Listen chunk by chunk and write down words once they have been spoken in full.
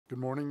Good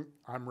morning.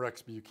 I'm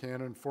Rex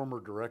Buchanan, former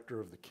director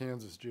of the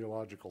Kansas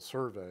Geological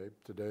Survey.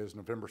 Today is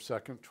November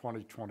 2nd,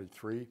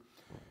 2023.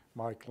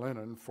 Mike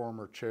Lennen,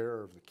 former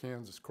chair of the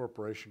Kansas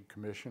Corporation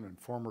Commission and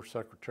former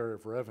Secretary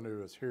of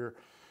Revenue, is here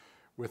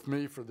with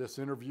me for this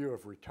interview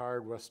of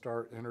retired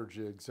Westar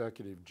Energy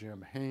executive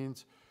Jim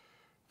Haines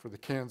for the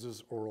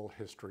Kansas Oral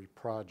History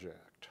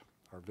Project.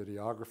 Our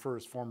videographer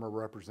is former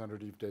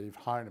Representative Dave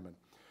Heineman.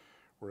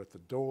 We're at the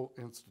Dole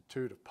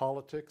Institute of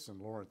Politics in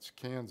Lawrence,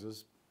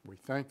 Kansas. We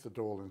thank the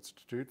Dole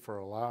Institute for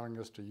allowing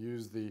us to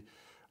use the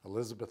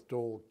Elizabeth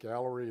Dole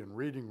Gallery and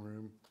Reading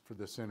Room for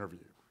this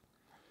interview.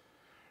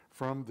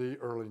 From the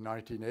early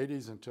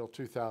 1980s until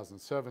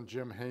 2007,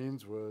 Jim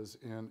Haines was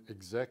in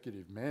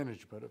executive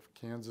management of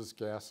Kansas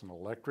Gas and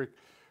Electric,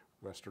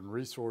 Western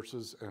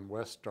Resources, and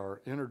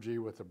Westar Energy,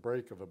 with a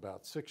break of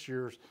about 6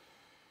 years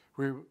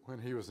when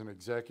he was an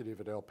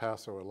executive at El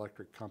Paso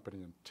Electric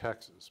Company in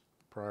Texas.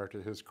 Prior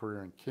to his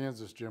career in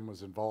Kansas, Jim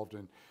was involved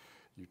in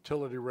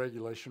utility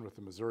regulation with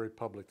the Missouri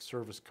Public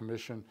Service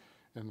Commission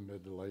in the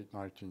mid to late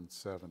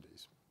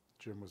 1970s.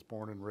 Jim was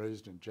born and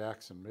raised in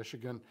Jackson,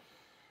 Michigan,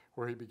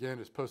 where he began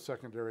his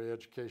post-secondary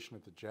education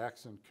at the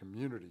Jackson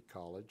Community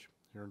College.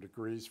 He earned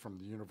degrees from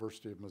the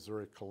University of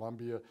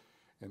Missouri-Columbia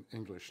in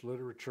English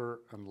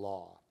Literature and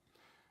Law.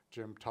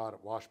 Jim taught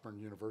at Washburn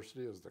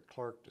University as the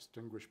Clark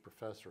Distinguished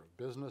Professor of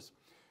Business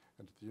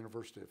and at the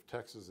University of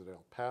Texas at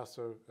El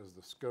Paso as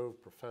the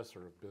Scove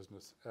Professor of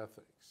Business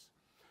Ethics.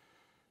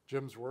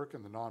 Jim's work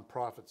in the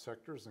nonprofit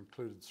sector has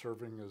included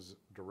serving as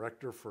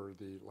director for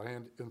the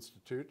Land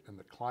Institute and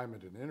the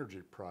Climate and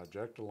Energy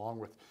Project, along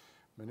with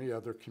many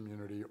other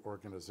community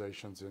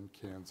organizations in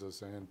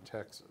Kansas and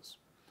Texas.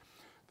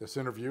 This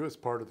interview is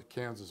part of the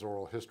Kansas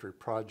Oral History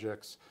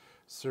Project's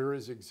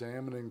series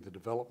examining the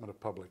development of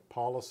public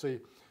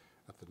policy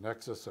at the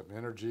nexus of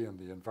energy and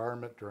the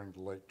environment during the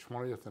late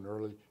 20th and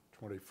early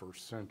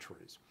 21st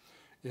centuries.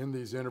 In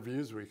these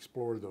interviews, we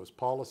explore those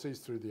policies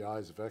through the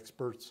eyes of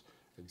experts,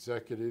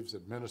 executives,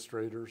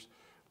 administrators,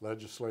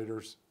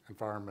 legislators,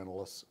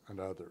 environmentalists, and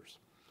others.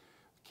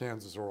 The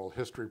Kansas Oral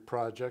History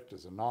Project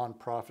is a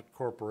nonprofit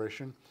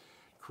corporation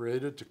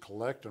created to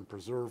collect and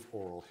preserve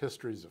oral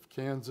histories of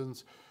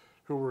Kansans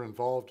who were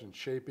involved in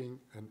shaping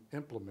and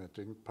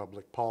implementing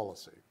public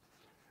policy.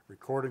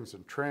 Recordings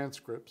and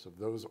transcripts of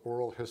those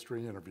oral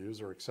history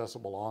interviews are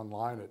accessible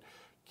online at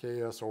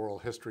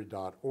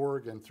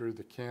ksoralhistory.org and through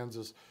the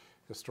Kansas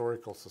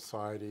Historical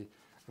Society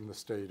and the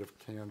State of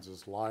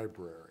Kansas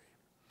Library.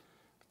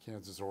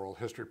 Kansas Oral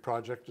History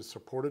Project is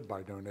supported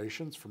by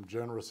donations from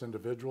generous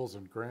individuals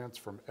and grants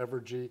from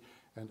Evergy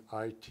and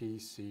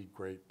ITC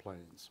Great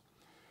Plains.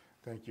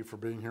 Thank you for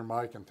being here,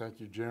 Mike, and thank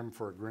you, Jim,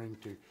 for agreeing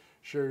to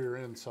share your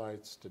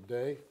insights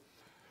today.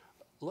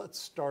 Let's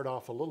start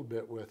off a little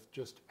bit with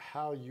just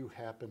how you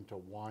happened to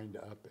wind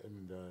up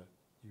in the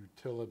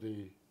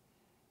utility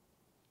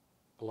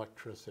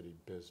electricity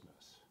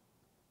business.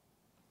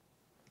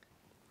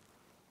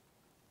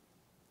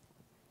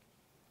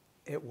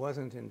 It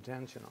wasn't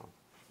intentional.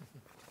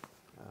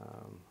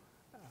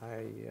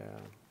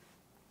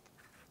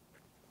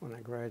 When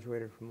I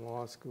graduated from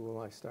law school,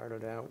 I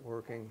started out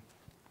working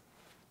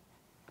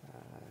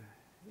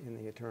in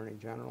the Attorney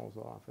General's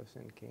office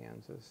in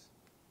Kansas.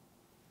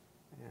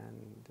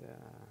 And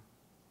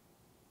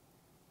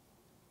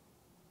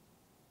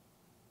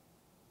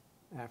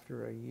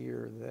after a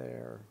year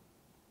there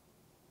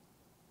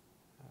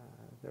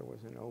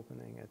was an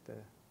opening at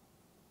the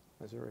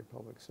Missouri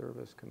Public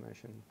Service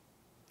Commission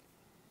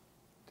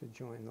to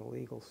join the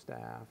legal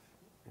staff,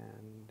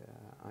 and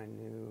I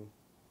knew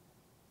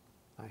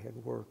I had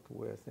worked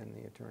with, in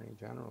the Attorney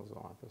General's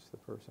office, the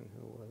person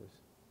who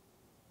was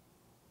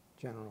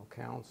general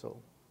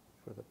counsel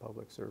for the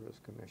Public Service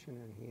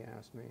Commission, and he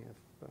asked me if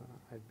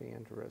I'd be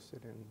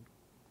interested in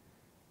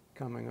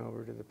coming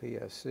over to the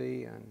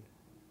PSC and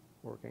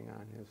working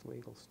on his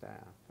legal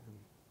staff.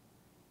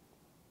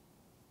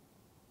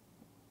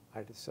 And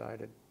I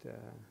decided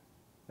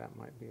that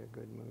might be a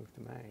good move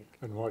to make.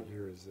 And what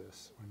year is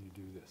this when you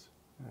do this?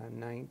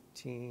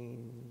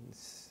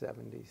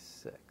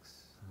 1976.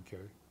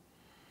 Okay.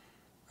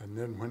 And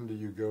then when do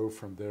you go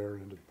from there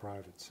into the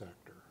private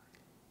sector?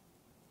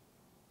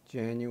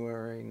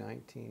 January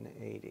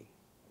 1980.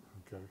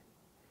 Okay.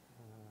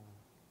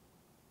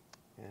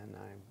 And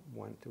I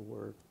went to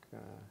work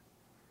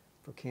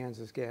for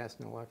Kansas Gas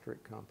and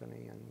Electric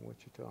Company in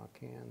Wichita,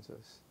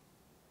 Kansas,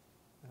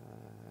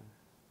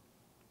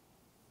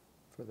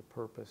 for the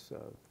purpose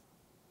of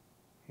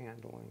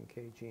handling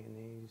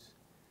KG&E's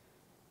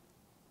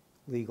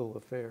legal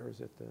affairs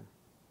at the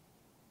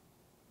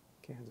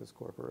Kansas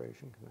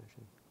Corporation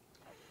Commission.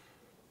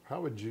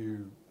 How would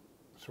you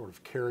sort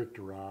of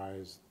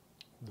characterize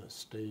the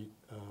state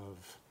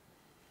of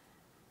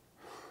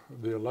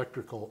the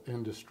electrical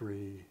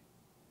industry,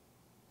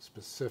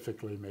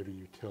 specifically maybe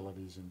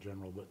utilities in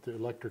general, but the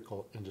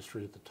electrical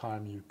industry at the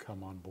time you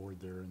come on board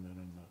there and then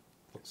in the,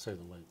 let's say,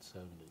 the late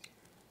 70s?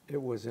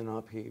 It was an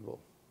upheaval.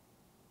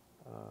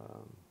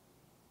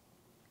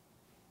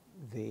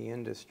 The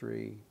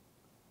industry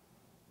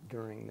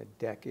during the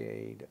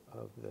decade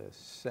of the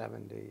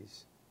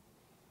 70s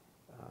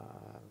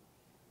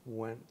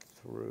went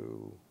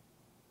through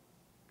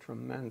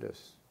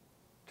tremendous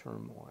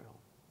turmoil.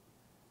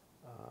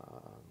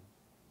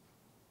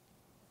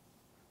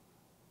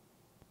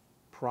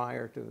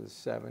 Prior to the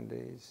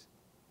 70s,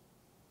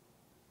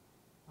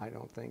 I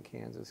don't think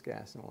Kansas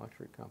Gas and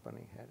Electric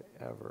Company had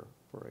ever,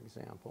 for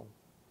example,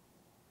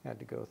 had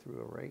to go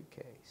through a rate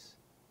case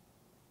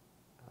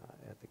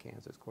at the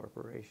Kansas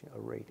Corporation, a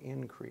rate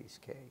increase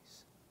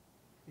case.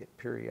 It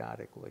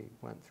periodically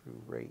went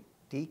through rate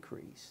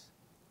decrease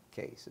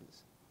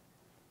cases,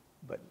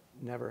 but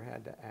never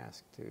had to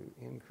ask to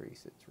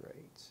increase its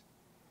rates.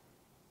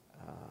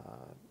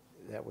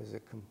 That was a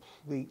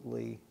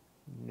completely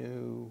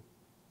new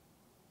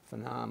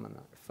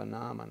phenomenon,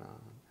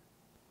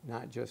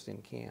 not just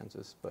in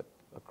Kansas, but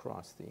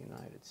across the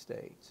United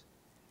States.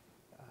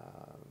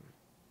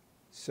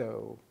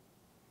 So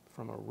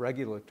from a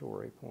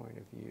regulatory point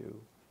of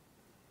view,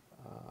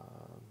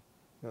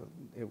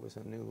 it was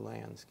a new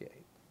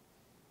landscape.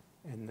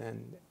 And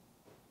then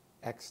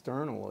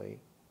externally,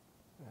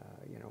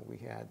 we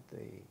had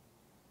the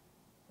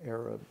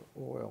Arab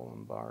oil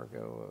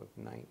embargo of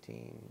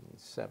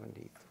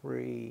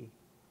 1973,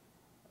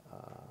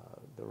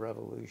 the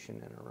revolution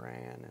in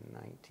Iran in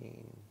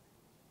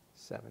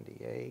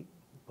 1978,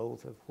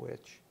 both of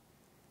which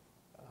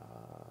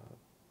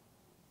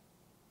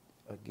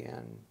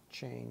again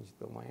changed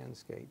the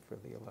landscape for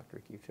the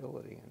electric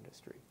utility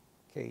industry.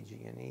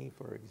 KG&E,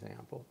 for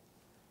example,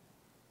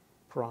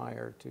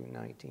 prior to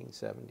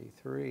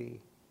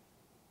 1973,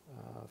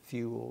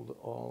 fueled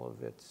all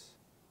of its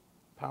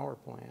power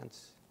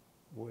plants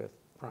with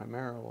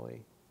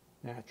primarily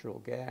natural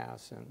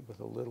gas and with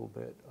a little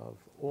bit of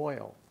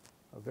oil,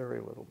 a very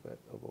little bit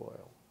of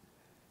oil.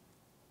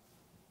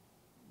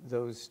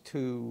 Those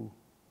two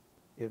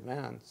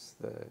events,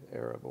 the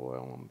Arab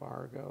oil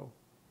embargo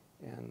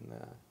and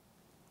the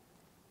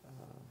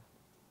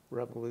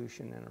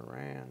revolution in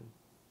Iran,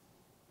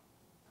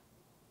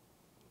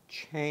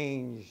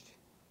 changed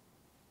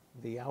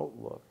the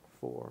outlook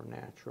for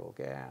natural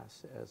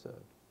gas as a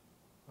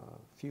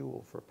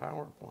fuel for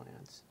power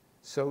plants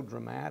so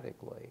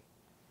dramatically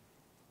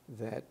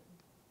that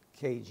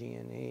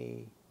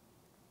KG&E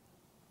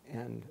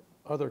and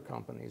other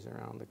companies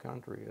around the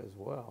country as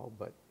well,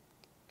 but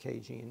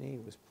KG&E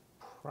was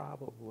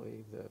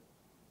probably the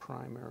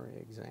primary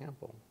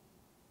example,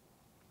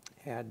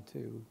 had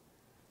to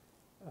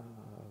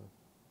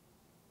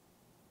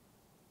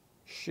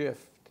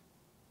shift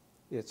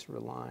its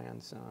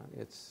reliance on,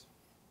 its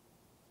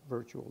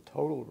virtual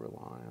total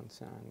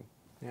reliance on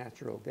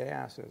natural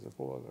gas as a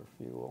boiler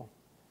fuel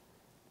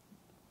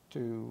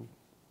to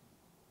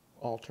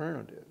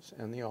alternatives.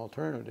 And the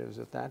alternatives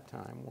at that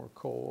time were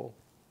coal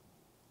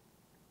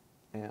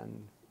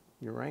and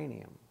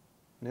uranium,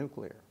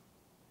 nuclear.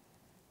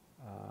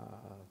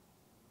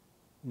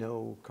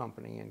 No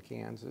company in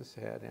Kansas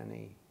had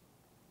any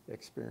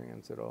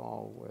experience at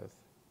all with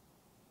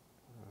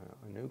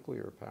a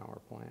nuclear power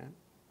plant.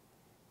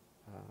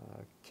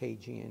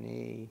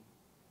 KG&E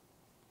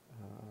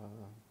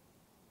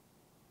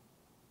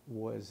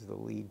was the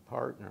lead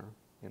partner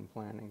in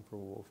planning for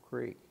Wolf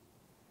Creek.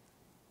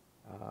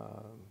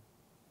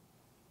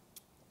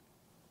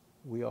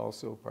 We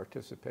also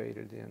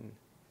participated in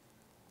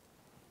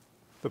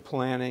the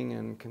planning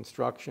and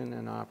construction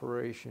and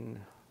operation,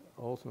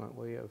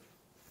 ultimately, of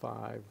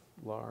 5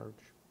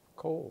 large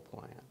coal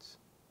plants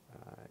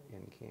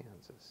in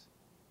Kansas.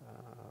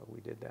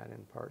 We did that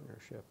in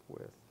partnership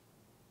with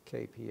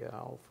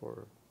KPL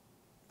for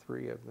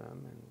 3 of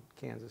them and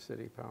Kansas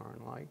City Power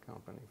and Light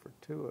Company for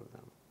 2 of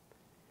them.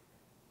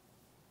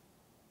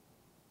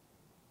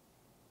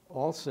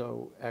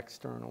 Also,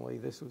 externally,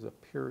 this was a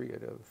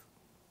period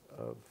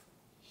of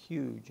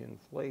huge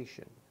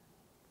inflation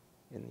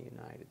in the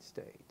United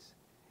States.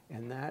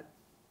 And that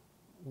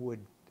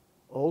would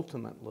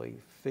ultimately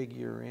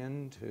figure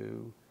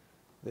into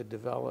the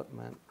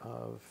development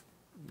of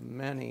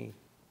many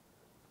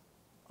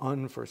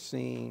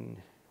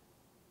unforeseen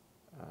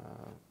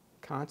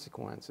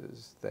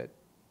consequences that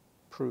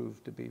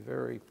proved to be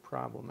very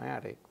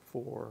problematic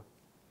for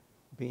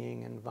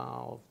being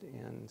involved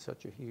in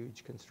such a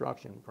huge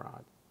construction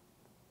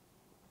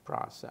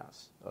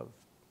process of,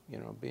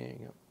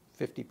 being a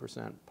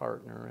 50%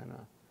 partner in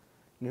a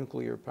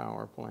nuclear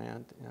power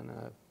plant and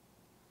a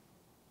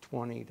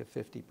 20 to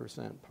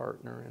 50%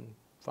 partner in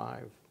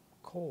 5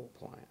 coal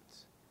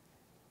plants.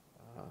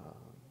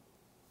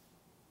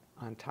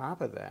 On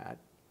top of that,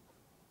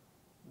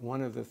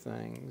 one of the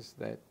things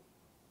that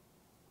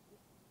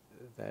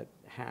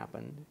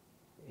happened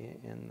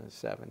in the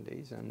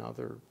 70s,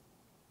 another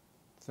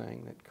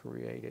thing that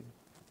created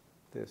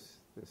this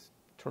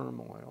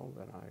turmoil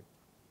that I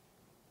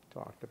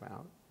talked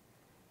about,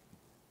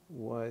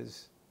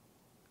 was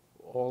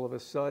all of a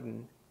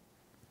sudden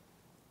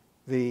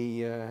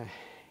the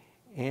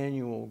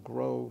annual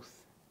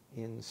growth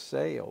in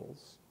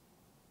sales,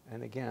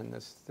 and again,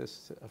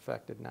 this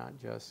affected not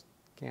just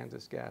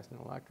Kansas Gas and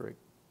Electric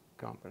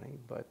Company,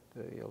 but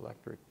the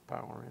electric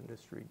power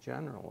industry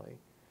generally.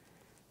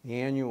 The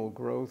annual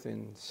growth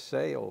in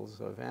sales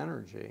of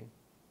energy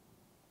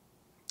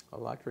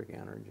Electric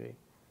Energy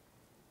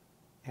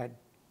had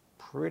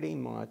pretty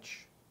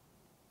much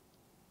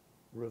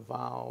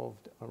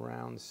revolved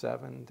around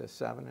 7 to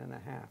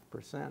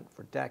 7.5%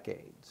 for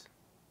decades.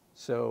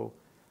 So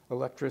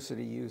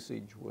electricity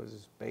usage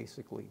was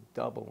basically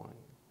doubling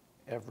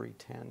every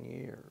 10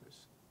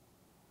 years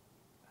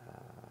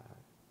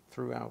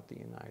throughout the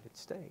United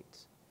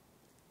States.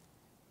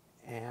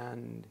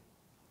 And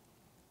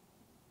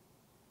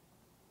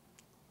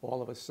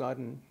all of a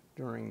sudden,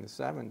 during the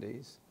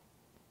 70s,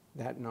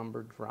 that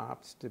number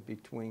drops to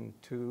between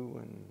 2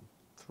 and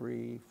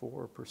 3,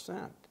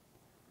 4%.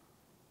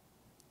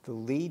 The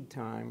lead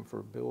time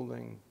for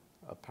building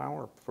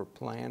for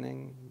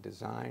planning,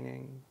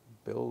 designing,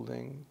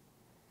 building,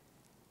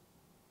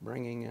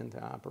 bringing into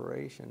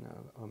operation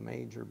a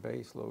major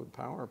baseload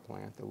power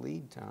plant, the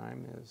lead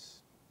time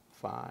is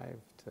 5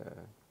 to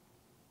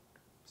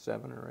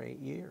 7 or 8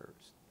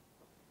 years.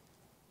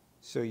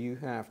 So you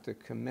have to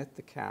commit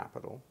the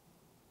capital,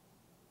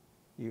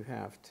 you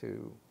have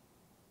to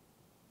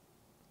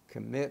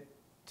commit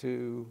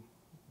to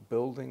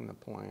building the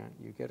plant,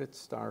 you get it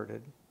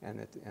started,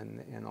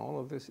 and all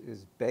of this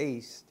is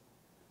based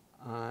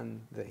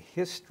on the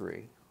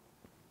history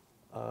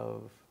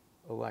of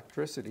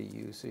electricity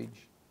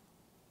usage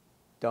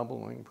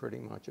doubling pretty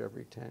much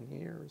every 10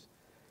 years.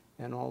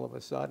 And all of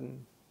a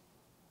sudden,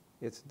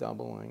 it's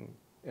doubling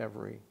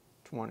every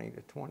 20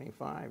 to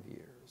 25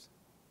 years.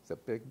 It's a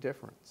big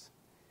difference.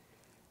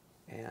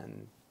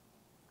 And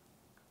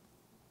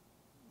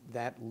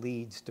that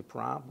leads to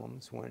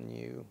problems when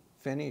you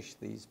finish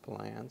these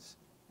plants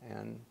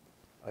and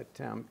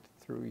attempt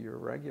through your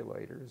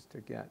regulators to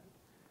get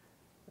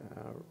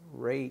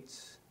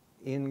rates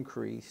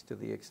increased to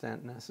the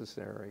extent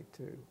necessary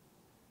to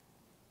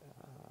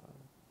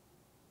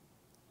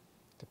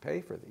pay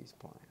for these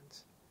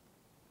plants.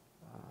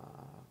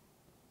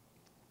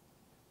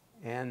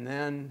 And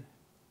then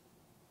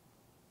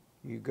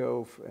you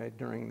go,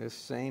 during this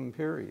same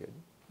period,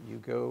 you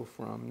go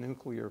from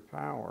nuclear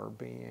power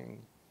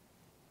being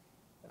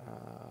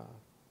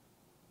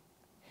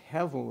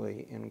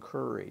heavily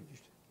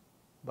encouraged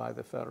by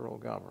the federal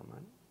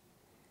government,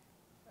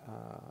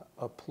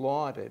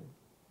 applauded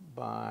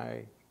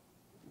by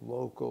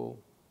local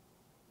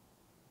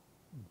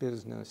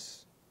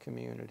business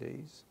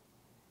communities,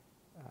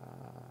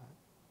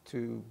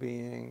 to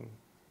being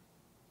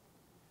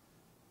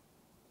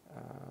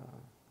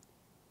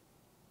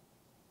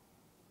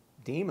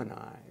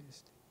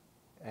demonized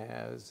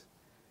as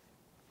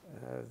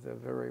the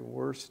very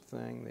worst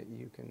thing that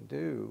you can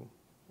do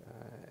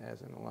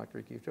as an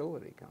electric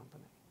utility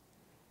company.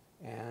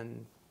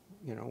 And,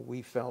 you know,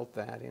 we felt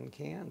that in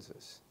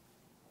Kansas.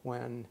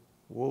 When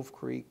Wolf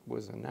Creek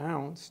was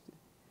announced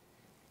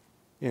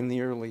in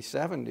the early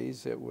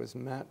 70s, it was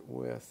met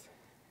with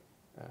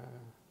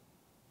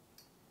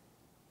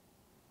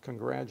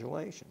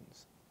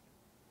congratulations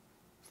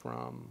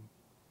from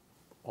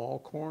all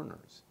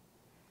corners.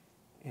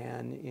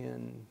 And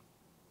in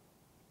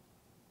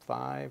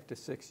 5 to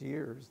 6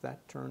 years,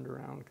 that turned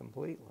around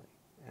completely.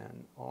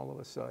 And all of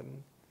a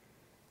sudden,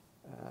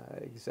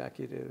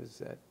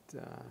 executives at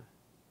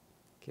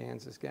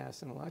Kansas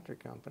Gas and Electric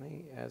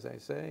Company, as I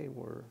say,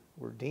 were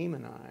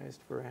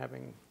demonized for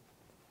having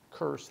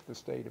cursed the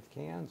state of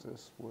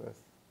Kansas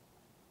with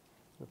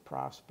the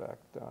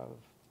prospect of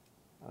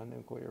a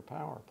nuclear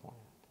power plant.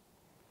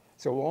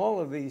 So all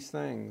of these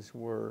things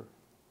were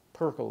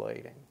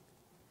percolating,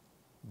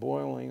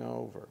 boiling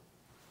over.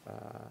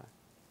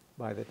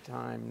 By the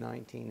time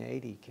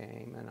 1980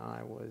 came and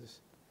I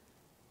was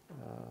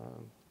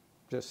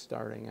just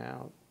starting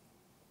out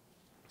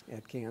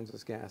at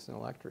Kansas Gas and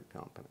Electric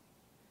Company.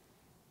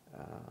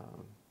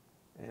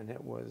 And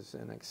it was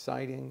an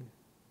exciting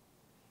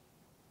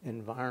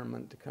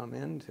environment to come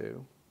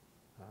into.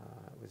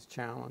 It was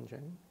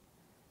challenging.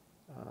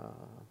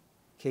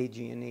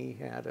 KG&E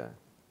had a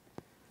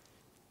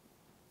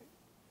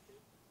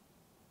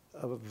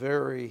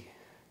very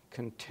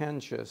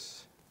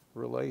contentious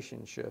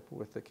relationship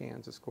with the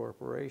Kansas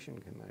Corporation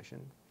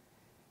Commission.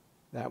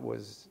 That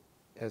was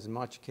as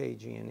much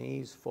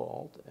KG&E's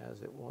fault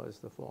as it was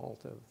the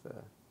fault of the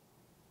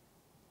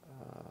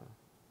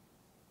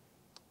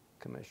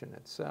commission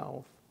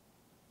itself.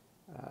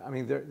 I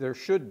mean, there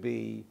should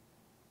be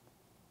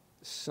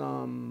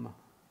some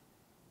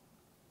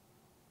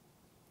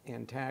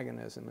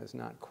antagonism is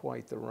not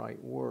quite the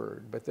right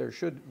word, but there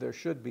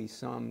should be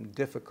some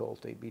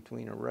difficulty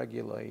between a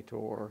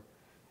regulator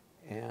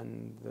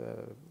and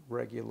the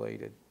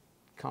regulated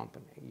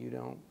company. You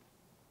don't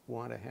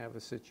want to have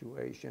a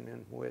situation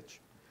in which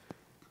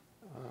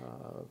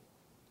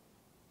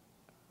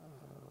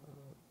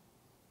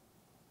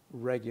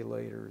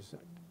regulators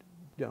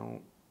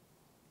don't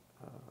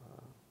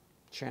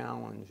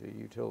challenge a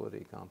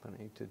utility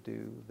company to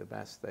do the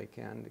best they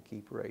can to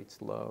keep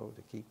rates low,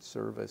 to keep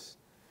service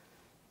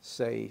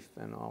safe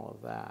and all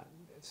of that.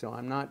 So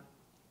I'm not,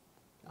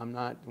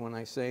 when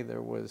I say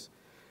there was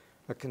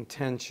a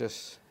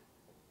contentious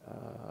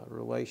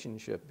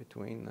relationship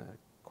between the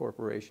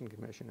Corporation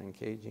Commission and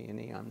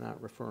KG&E, I'm not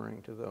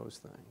referring to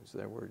those things.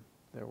 There were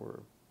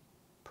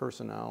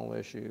personnel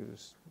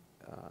issues.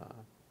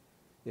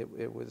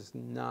 It was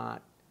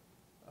not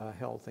a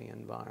healthy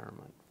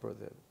environment for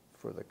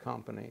the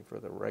company, for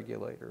the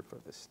regulator, for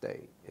the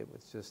state. It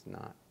was just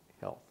not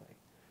healthy.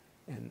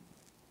 And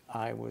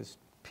I was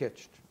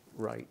pitched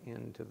right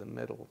into the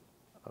middle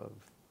of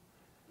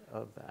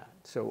that.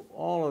 So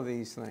all of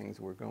these things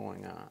were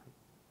going on.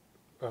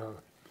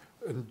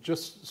 And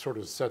just sort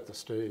of set the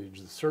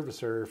stage, the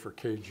service area for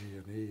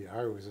KG&E, I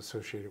always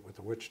associate it with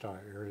the Wichita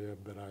area,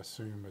 but I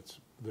assume it's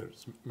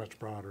much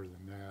broader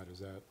than that. Is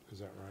that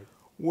right?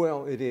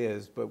 Well, it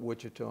is, but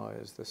Wichita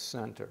is the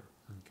center.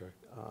 Okay.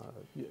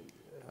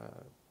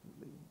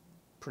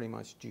 Pretty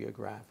much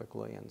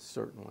geographically and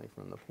certainly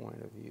from the point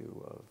of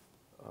view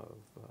of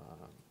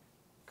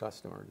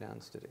customer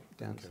density.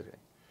 Okay.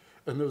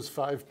 And those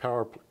 5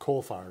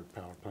 coal-fired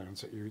power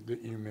plants that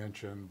you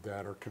mentioned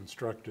that are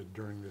constructed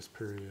during this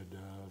period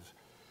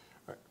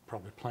of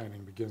probably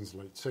planning begins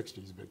late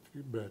 60s,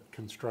 but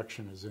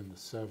construction is in the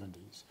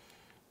 70s,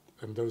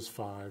 and those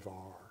 5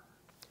 are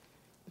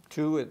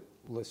 2 at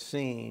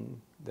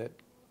Lessen, that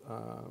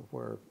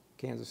where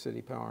Kansas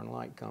City Power and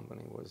Light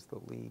Company was the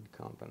lead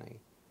company,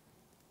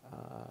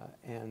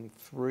 and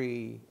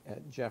 3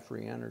 at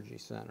Jeffrey Energy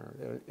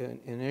Center.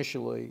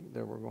 Initially,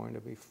 there were going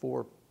to be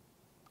 4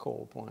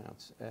 coal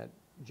plants at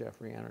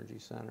Jeffrey Energy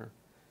Center.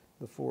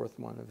 The 4th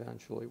one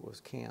eventually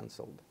was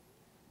canceled,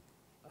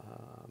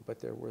 but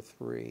there were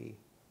 3.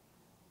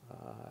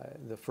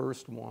 The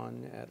first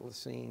one at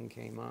Lessen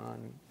came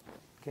online,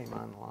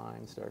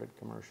 started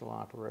commercial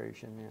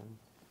operation in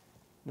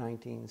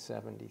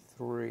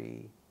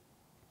 1973.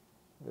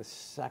 The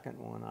second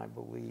one, I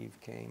believe,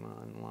 came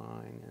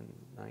online in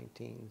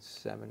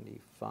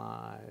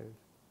 1975,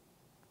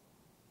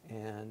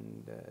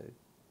 and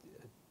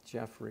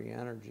Jeffrey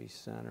Energy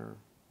Center,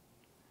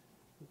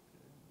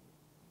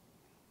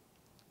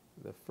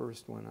 the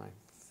first one I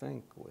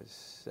think was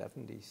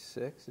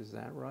 76. Is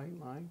that right,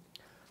 Mike?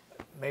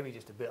 Maybe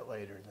just a bit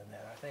later than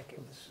that. I think it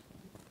was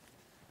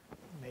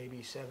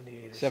maybe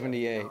 78 or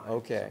 78, 79,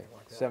 okay, something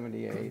like that.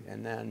 78.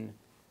 And then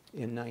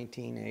in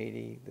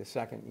 1980, the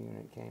second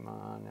unit came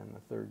on, and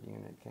the third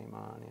unit came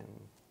on in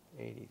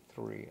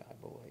 83, I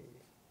believe.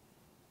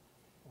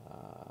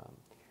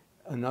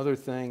 Another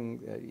thing,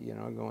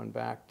 going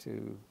back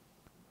to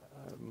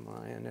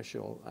my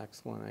initial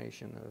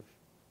explanation of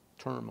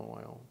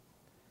turmoil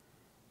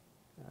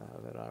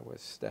that I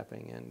was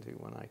stepping into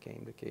when I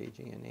came to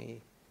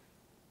KG&E,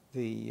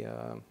 the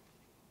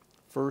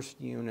first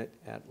unit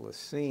at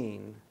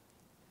Lessen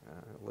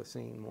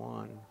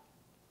 1,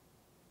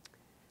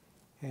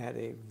 had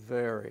a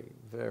very,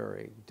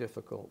 very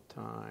difficult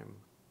time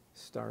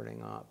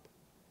starting up.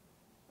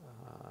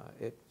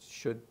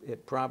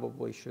 It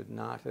probably should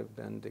not have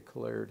been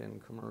declared in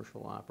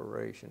commercial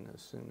operation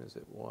as soon as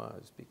it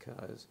was,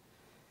 because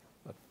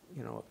a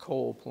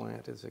coal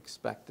plant is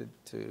expected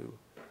to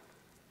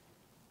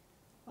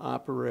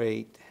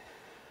operate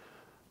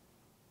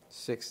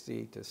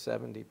 60 to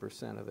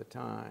 70% of the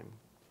time,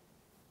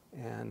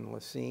 and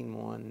Lessen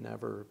 1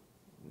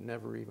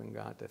 never even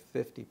got to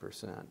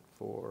 50%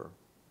 for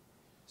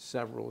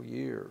several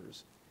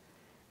years.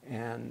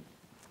 And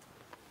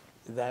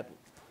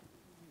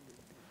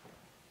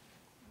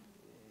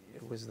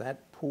it was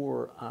that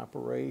poor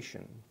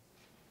operation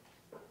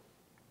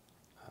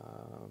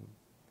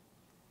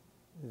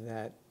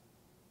that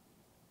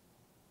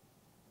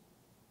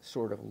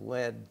sort of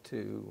led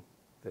to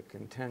the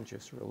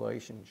contentious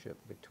relationship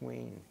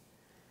between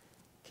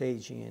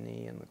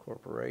KG&E and the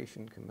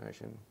Corporation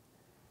Commission,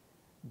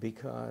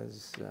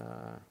 because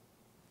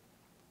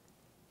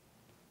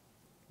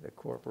the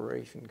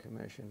Corporation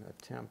Commission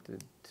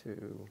attempted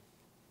to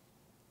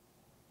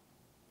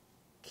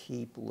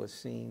keep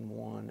Lessen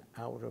 1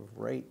 out of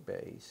rate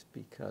base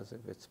because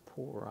of its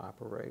poor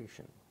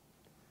operation.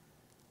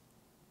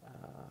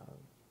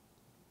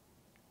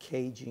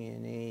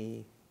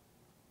 KG&E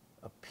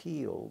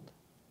appealed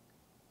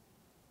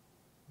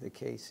the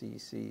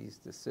KCC's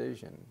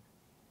decision,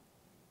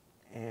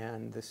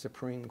 and the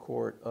Supreme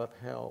Court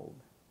upheld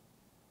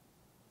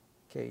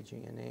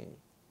KG&E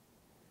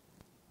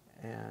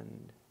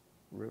and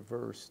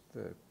reversed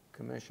the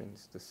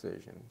Commission's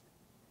decision.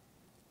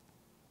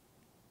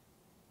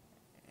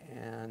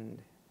 And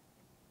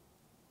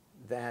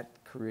that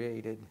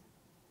created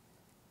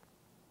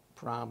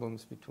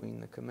problems between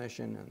the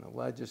Commission and the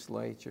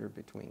legislature,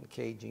 between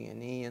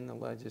KG&E and the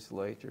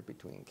legislature,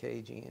 between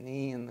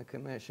KG&E and the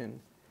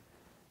Commission,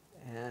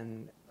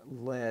 and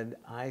led,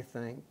 I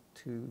think,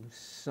 to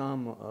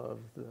some of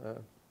the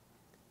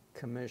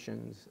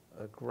Commission's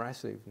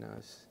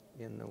aggressiveness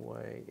in the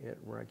way it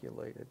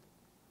regulated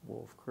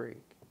Wolf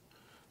Creek.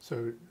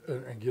 So,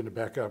 again, to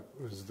back up,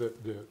 was the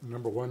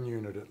number 1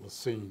 unit at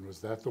Lessen, was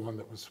that the one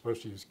that was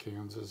supposed to use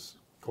Kansas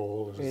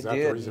coal? It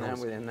did,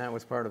 and that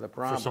was part of the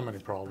problem. For so many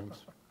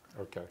problems.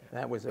 Okay.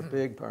 That was a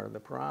big part of the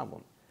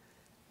problem.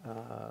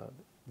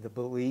 The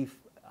belief,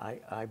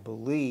 I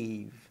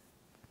believe,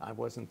 I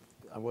wasn't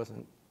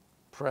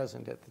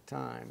present at the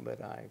time, but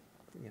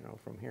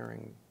from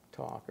hearing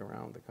talk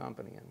around the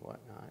company and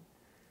whatnot,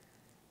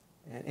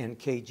 and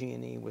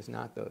KG&E was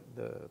not the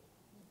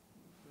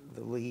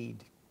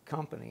lead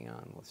company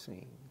on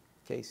Lessen.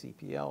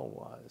 KCPL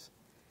was.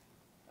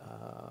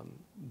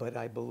 But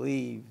I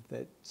believe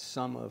that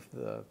some of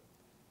the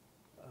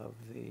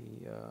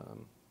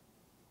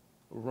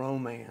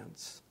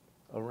romance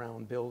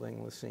around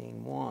building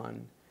Lessen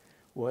 1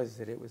 was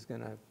that it was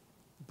going to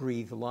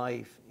breathe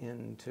life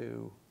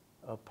into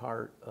a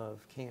part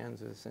of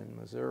Kansas and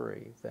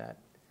Missouri that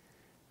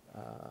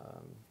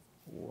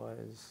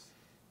was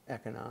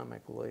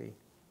economically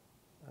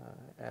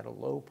at a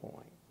low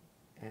point.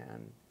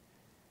 And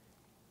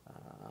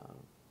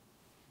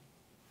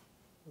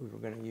we were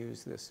going to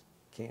use this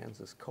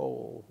Kansas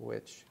coal,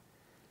 which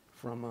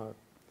from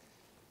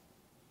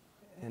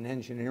an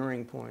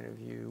engineering point of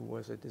view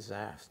was a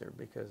disaster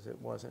because it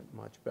wasn't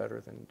much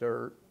better than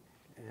dirt,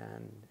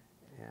 and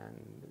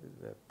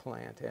the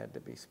plant had to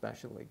be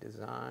specially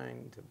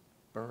designed to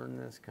burn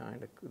this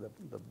kind of,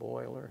 the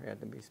boiler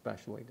had to be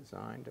specially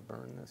designed to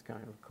burn this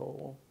kind of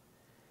coal,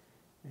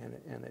 and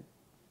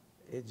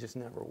it just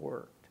never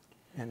worked.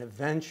 And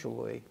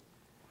eventually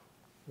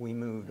we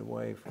moved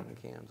away from the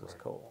Kansas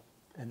coal,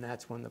 and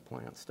that's when the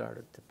plant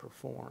started to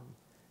perform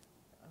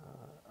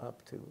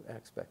up to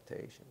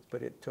expectations.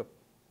 But it took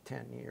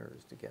 10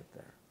 years to get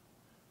there.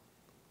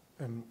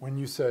 And when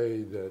you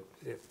say that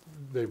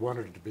they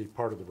wanted it to be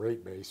part of the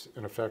rate base,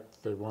 in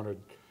effect, they wanted,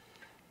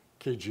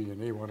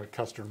 KG&E wanted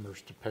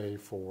customers to pay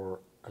for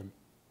an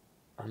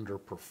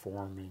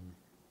underperforming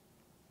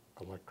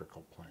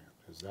electrical plant.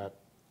 Is that?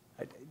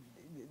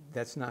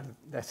 That's not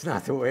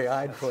the way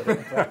I'd put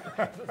it.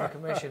 The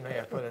commission may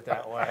have put it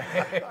that way.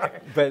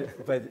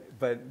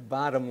 but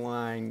bottom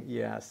line,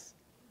 yes,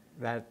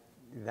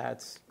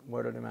 that's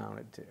what it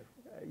amounted to.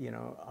 You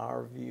know,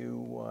 our view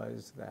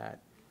was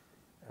that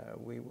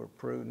we were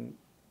prudent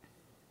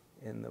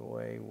in the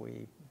way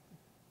we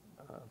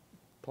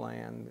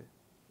planned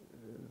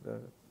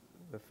the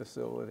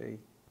facility.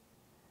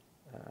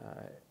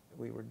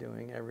 We were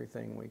doing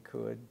everything we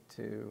could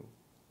to,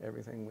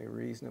 everything we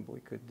reasonably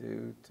could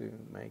do to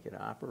make it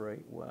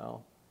operate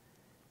well.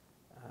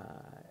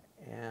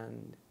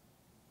 And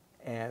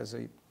as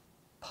a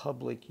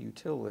public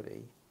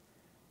utility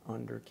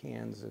under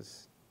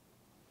Kansas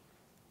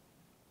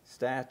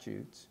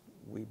statutes,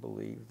 we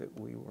believe that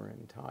we were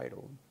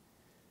entitled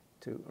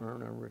to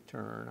earn a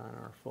return on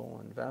our full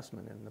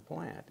investment in the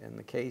plant. And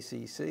the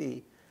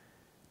KCC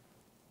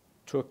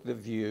took the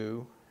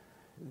view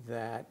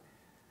that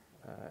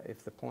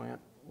if the plant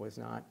was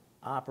not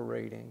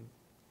operating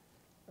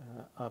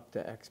up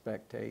to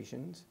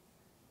expectations,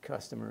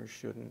 customers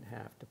shouldn't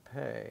have to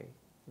pay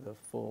the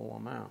full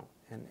amount.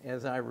 And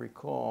as I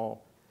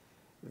recall,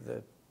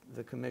 the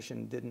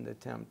commission didn't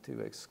attempt to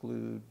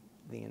exclude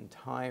the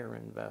entire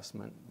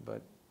investment,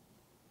 but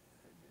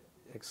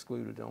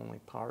excluded only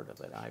part of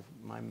it.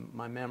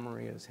 My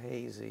memory is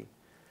hazy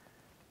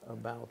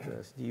about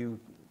this. Do you?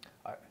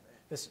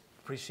 This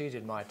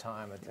preceded my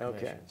time at the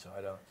commission, so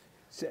I don't.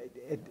 So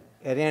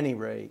at any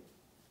rate,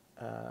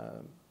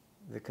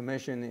 the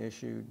commission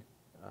issued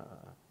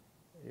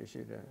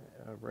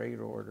a rate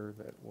order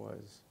that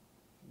was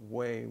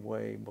way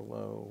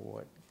below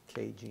what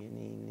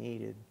KG&E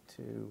needed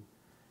to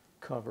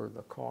cover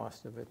the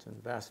cost of its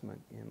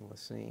investment in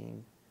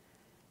Lessen,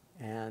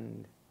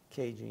 and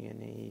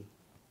KG&E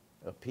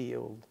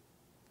appealed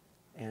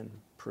and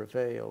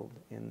prevailed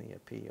in the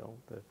appeal.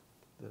 The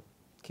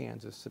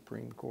Kansas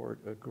Supreme Court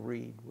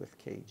agreed with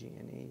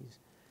KG&E's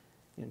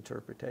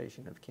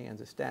interpretation of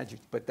Kansas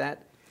statutes, but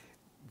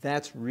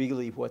that's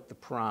really what the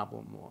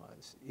problem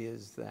was,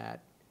 is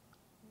that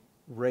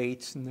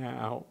rates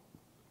now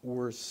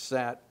were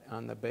set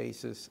on the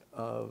basis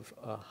of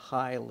a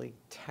highly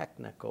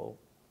technical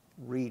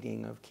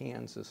reading of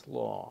Kansas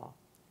law,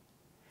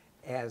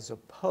 as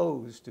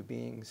opposed to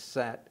being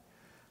set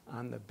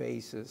on the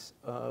basis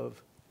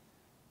of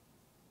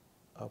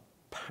a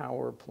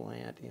power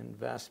plant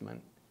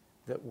investment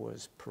that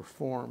was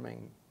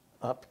performing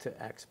up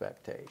to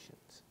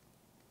expectations.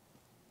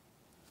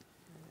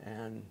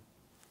 And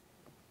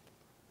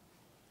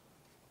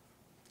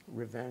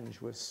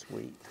revenge was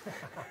sweet.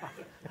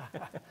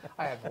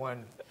 I have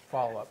one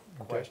follow-up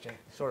question,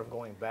 sort of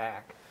going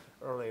back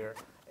earlier.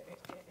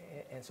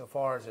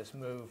 Insofar as this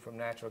move from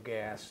natural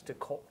gas to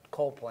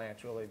coal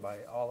plants, really, by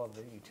all of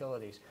the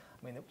utilities,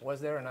 I mean, was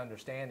there an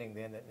understanding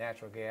then that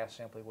natural gas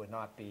simply would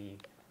not be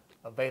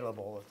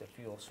available as the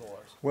fuel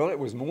source? Well, it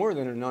was more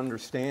than an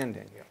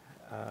understanding.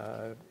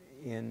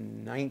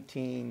 In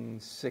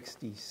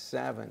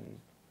 1967,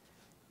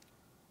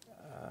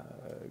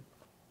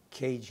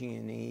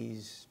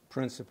 KG&E's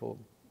principal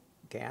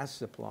gas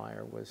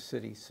supplier was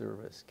City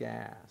Service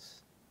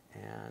Gas,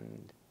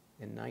 and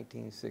in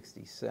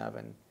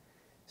 1967,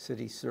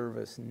 City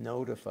Service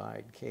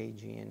notified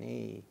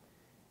KG&E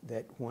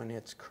that when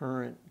its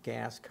current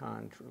gas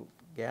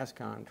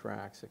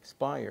contracts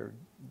expired,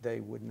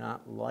 they would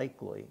not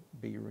likely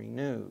be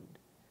renewed.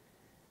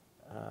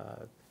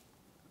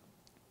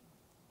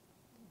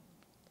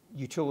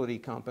 Utility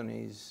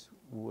companies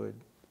would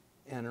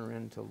enter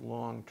into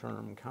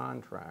long-term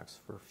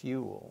contracts for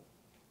fuel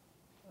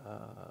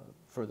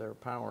for their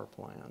power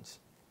plants.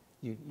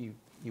 You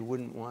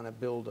wouldn't want to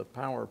build a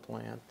power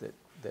plant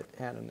that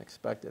had an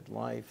expected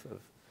life of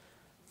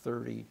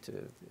 30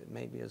 to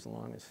maybe as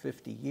long as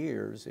 50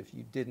 years if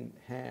you didn't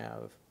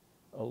have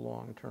a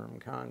long-term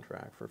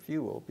contract for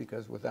fuel,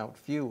 because without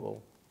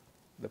fuel,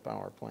 the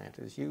power plant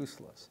is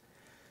useless.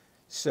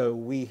 So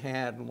we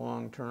had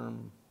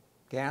long-term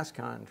gas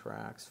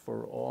contracts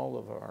for all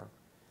of our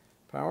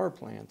power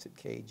plants at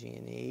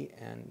KG&E,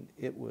 and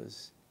it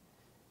was,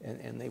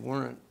 and they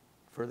weren't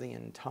for the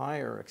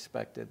entire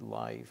expected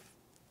life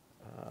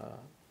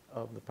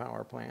of the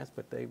power plants,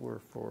 but they were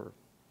for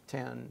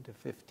 10 to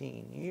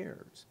 15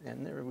 years.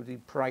 And there would be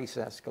price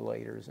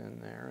escalators in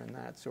there and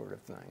that sort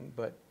of thing.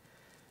 But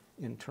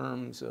in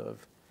terms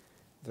of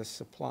the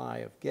supply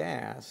of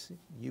gas,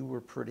 you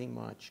were pretty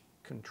much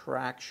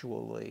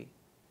contractually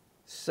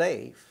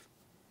safe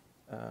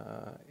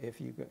if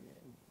you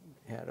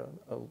had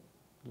a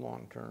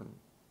long-term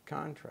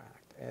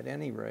contract. At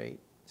any rate,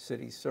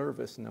 City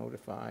Service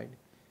notified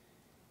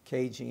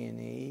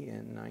KG&E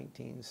in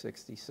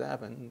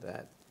 1967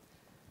 that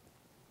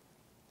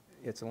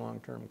its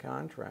long-term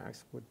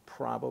contracts would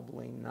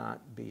probably not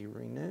be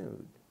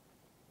renewed.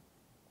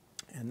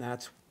 And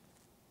that's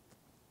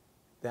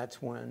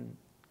when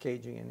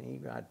KG&E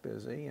got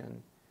busy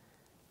and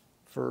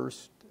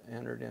first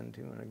entered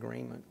into an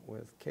agreement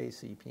with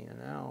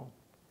KCP&L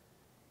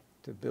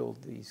to build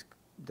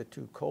the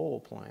two coal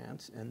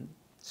plants, and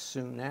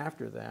soon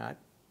after that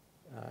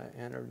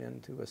entered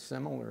into a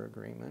similar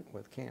agreement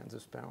with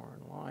Kansas Power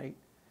and Light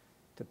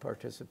to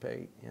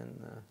participate in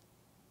the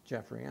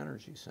Jeffrey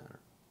Energy Center.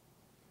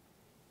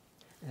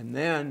 And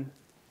then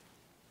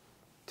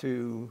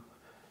to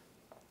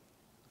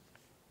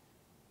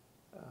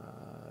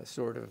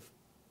sort of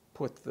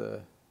put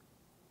the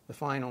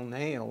final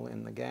nail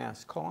in the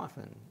gas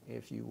coffin,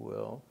 if you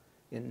will,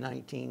 in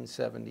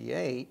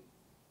 1978,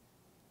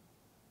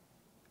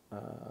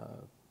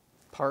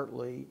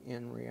 partly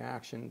in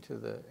reaction to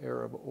the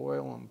Arab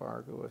oil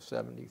embargo of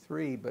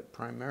 '73, but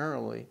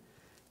primarily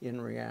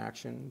in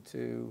reaction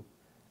to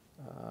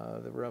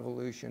the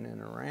revolution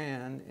in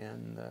Iran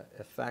and the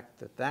effect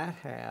that that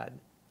had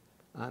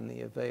on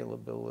the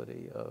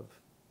availability of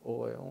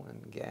oil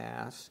and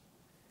gas.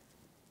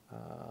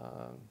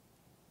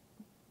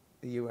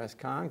 The U.S.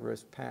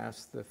 Congress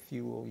passed the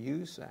Fuel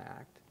Use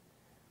Act,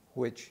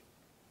 which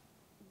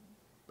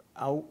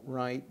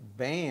outright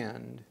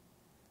banned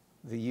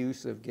the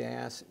use of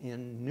gas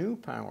in new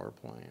power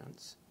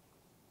plants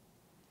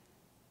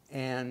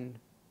and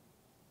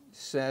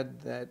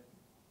said that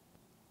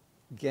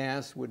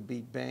gas would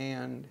be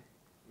banned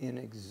in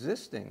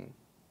existing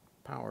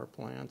power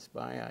plants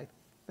by, I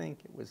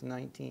think it was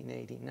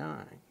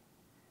 1989.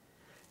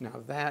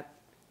 Now that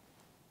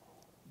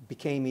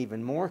became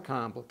even more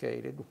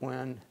complicated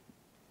when,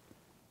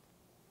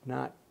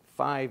 not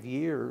 5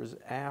 years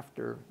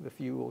after the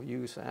Fuel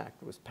Use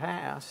Act was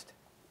passed,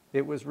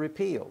 it was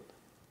repealed.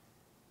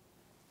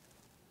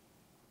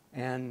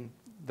 And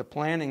the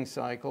planning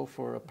cycle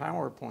for a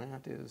power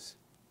plant is,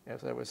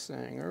 as I was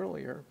saying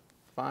earlier,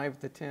 5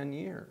 to 10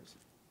 years.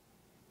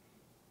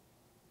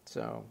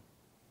 So,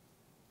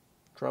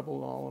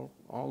 trouble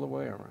all the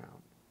way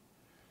around.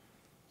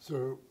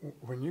 So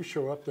when you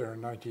show up there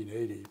in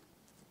 1980,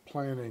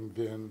 planning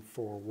then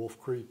for Wolf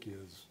Creek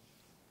is,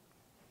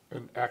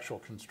 an actual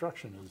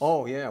construction is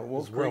oh yeah,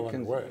 Wolf Creek, well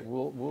underway.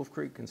 Wolf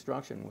Creek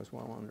construction was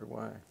well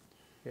underway.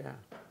 Yeah.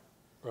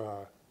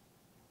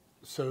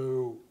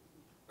 So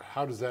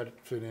how does that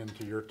fit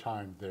into your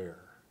time there?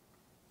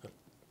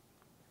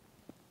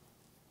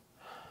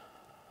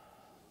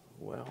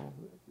 Well,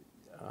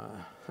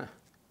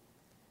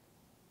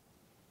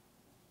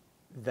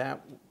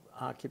 that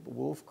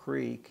Wolf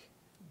Creek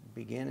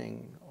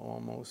beginning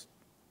almost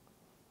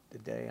the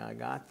day I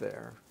got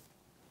there,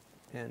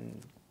 and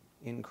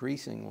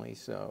increasingly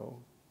so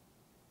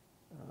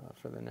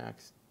for the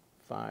next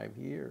 5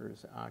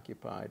 years,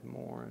 occupied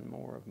more and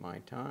more of my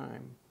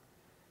time.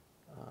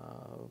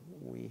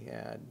 We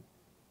had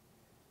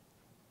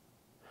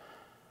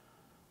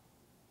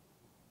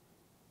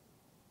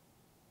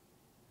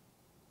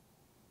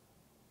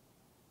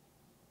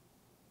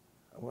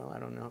well,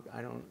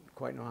 I don't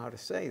quite know how to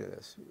say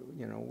this.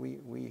 You know,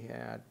 we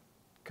had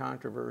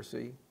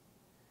controversy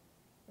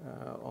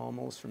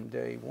almost from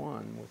day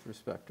one with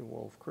respect to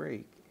Wolf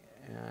Creek,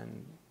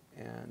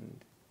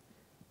 and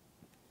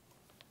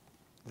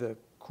the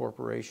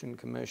Corporation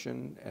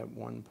Commission at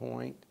one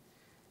point,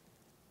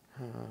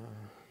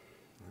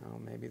 well,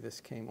 maybe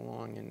this came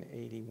along in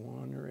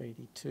 '81 or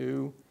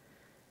 '82,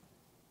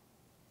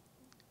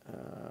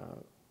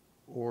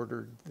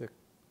 ordered the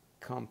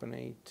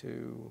company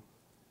to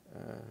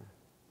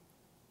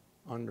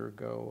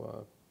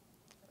undergo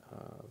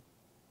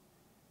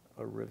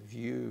a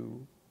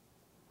review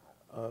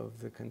of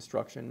the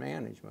construction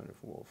management of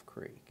Wolf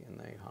Creek, and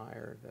they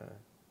hired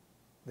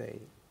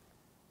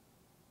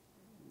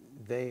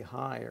they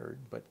hired,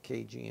 but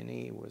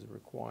KG&E was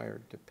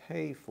required to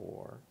pay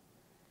for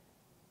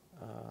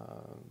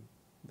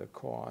the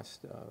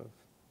cost of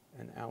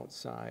an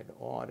outside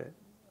audit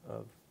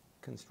of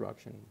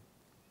construction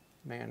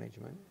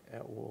management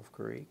at Wolf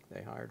Creek.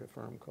 They hired a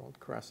firm called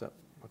Cressup,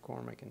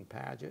 McCormick and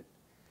Paget,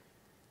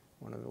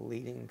 one of the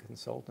leading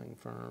consulting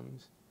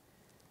firms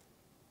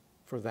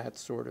for that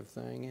sort of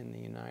thing in the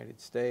United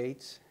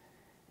States.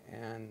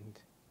 And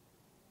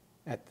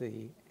at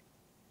the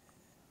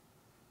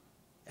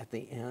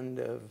end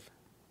of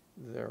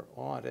their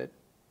audit,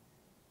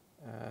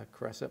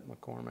 Cressup,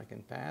 McCormick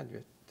and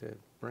Paget, to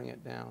bring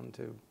it down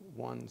to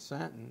one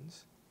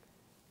sentence,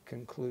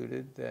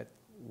 concluded that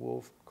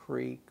Wolf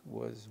Creek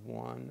was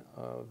one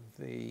of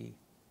the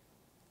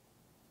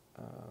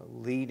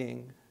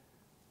leading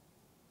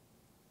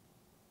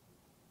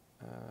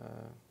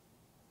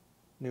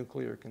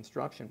nuclear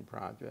construction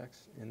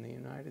projects in the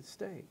United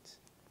States.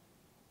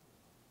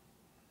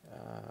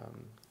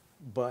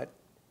 But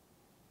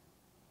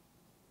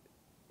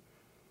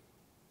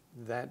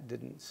that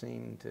didn't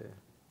seem to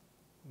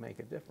make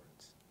a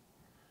difference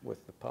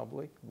with the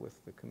public,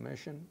 with the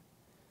commission,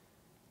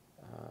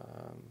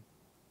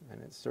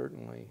 and it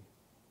certainly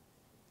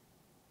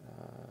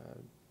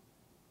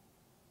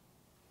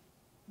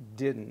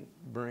didn't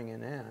bring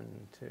an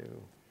end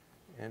to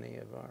any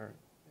of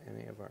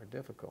our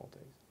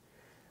difficulties.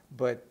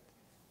 But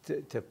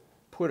to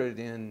put it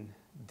in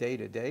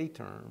day-to-day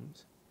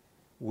terms,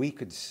 we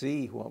could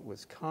see what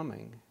was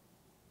coming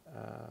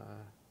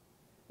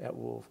at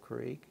Wolf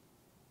Creek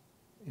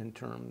in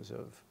terms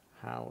of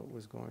how it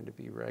was going to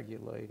be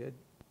regulated,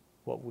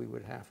 what we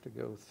would have to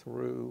go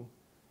through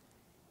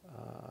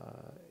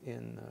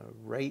in the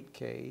rate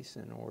case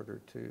in order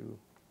to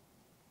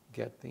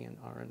get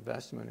our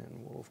investment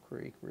in Wolf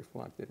Creek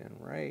reflected in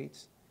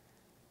rates.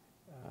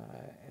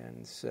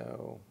 And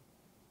so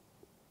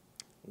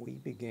we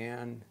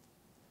began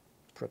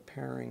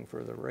preparing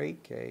for the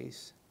rate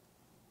case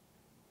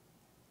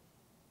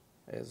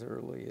as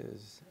early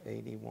as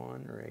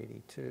 81 or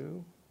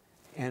 82.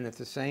 And at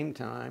the same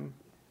time,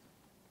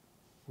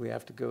 we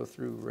have to go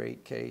through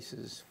rate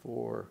cases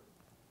for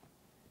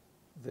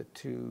the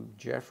 2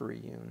 Jeffrey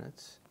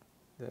units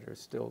that are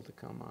still to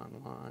come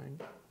online.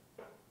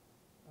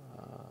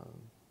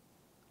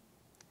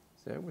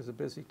 So it was a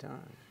busy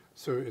time.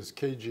 So is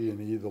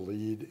KG&E the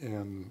lead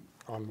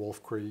on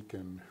Wolf Creek,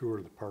 and who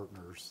are the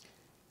partners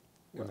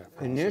in that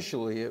process?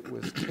 Initially, it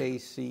was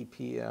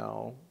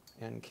KCPL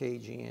and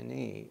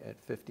KG&E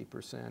at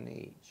 50%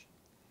 each.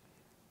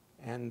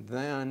 And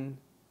then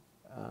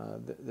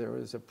there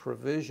was a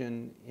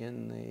provision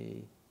in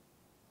the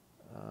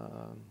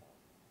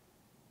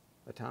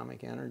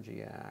Atomic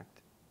Energy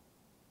Act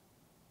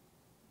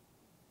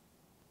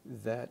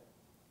that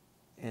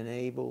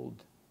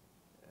enabled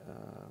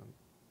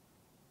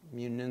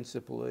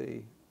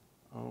municipally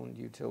owned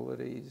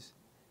utilities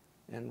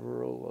and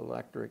rural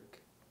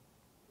electric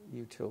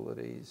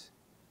utilities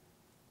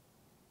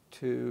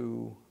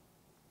to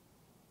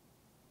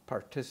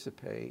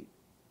participate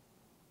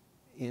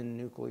in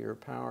nuclear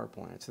power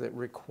plants, that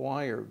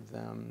required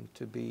them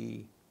to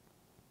be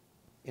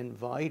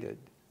invited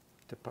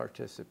to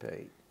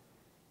participate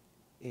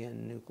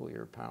in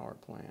nuclear power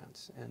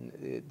plants. And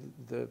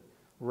the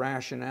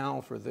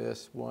rationale for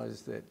this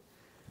was that,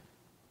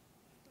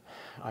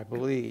 I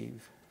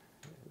believe,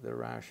 the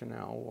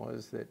rationale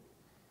was that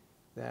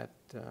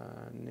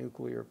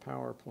nuclear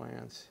power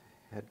plants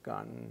had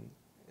gotten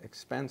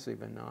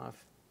expensive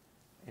enough,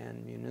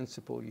 and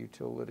municipal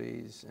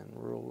utilities and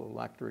rural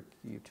electric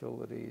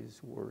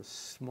utilities were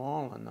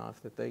small enough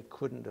that they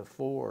couldn't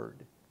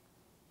afford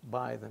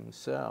by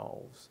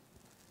themselves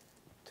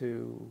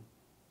to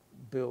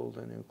build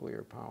a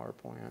nuclear power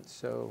plant.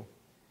 So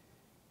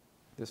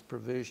this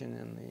provision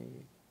in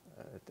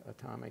the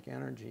Atomic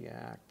Energy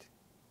Act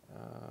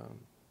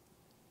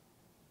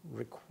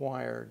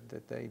required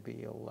that they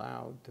be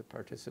allowed to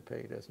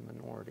participate as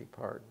minority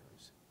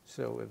partners.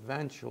 So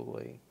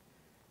eventually,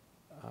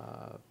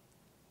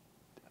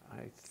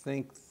 I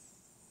think,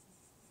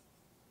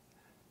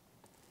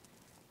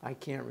 I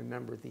can't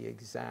remember the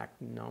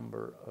exact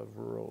number of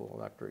rural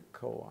electric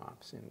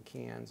co-ops in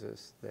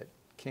Kansas that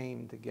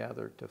came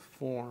together to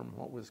form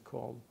what was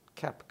called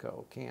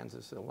KEPCO,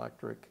 Kansas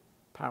Electric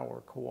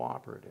Power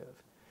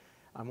Cooperative.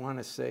 I want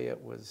to say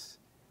it was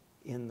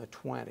in the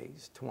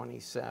 20s,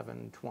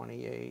 27,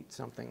 28,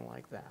 something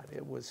like that.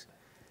 It was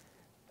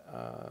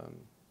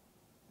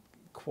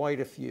quite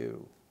a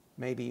few,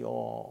 maybe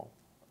all,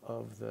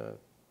 of the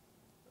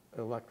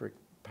electric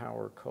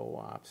power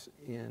co-ops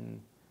in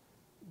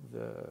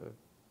the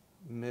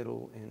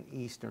middle and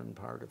eastern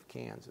part of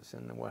Kansas.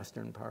 In the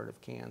western part of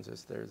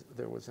Kansas,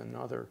 there was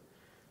another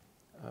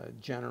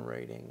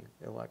generating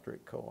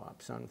electric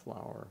co-op,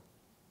 Sunflower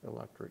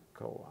Electric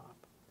Co-op.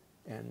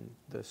 And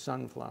the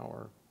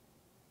Sunflower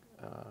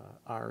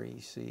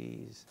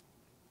RECs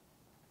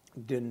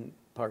didn't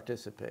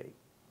participate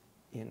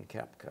in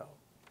KEPCO.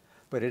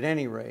 But at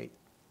any rate,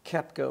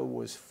 KEPCO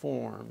was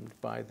formed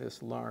by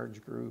this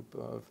large group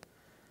of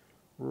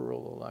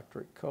rural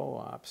electric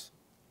co-ops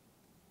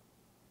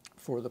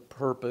for the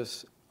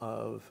purpose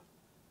of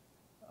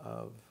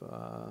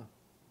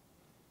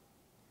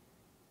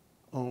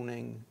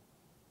owning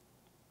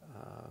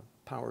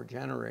power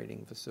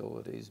generating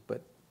facilities,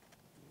 but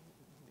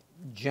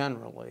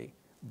generally,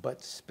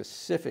 but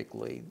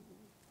specifically,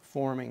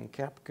 forming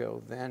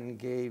KEPCO then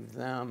gave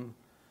them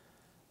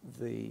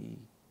the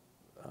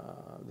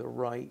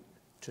right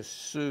to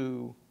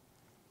sue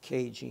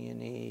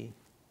KG&E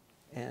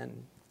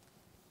and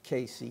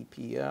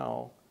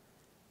KCPL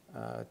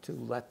to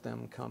let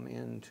them come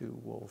into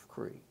Wolf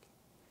Creek.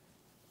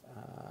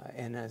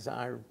 And as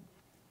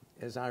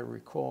I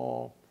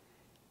recall,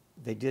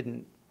 they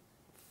didn't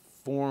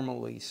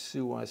formally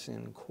sue us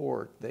in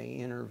court. They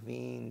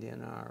intervened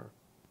in our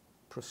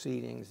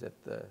proceedings at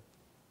the,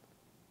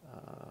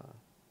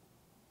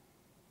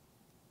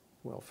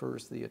 well,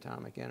 first the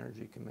Atomic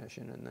Energy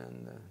Commission and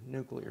then the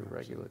Nuclear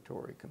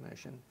Regulatory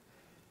Commission.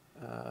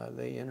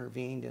 They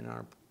intervened in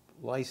our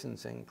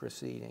licensing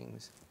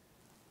proceedings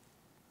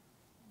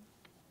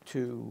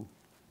to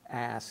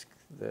ask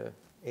the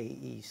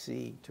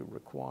AEC to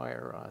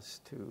require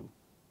us to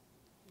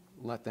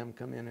let them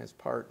come in as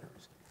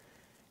partners,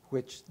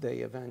 which they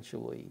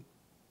eventually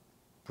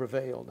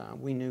prevailed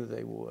on. We knew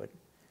they would.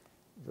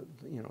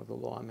 The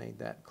law made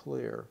that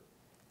clear.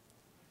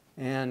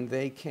 And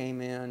they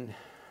came in,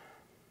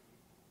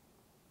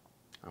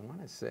 I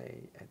want to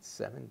say, at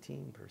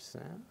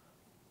 17%.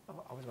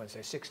 I was going to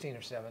say 16 or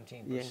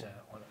 17%.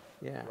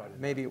 Yeah,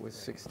 maybe it was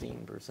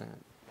 16%,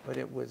 but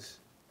it was,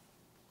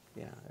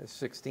 yeah,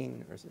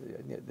 16.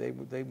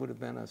 They would have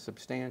been a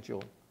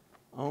substantial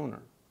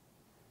owner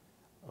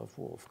of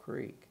Wolf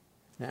Creek.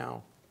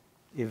 Now,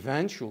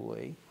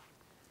 eventually,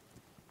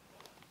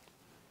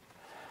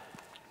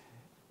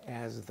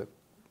 as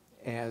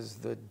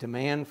the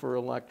demand for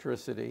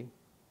electricity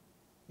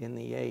in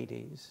the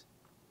 80s,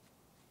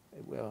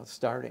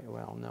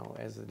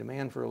 as the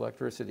demand for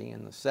electricity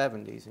in the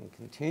 70s and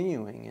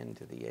continuing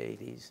into the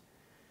 80s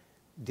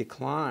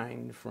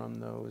declined from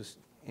those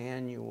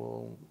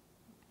annual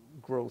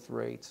growth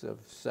rates of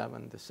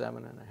 7 to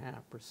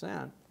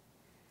 7.5%.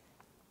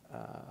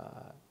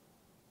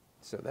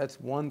 So that's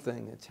one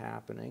thing that's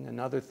happening.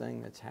 Another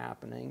thing that's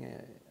happening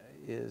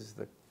is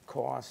the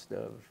cost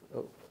of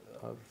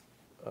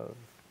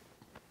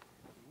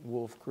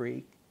Wolf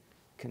Creek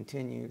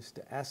continues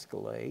to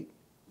escalate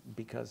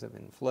because of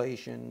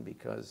inflation,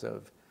 because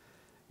of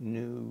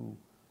new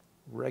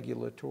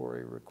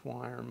regulatory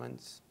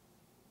requirements.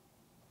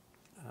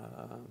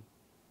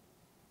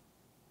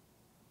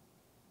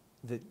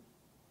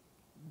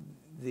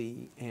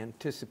 The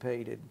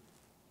anticipated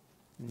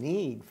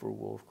need for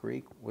Wolf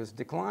Creek was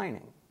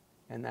declining,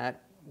 and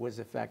that was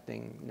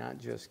affecting not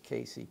just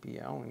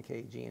KCPL and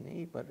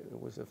KG&E, but it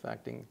was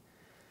affecting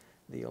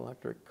the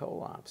electric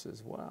co-ops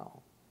as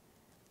well.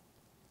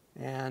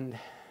 And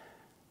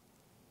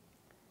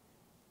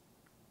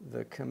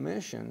the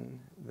commission,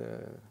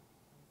 the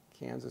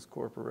Kansas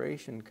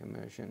Corporation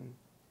Commission,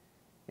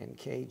 and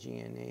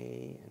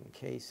KG&E and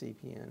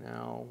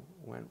KCP&L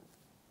went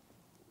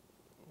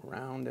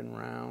round and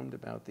round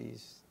about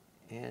these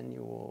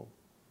annual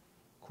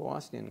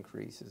cost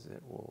increases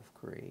at Wolf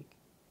Creek.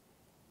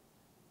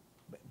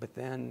 But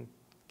then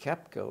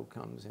KEPCO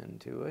comes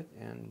into it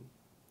and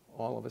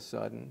all of a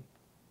sudden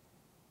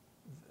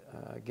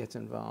gets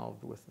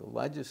involved with the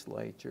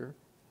legislature,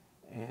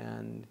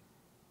 and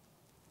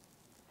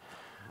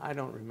I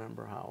don't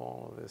remember how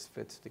all of this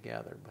fits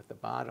together, but the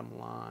bottom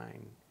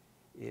line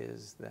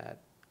is that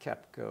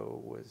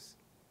KEPCO was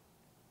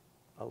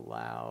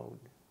allowed,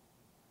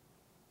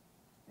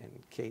 and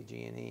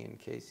KG&E and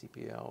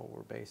KCPL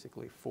were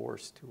basically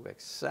forced to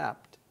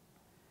accept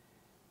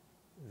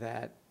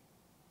that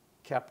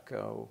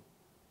KEPCO's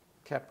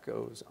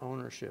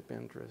ownership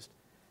interest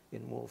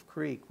in Wolf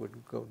Creek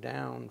would go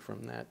down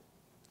from that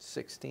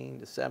 16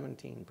 to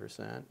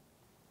 17%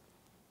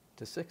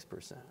 to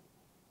 6%.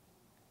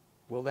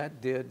 Well, that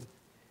did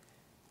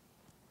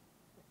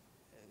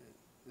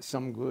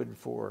some good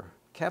for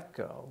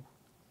KEPCO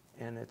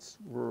and its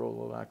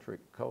rural electric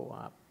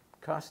co-op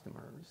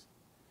customers,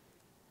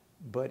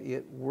 but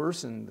it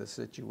worsened the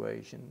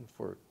situation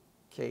for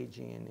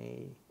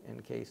KG&E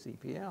and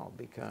KCPL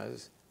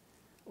because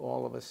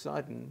all of a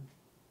sudden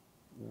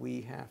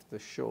we have to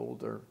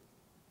shoulder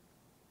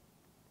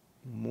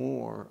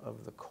more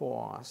of the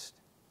cost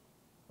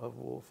of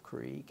Wolf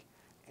Creek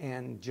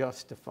and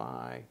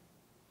justify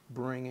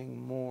bringing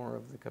more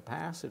of the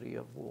capacity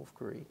of Wolf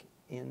Creek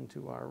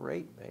into our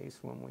rate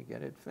base when we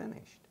get it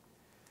finished.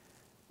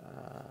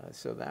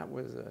 So that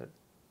was a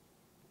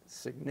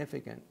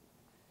significant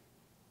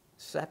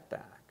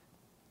setback.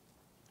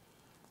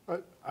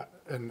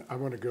 And I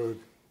want to go,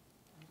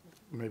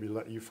 maybe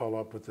let you follow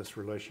up with this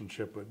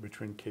relationship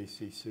between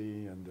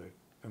KCC and the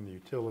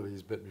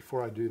utilities, but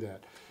before I do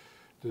that,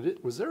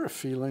 was there a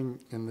feeling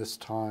in this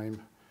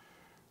time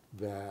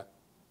that,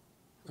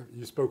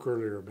 you spoke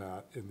earlier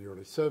about in the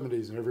early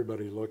 70s, and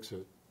everybody looks at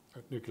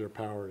nuclear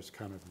power as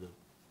kind of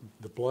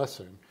the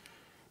blessing.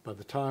 By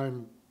the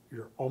time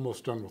you're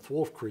almost done with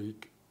Wolf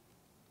Creek,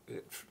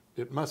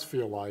 it must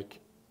feel like,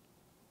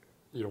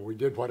 we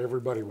did what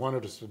everybody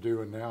wanted us to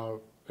do, and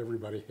now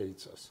everybody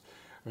hates us.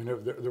 I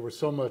mean, there was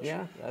so much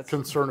Yeah, that's-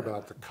 concern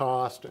about the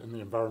cost, and the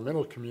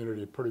environmental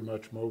community had pretty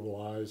much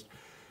mobilized.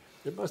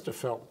 It must have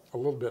felt a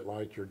little bit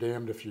like you're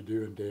damned if you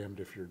do and damned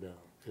if you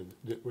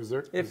don't. Was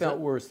there? It felt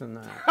worse than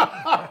that.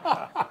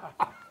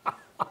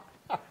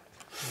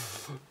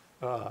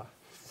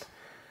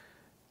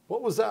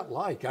 What was that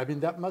like? I mean,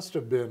 that must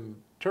have been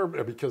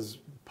terrible, because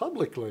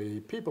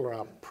publicly people are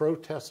out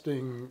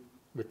protesting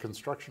the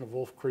construction of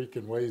Wolf Creek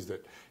in ways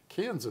that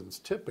Kansans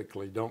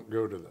typically don't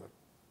go to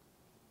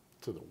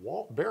the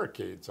wall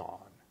barricades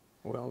on.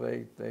 Well,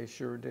 they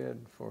sure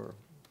did for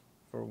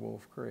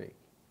Wolf Creek,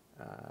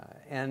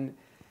 and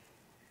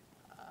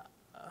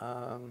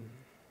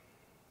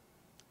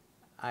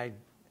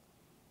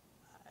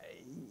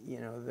you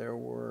know, there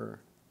were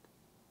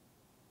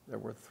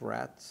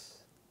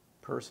threats,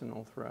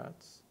 personal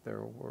threats.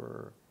 There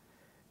were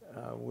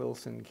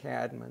Wilson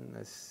Cadman.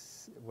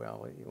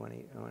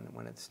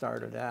 When it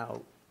started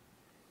out,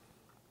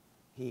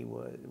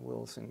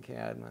 Wilson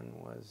Cadman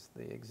was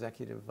the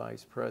executive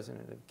vice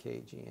president of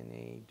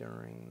KG&E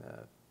during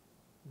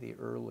the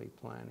early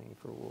planning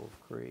for Wolf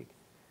Creek.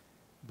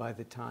 By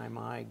the time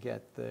I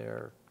get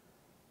there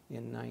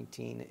in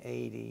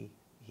 1980,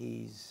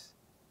 he's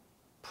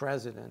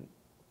president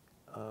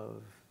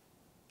of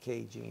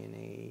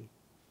KG&E,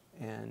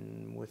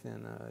 and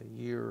within a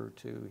year or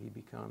two he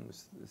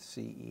becomes the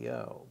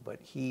CEO.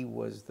 But he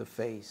was the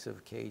face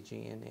of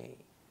KG&E.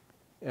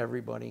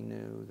 Everybody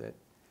knew that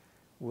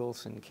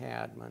Wilson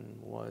Cadman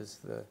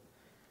was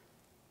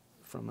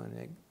from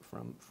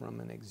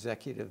an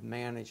executive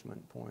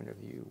management point of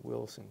view,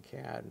 Wilson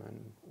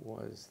Cadman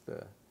was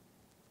the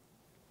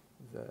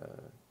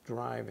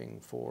driving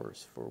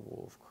force for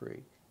Wolf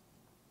Creek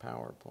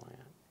power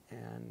plant.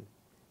 And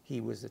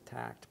he was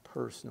attacked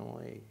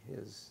personally.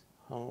 His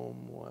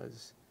home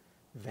was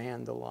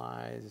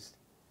vandalized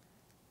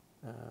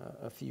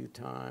a few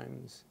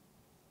times.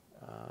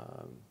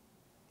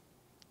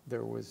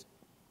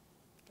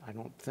 I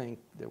don't think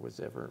there was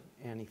ever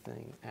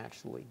anything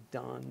actually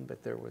done,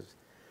 but there was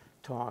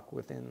talk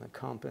within the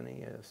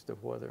company as to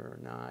whether or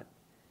not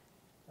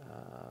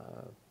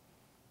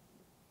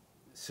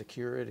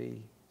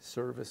security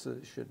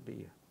services should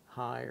be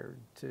hired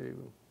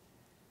to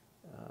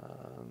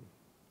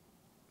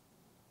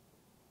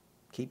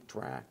keep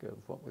track of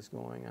what was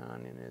going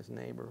on in his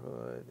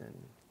neighborhood,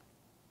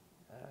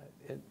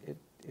 and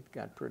it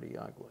got pretty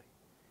ugly.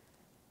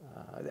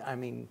 I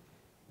mean,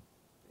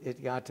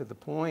 it got to the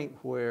point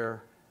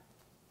where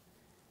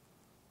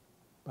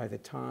by the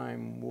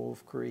time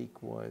Wolf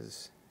Creek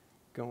was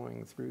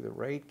going through the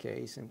rate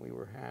case and we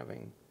were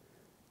having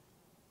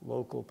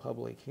local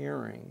public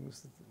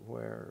hearings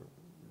where,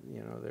 you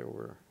know, there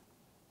were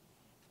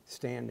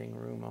standing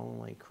room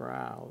only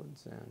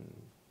crowds,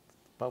 and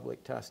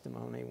public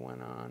testimony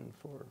went on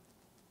for,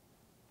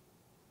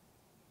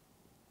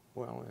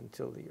 well,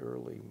 until the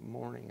early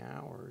morning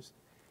hours.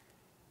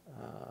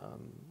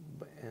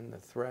 And the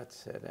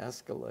threats had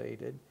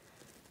escalated.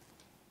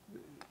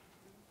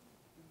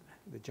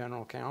 The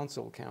general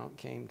counsel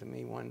came to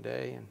me one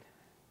day and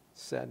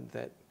said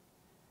that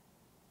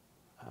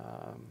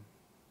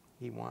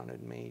he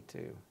wanted me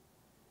to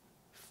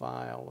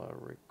file a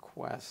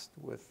request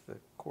with the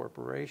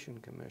Corporation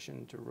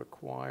Commission to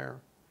require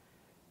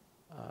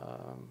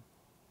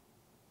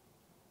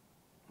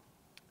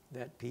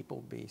that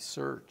people be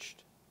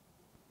searched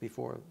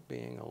before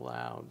being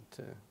allowed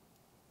to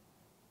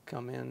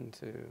come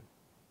into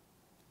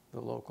the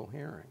local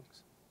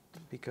hearings,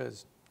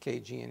 because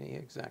KG&E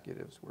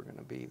executives were going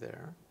to be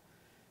there,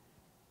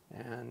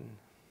 and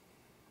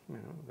you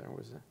know, there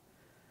was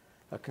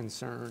a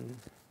concern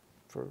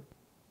for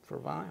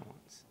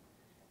violence.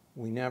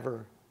 We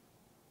never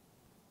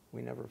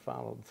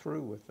followed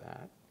through with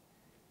that.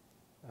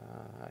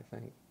 I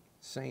think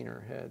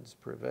saner heads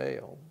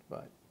prevailed,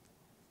 but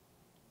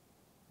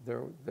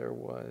there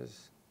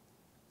was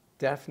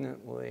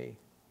definitely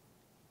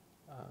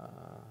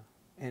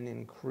an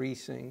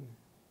increasing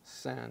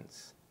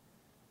sense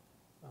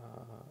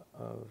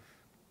of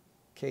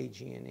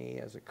KG&E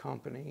as a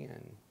company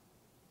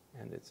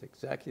and its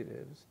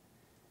executives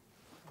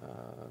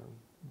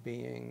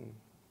being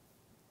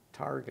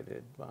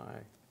targeted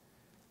by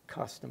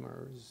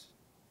customers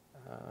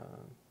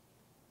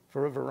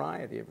for a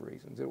variety of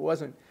reasons. It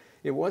wasn't.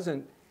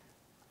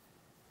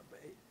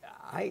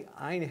 I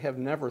have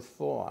never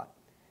thought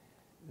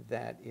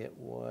that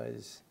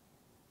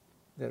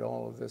that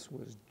all of this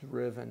was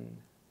driven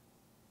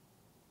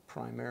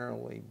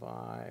primarily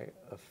by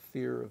a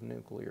fear of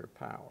nuclear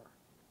power.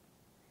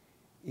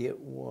 It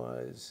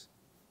was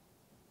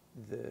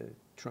the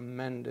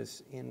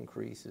tremendous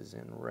increases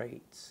in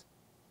rates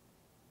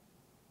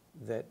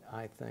that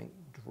I think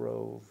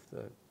drove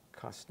the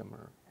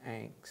customer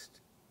angst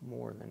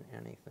more than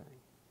anything.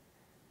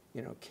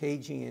 You know,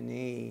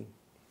 KG&E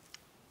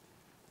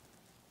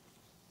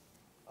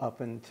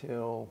up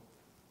until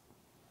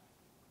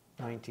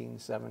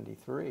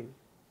 1973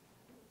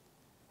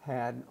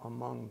 had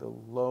among the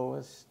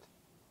lowest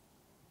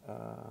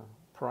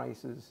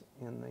prices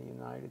in the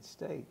United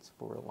States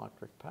for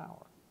electric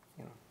power.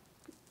 You know,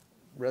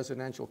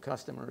 residential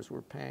customers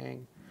were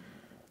paying,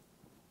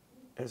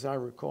 as I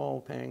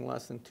recall, paying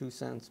less than 2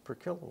 cents per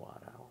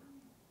kilowatt hour.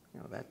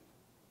 You know,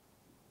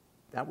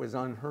 that was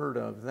unheard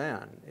of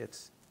then.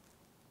 It's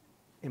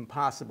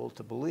impossible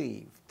to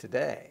believe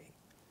today.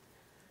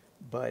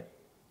 But,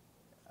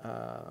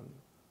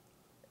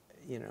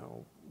 you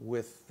know,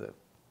 with the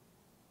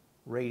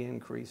rate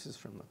increases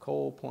from the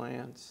coal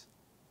plants,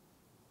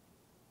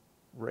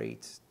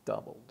 rates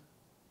doubled.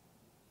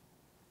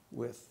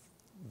 With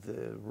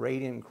the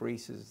rate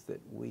increases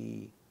that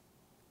we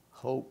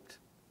hoped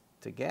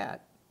to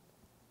get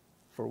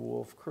for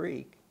Wolf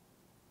Creek,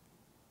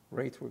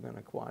 rates were going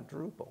to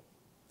quadruple.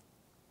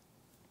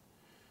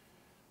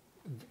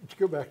 To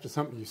go back to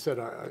something you said,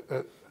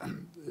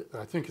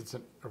 I think it's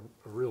a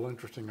real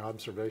interesting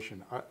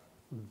observation. I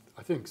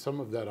think some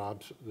of that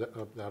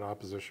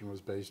opposition was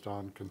based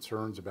on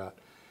concerns about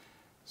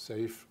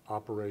safe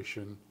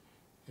operation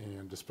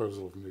and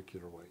disposal of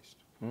nuclear waste.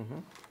 Mm-hmm.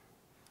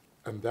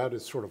 And that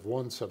is sort of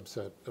one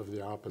subset of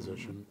the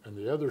opposition. Mm-hmm. And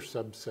the other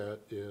subset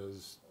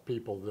is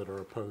people that are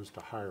opposed to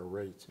higher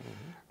rates.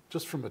 Mm-hmm.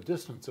 Just from a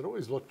distance, it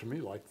always looked to me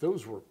like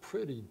those were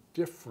pretty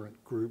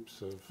different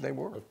groups of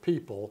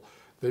people.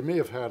 They may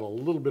have had a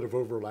little bit of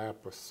overlap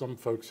with some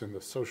folks in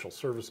the social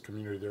service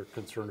community. They're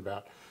concerned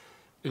about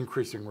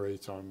increasing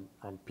rates on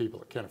people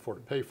that can't afford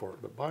to pay for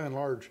it. But by and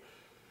large,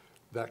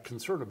 that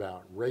concern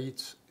about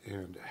rates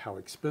and how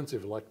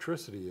expensive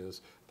electricity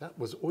is, that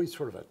was always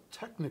sort of a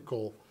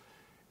technical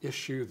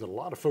issue that a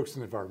lot of folks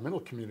in the environmental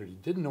community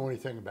didn't know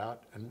anything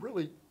about, and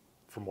really,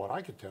 from what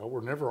I could tell,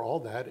 were never all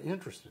that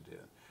interested in.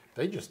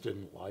 They just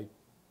didn't like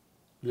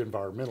the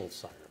environmental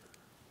side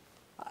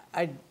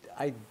of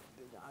it.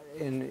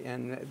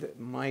 And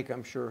Mike,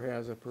 I'm sure,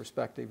 has a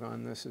perspective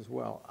on this as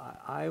well.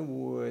 I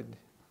would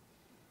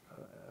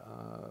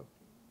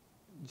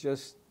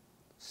just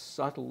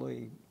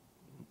subtly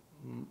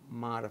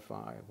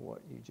modify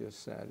what you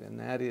just said, and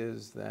that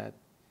is that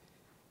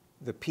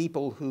the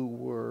people who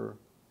were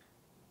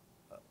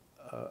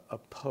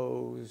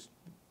opposed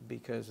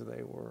because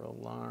they were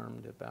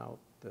alarmed about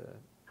the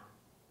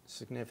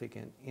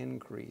significant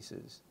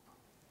increases,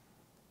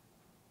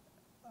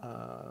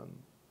 I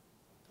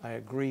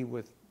agree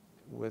with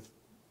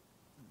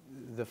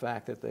the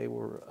fact that they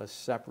were a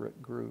separate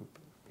group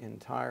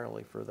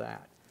entirely for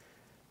that.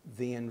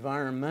 The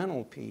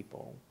environmental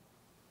people,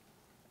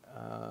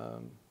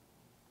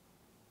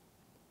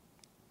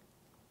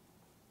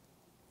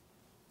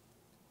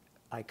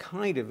 I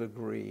kind of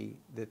agree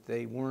that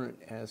they weren't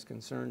as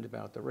concerned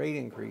about the rate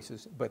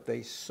increases, but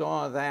they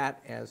saw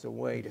that as a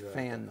way to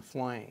fan the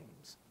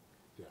flames.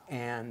 Yeah.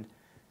 And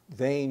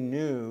they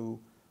knew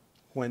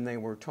when they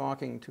were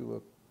talking to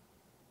a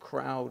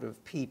crowd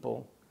of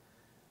people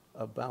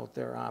about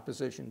their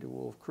opposition to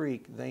Wolf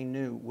Creek, they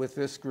knew with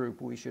this group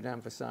we should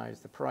emphasize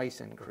the price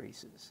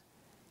increases.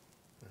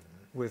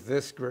 Mm-hmm. With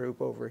this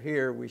group over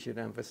here, we should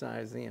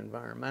emphasize the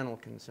environmental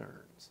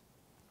concerns.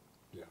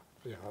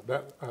 Yeah,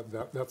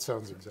 that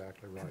sounds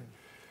exactly right.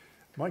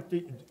 Mike,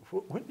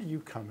 when do you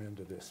come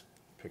into this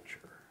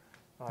picture?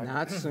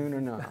 Not soon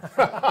enough.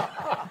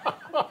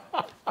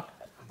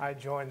 I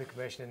joined the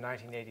commission in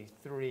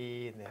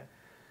 1983, and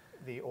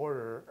the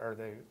order or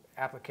the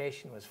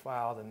application was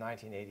filed in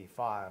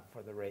 1985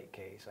 for the rate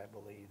case. I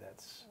believe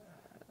that's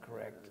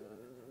correct.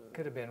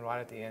 Could have been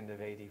right at the end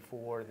of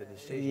 '84. The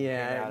decision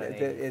came out in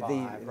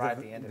 '85, right at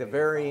the end of '85. The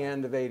very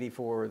end of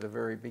 '84, the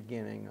very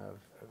beginning of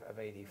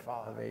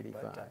 '85. Of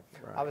 '85, right.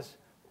 I was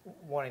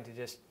wanting to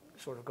just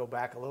sort of go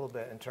back a little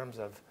bit in terms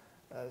of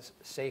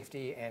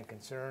safety and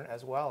concern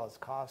as well as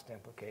cost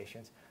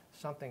implications.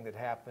 Something that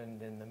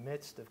happened in the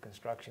midst of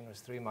construction was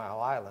 3 Mile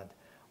Island,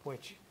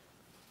 which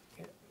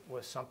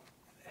was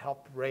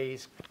helped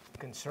raise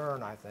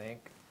concern, I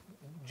think,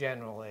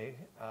 generally,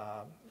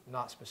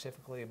 not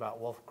specifically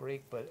about Wolf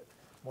Creek, but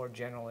more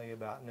generally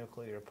about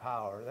nuclear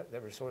power.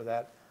 There was sort of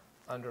that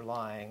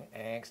underlying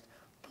angst.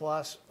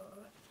 Plus,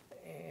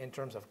 in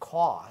terms of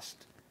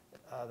cost,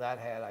 that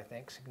had, I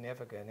think,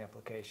 significant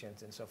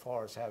implications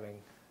insofar as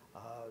having,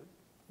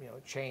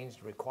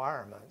 changed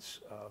requirements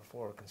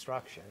for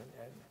construction.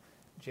 And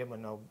Jim would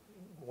know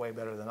way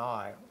better than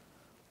I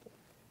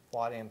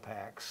what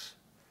impacts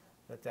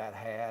that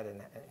had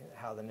and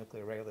how the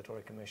Nuclear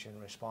Regulatory Commission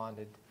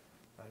responded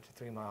to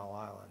 3 Mile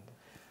Island.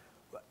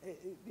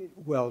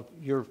 Well,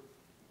 you're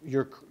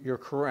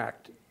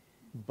correct,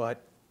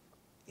 but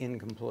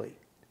incomplete.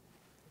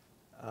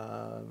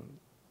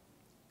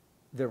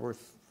 There were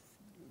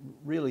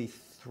really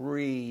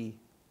 3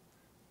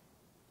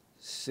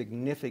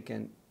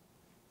 significant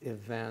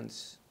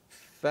events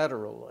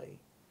federally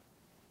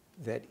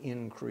that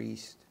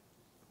increased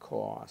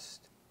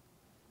cost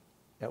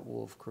at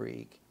Wolf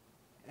Creek,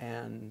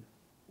 and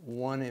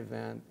one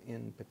event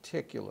in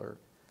particular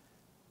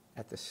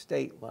at the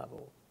state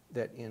level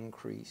that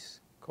increased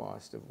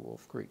cost of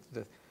Wolf Creek.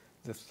 The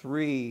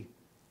 3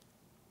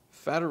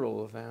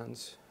 federal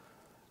events,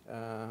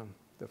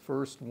 the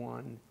first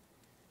one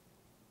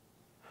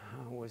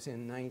was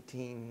in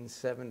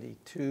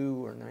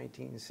 1972 or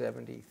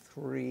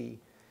 1973.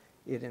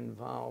 It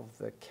involved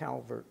the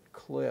Calvert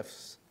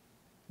Cliffs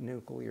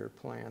nuclear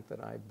plant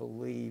that I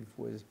believe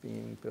was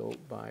being built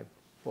by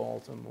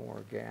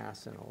Baltimore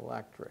Gas and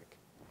Electric.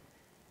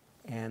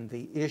 And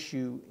the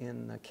issue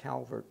in the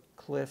Calvert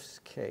Cliffs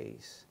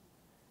case,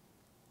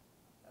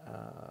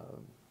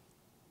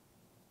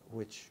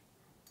 which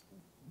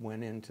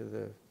went into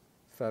the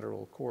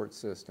federal court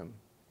system,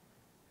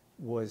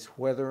 was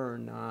whether or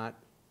not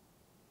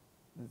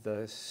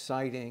the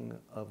siting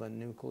of a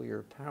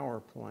nuclear power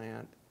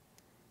plant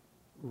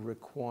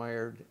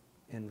required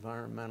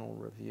environmental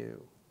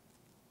review.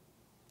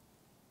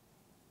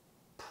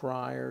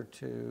 Prior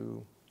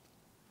to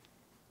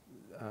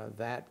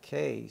that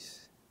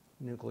case,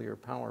 nuclear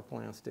power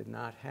plants did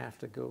not have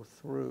to go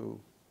through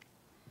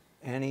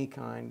any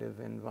kind of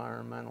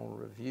environmental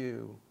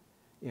review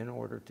in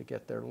order to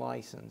get their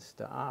license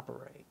to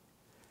operate.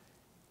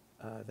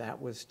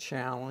 That was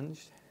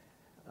challenged,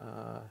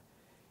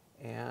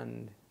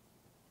 and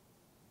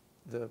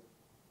the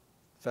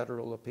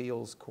Federal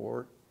Appeals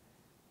Court,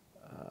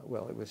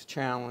 well, it was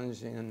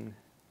challenged in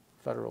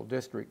Federal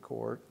District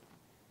Court.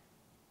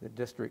 The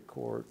District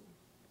Court,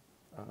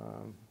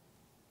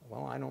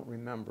 well, I don't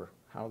remember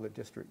how the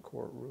District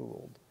Court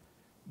ruled,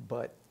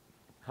 but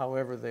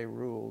however they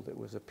ruled, it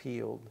was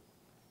appealed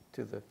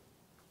to the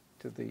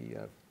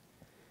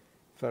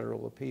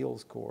Federal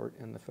Appeals Court,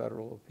 and the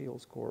Federal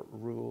Appeals Court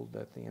ruled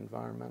that the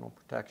Environmental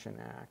Protection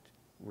Act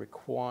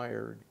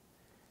required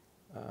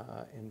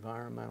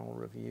environmental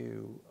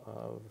review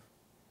of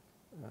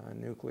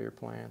nuclear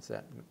plants.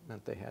 That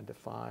meant they had to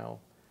file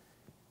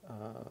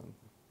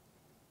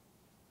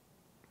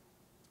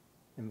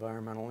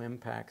environmental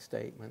impact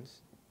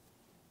statements,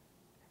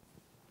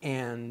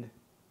 and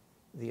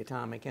the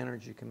Atomic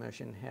Energy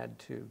Commission had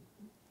to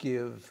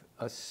give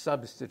a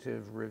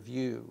substantive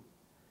review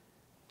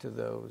to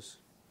those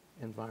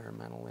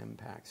environmental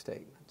impact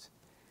statements.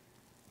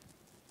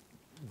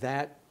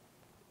 That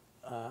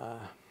the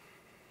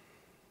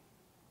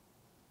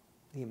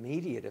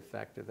immediate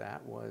effect of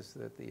that was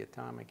that the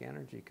Atomic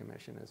Energy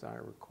Commission, as I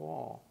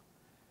recall,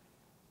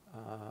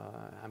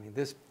 I mean,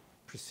 this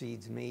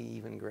precedes me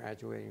even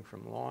graduating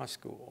from law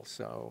school,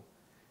 so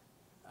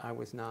I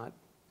was not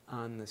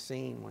on the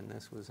scene when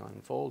this was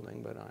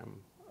unfolding, but I'm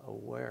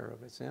aware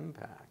of its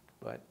impact.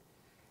 But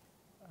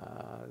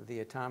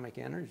the Atomic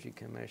Energy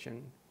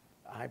Commission,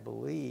 I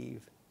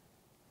believe,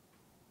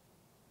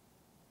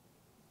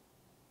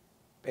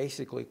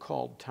 basically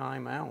called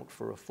time out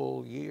for a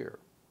full year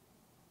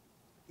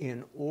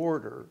in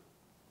order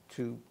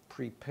to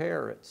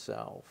prepare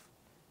itself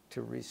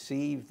to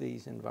receive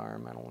these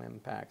environmental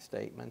impact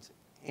statements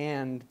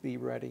and be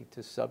ready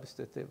to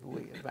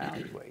substantively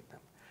evaluate them.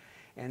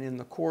 And in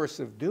the course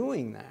of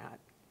doing that,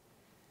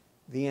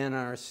 the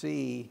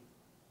NRC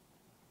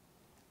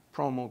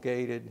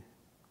promulgated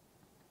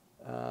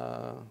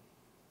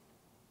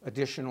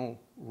additional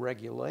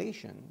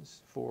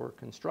regulations for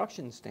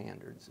construction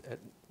standards at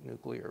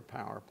nuclear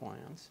power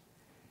plants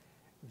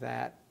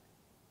that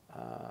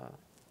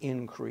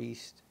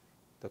increased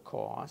the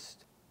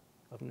cost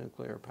of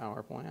nuclear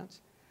power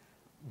plants,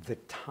 the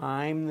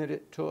time that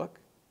it took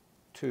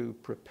to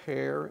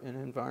prepare an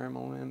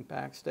environmental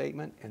impact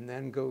statement and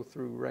then go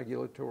through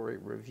regulatory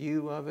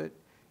review of it,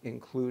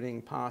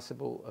 including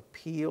possible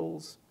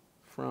appeals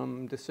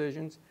from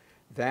decisions.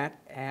 That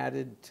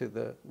added to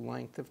the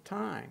length of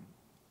time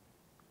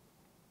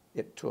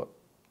it took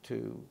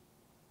to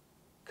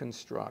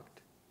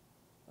construct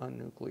a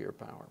nuclear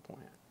power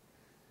plant.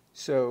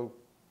 So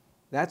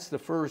that's the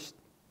first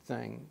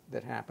thing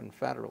that happened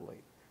federally.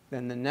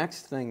 Then the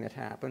next thing that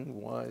happened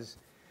was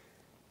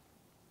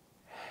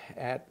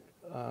at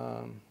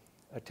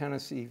a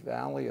Tennessee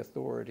Valley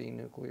Authority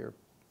nuclear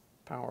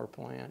power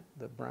plant,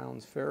 the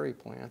Browns Ferry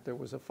plant, there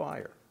was a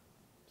fire.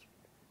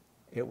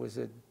 It was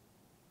a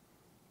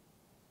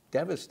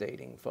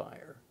devastating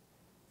fire.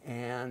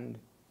 And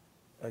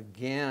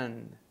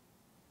again,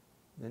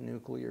 the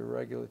Nuclear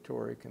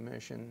Regulatory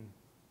Commission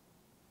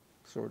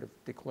sort of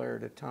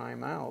declared a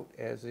timeout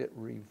as it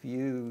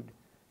reviewed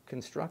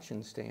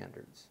construction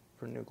standards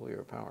for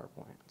nuclear power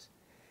plants.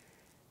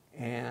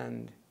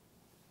 And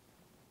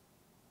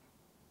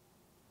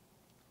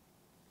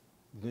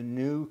the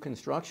new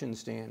construction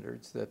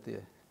standards that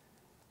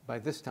by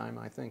this time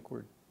I think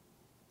we're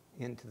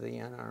into the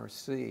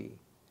NRC,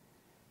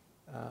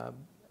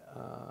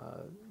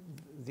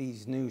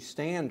 these new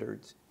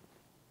standards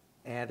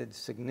added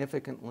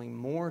significantly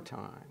more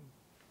time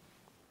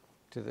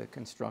to the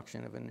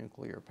construction of a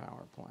nuclear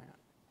power plant.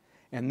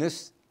 And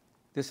this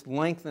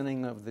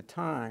lengthening of the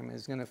time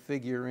is going to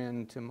figure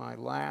into my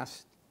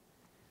last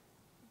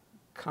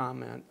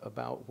comment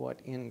about what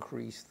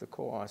increased the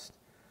cost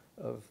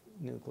of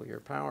nuclear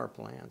power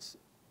plants,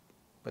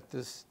 but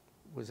this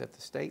was at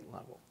the state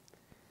level.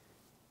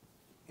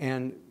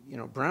 And, you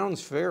know,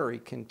 Browns Ferry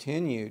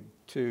continued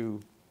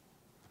to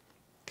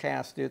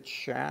cast its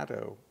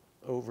shadow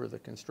over the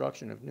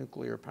construction of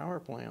nuclear power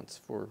plants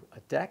for a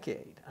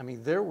decade. I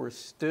mean, there were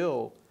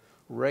still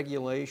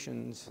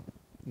regulations,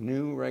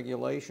 new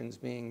regulations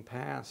being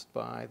passed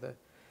by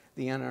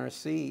the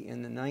NRC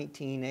in the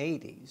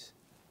 1980s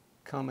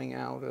coming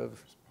out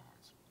of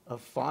a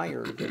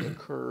fire that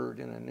occurred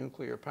in a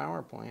nuclear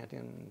power plant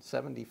in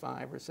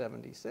 75 or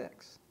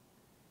 76.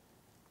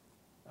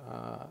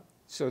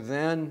 So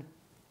then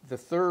the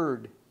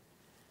third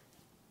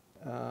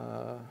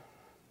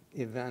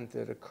event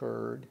that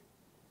occurred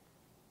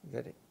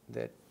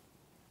that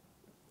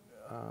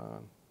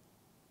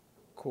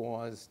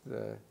caused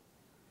the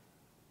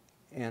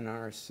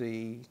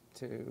NRC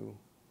to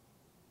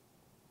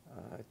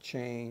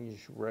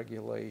change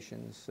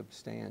regulations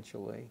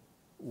substantially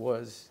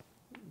was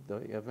the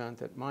event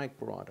that Mike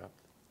brought up,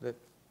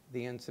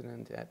 the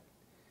incident at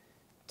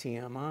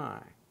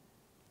TMI.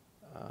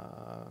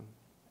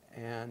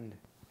 And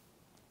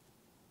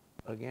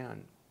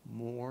again,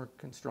 more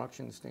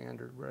construction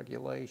standard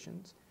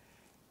regulations.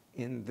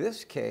 In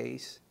this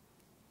case,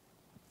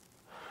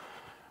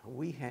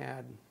 we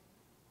had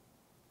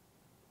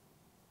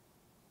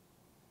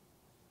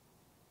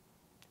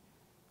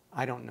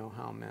I don't know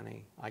how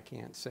many, I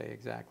can't say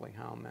exactly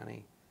how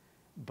many,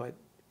 but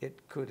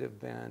it could have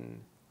been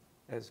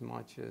as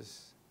much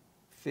as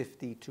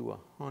 50 to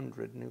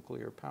 100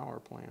 nuclear power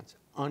plants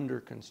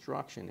under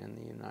construction in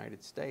the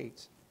United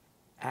States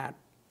at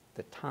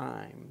the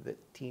time that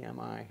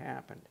TMI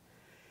happened.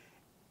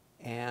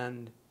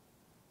 And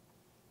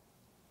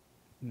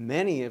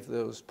many of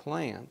those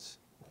plants,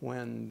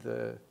 when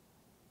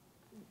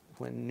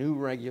new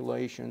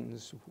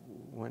regulations,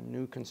 when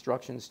new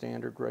construction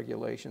standard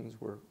regulations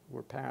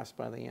were passed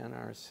by the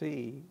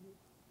NRC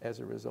as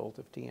a result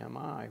of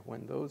TMI,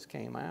 when those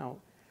came out,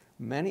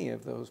 many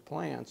of those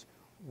plants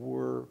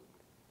were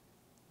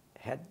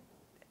at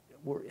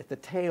the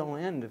tail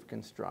end of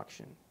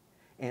construction.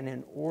 And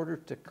in order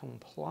to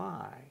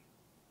comply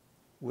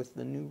with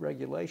the new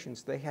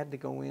regulations, they had to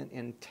go in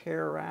and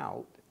tear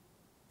out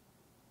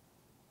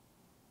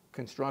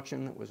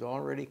construction that was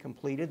already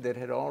completed, that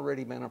had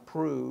already been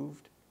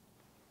approved,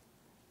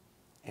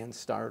 and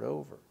start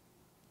over.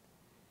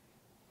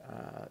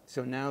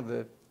 So now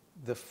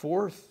the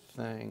fourth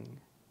thing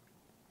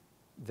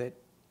that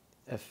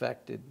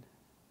affected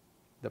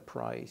the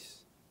price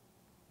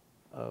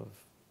of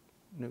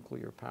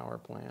nuclear power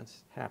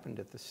plants happened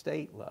at the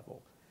state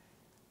level,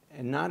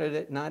 and not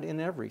in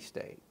every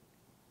state.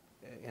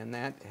 And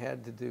that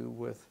had to do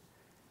with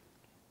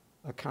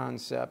a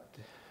concept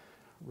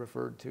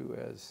referred to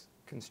as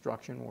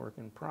construction work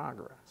in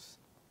progress.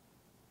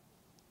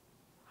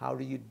 How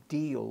do you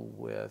deal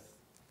with,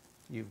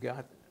 you've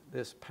got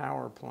this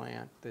power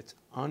plant that's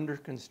under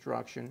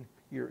construction,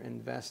 you're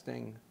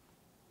investing,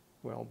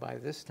 well, by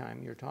this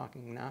time you're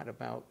talking not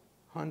about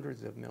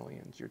hundreds of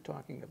millions, you're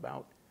talking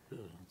about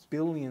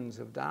billions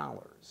of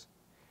dollars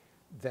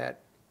that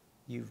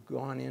you've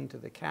gone into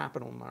the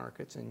capital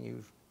markets and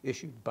you've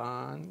issued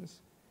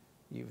bonds,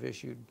 you've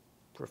issued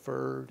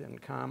preferred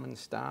and common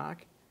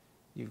stock,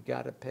 you've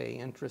got to pay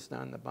interest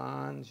on the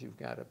bonds, you've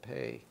got to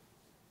pay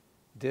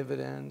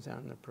dividends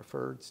on the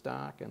preferred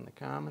stock and the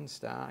common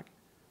stock.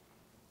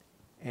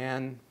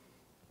 And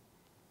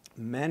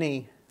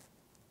many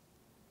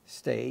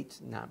states,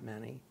 not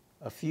many,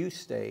 a few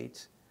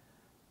states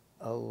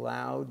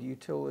allowed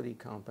utility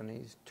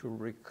companies to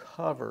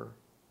recover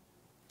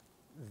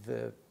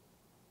the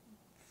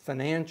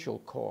financial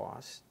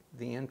cost,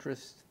 the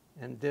interest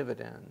and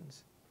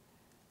dividends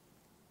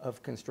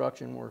of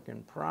construction work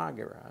in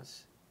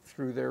progress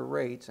through their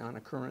rates on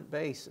a current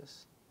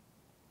basis.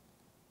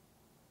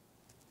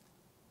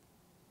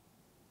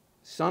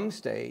 Some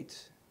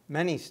states,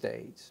 many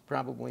states,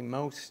 probably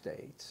most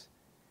states,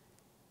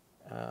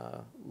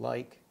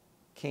 like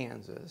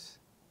Kansas,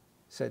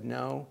 said,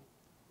 no,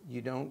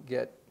 you don't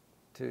get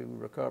to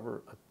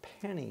recover a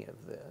penny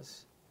of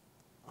this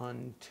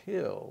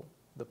until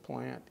the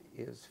plant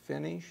is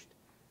finished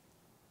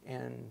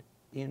and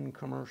in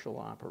commercial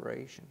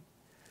operation.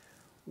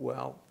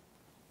 Well,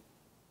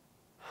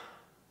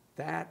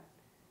 that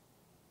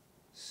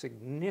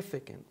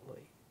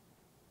significantly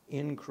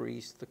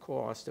increased the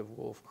cost of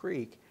Wolf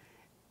Creek,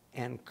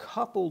 and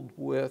coupled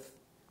with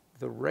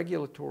the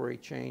regulatory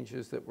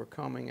changes that were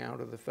coming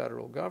out of the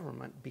federal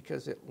government,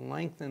 because it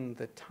lengthened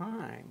the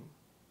time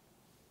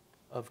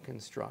of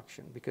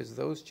construction, because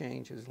those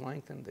changes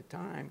lengthened the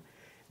time,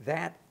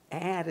 that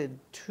added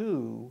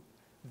to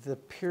the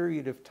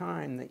period of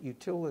time that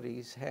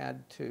utilities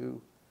had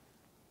to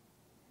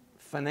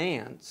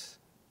finance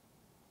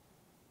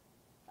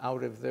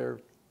out of their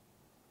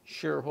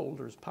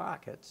shareholders'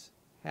 pockets,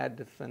 had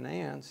to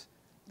finance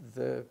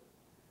the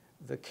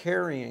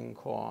carrying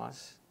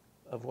costs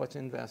of what's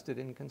invested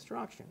in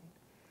construction.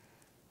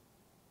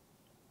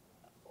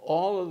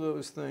 All of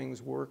those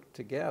things work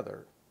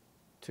together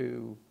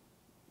to,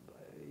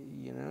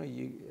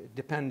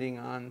 depending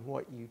on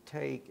what you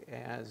take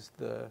as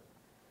the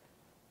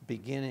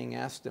beginning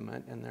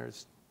estimate, and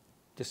there's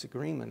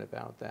disagreement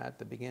about that,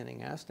 the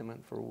beginning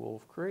estimate for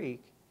Wolf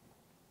Creek,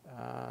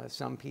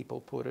 some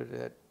people put it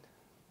at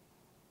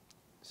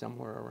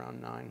somewhere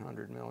around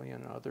 900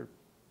 million, other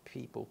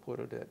people put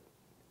it at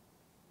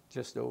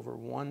just over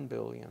 1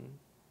 billion.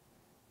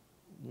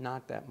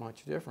 Not that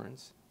much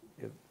difference.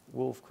 If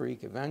Wolf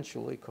Creek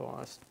eventually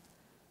cost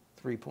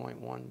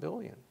 $3.1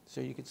 billion.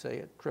 So you could say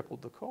it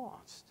tripled the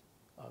cost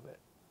of it.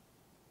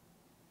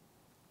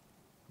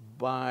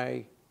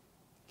 By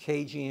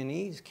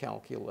KG&E's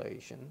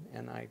calculation,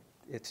 and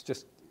it's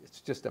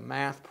just a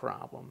math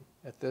problem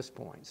at this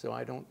point, so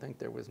I don't think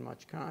there was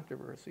much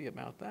controversy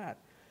about that.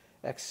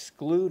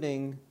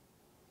 Excluding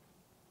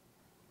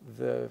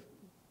the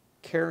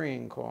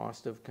carrying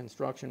cost of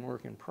construction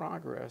work in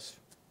progress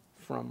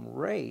from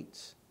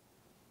rates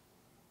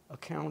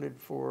accounted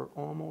for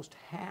almost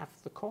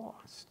half the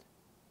cost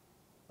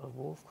of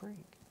Wolf Creek.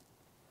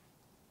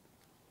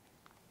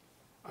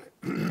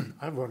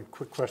 I have one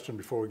quick question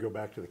before we go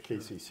back to the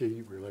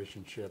KCC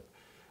relationship.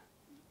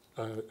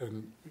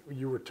 And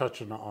you were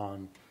touching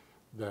on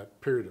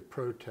that period of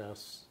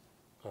protests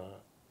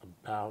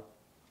about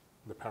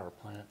the power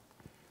plant.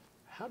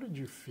 How did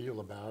you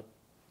feel about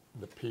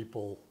the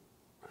people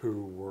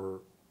who were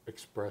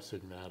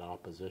expressing that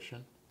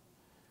opposition?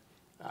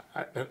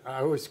 I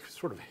always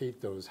sort of hate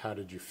those "how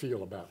did you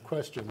feel about"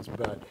 questions,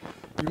 but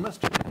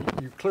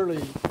you clearly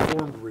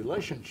formed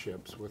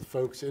relationships with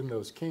folks in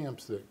those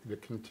camps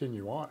that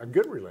continue on,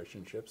 good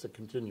relationships that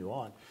continue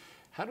on.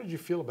 How did you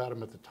feel about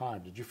them at the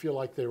time? Did you feel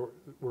like they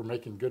were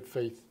making good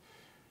faith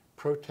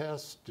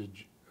protests?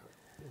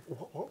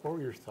 What were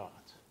your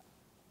thoughts?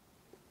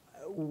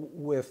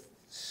 With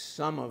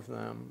some of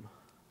them,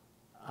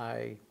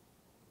 I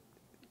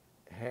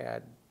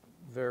had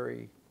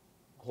very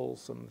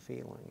wholesome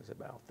feelings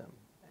about them,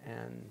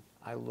 and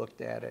I looked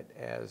at it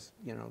as,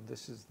 you know,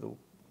 this is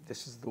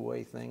the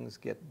way things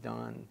get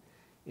done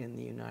in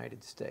the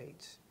United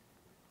States.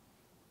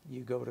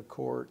 You go to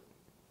court,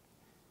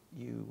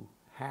 you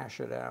hash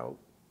it out,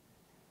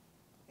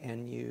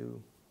 and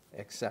you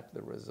accept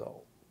the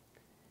result,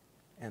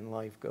 and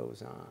life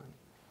goes on.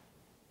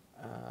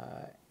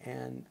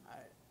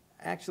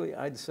 Actually,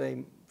 I'd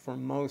say for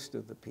most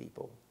of the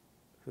people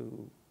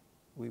who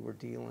we were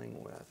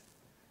dealing with,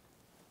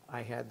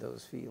 I had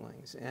those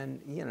feelings.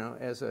 And, you know,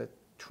 as a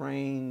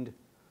trained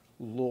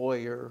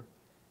lawyer,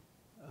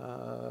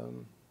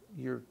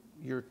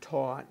 you're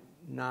taught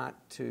not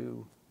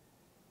to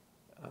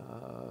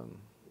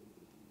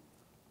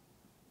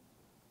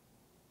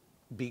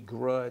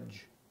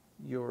begrudge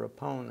your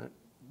opponent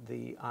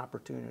the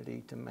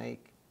opportunity to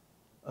make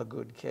a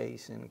good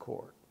case in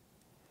court.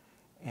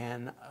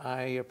 And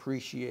I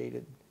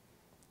appreciated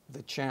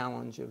the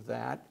challenge of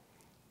that.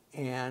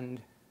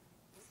 And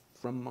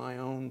from my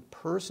own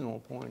personal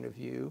point of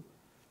view,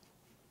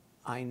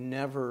 I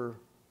never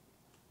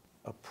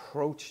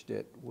approached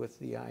it with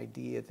the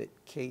idea that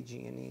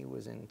KG&E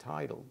was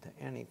entitled to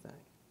anything.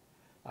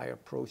 I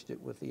approached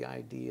it with the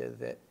idea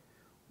that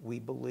we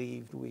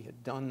believed we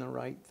had done the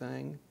right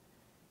thing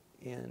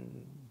in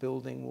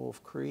building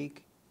Wolf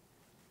Creek.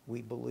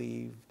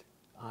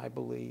 I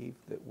believed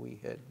that we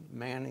had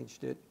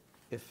managed it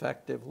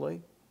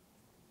effectively.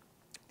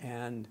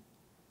 And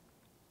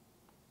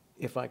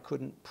if I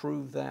couldn't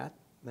prove that,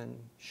 then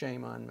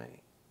shame on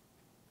me,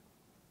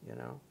 you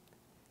know?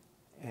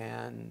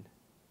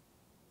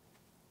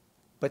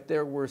 But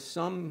there were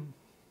some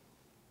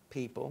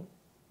people,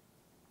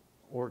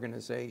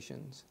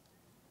 organizations,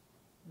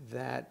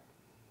 that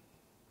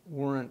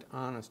weren't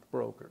honest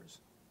brokers.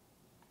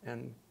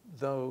 And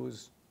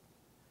those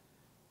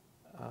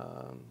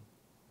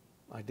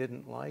I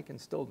didn't like and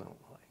still don't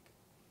like.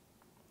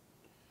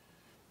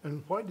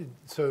 And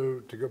so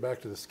to go back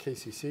to this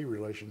KCC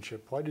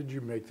relationship, why did you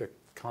make the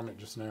comment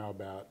just now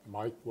about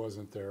Mike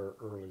wasn't there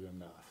early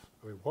enough?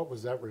 I mean, what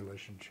was that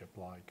relationship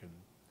like? And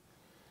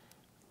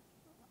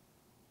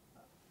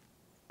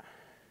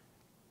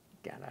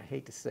God, I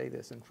hate to say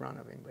this in front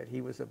of him, but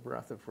he was a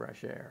breath of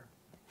fresh air.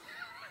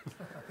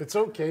 It's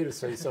okay to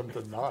say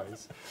something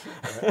nice.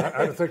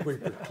 I don't think we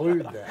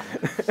preclude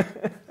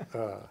that.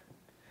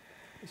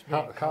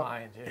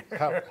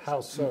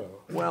 How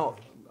so? Well,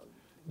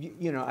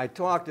 you know, I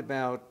talked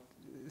about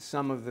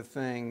some of the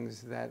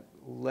things that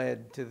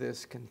led to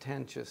this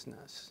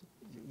contentiousness.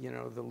 You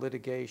know, the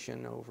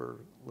litigation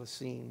over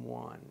Lacine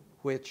 1,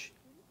 which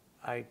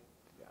I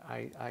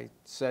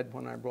said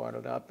when I brought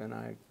it up, and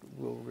I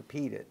will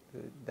repeat it,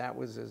 that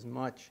was as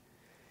much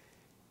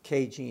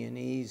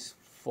KG&E's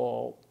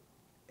fault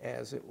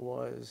as it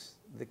was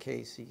the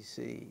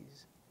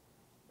KCC's.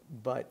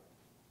 But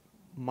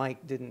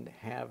Mike didn't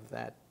have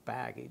that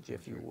baggage,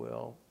 if you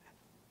will.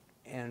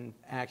 And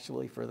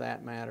actually, for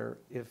that matter,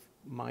 if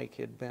Mike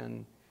had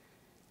been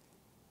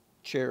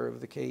chair of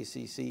the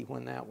KCC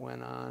when that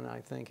went on, I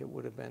think it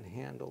would have been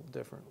handled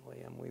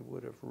differently, and we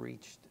would have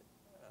reached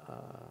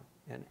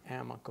an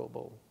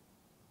amicable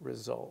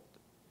result.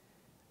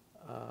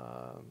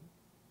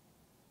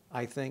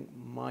 I think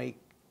Mike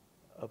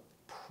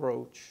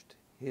approached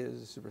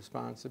his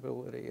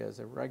responsibility as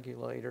a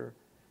regulator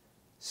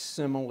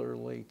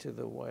similarly to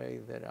the way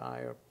that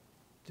I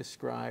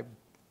described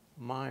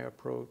my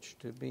approach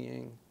to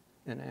being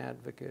an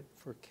advocate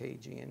for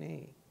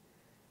KG&E.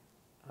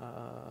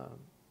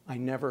 I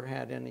never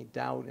had any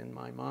doubt in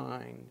my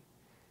mind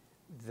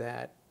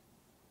that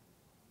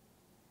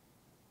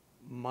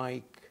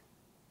Mike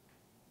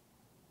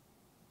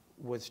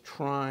was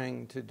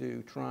trying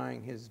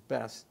his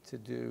best to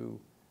do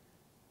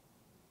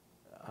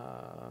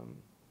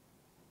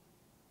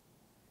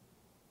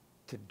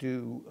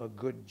a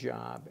good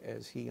job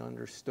as he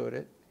understood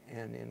it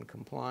and in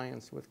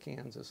compliance with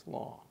Kansas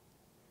law.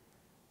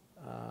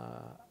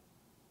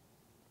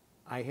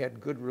 I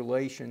had good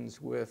relations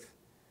with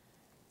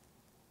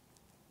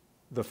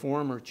the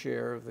former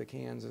chair of the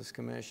Kansas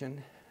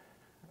Commission.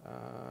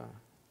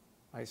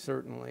 I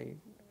certainly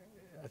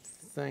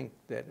think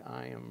that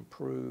I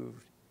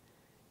improved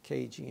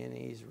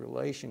KG&E's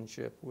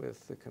relationship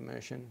with the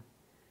commission,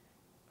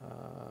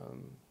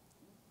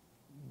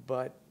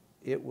 but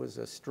it was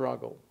a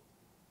struggle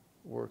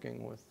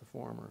working with the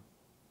former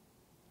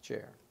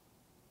chair.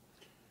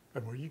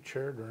 And were you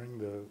chair during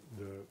the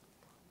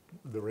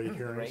rate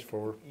hearings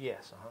for?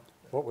 Yes.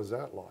 What was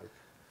that like?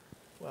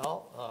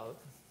 Well,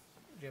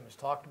 Jim has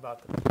talked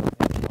about the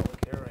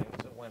public hearings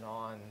that went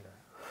on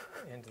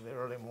into the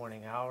early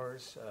morning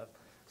hours.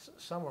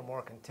 Some were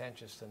more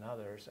contentious than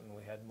others. I mean,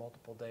 we had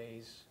multiple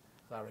days,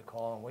 as I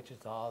recall, in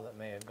Wichita that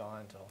may have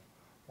gone till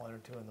 1 or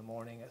 2 in the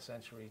morning at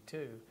Century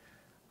 2.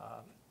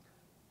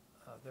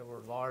 There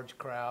were large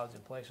crowds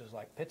in places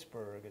like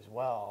Pittsburgh as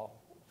well,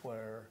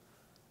 where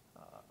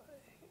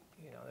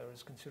there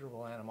was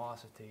considerable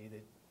animosity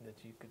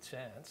that you could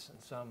sense,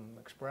 and some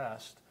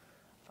expressed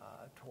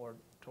toward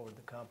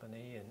the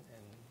company. And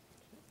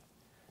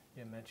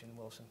you mentioned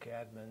Wilson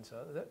Cadman,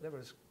 so there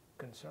was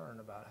concern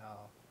about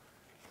how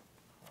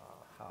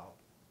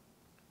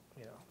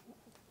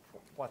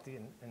what the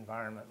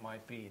environment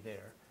might be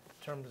there. In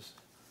terms of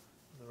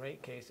the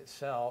rate case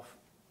itself,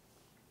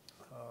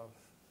 I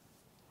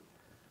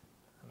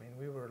mean,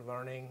 we were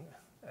learning,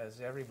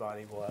 as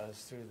everybody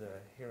was, through the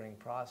hearing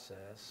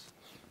process,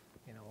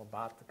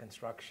 about the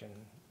construction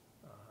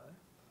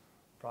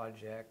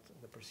project,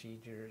 the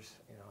procedures,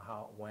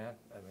 how it went.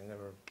 I mean, there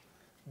were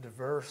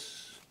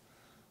diverse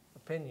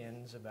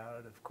opinions about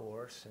it, of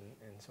course,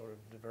 and sort of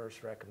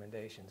diverse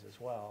recommendations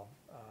as well.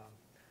 I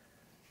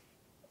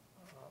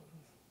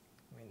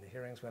mean, the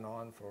hearings went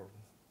on for,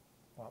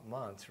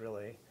 months,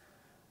 really.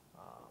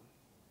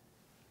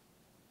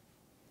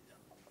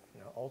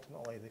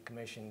 Ultimately, the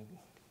commission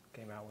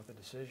came out with a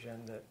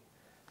decision that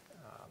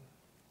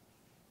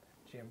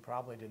Jim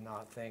probably did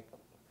not think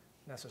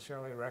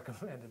necessarily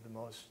recommended the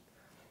most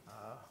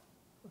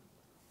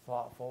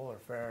thoughtful or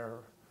fair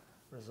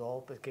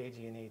result, but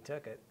KG&E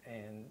took it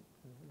and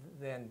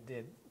then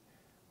did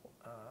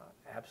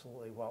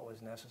absolutely what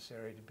was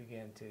necessary to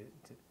begin to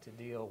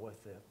deal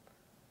with the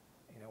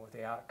with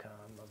the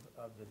outcome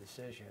of the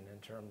decision in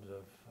terms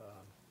of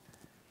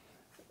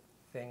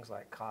things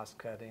like cost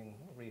cutting,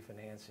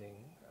 refinancing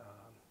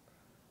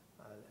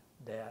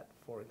debt,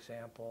 for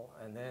example,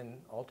 and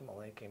then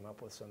ultimately came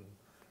up with some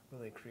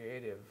really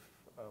creative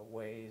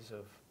ways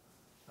of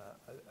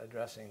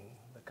addressing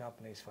the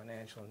company's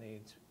financial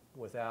needs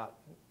without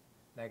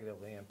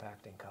negatively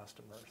impacting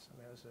customers. I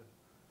mean, it was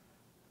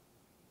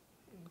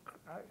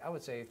I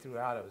would say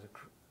throughout it was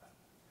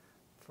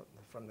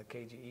from the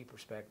KGE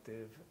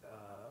perspective,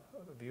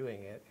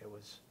 viewing it, it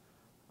was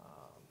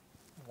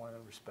one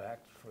of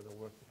respect for the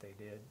work that they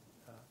did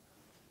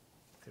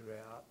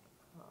throughout.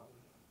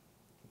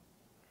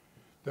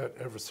 That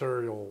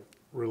adversarial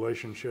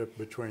relationship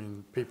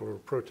between people who were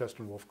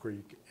protesting Wolf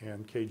Creek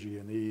and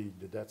KG&E,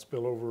 did that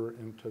spill over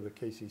into the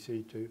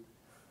KCC too?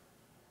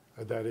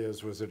 That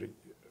is, was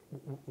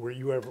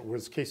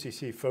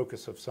KCC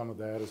focus of some of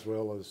that as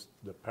well as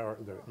the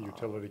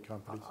utility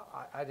companies?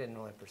 I didn't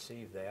really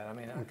perceive that. I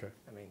mean, okay.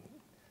 I mean,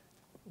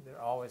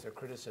 there always are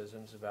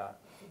criticisms about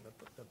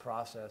the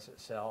process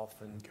itself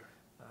and okay.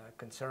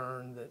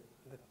 Concern that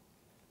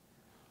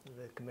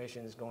the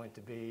commission is going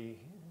to be,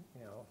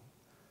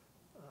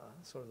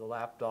 sort of the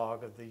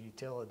lapdog of the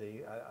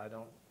utility.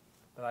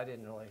 But I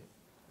didn't really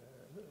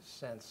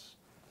sense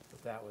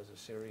that was a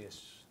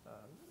serious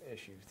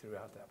issue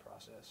throughout that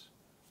process.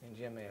 I mean,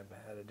 Jim may have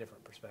had a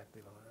different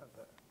perspective on it,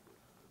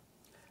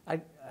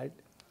 but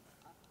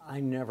I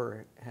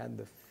never had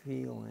the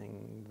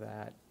feeling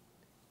that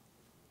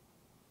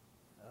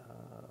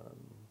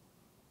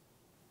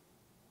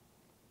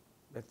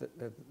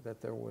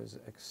that there was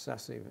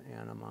excessive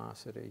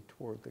animosity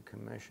toward the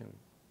commission.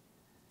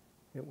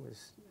 It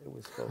was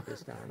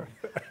focused on.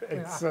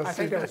 I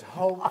think there was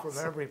hope from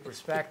every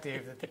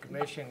perspective that the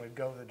commission would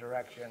go the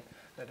direction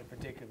that a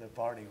particular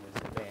party was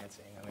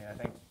advancing. I mean, I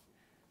think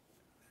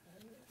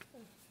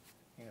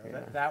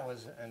that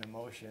was an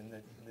emotion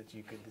that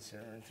you could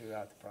discern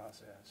throughout the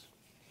process.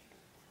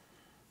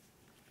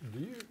 Do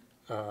you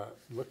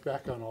look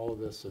back on all of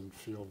this and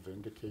feel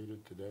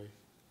vindicated today?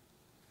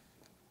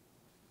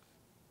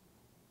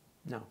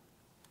 No,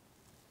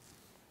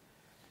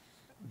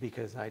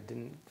 because I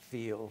didn't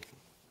feel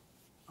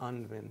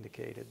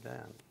unvindicated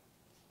then.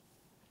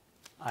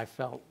 I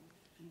felt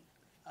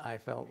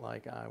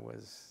like I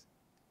was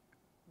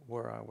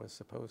where I was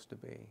supposed to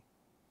be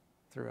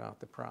throughout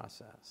the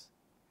process,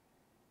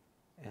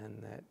 and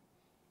that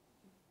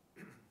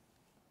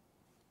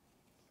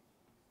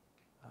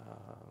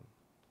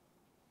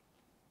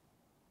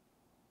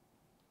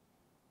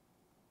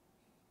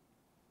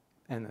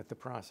and that the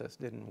process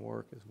didn't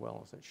work as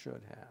well as it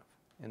should have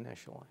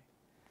initially.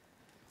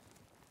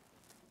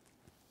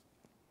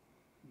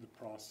 The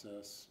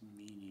process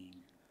meaning?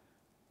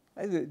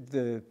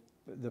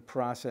 The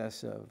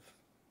process of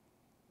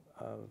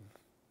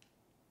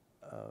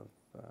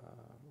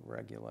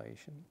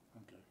regulation,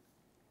 Okay.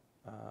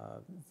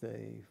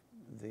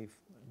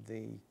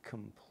 the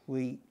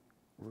complete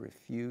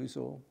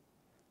refusal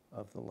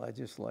of the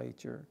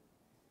legislature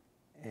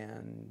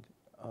and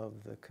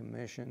of the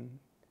commission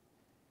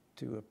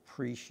to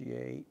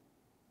appreciate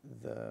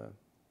the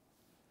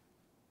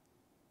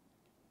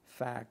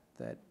fact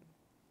that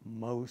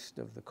most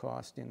of the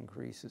cost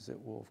increases at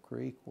Wolf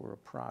Creek were a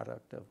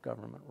product of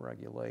government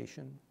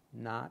regulation,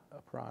 not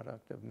a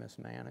product of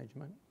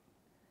mismanagement.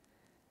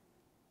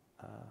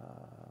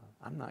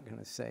 I'm not going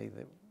to say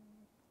that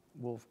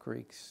Wolf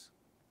Creek's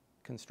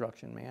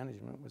construction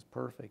management was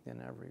perfect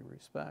in every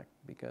respect,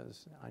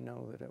 because I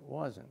know that it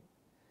wasn't.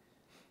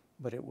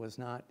 But it was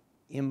not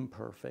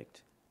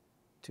imperfect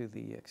to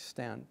the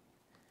extent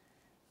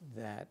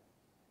that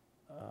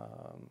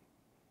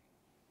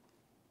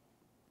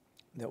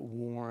that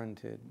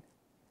warranted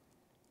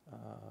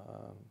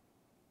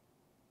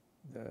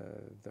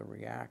the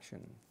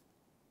reaction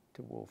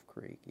to Wolf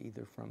Creek,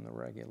 either from the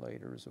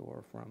regulators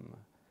or from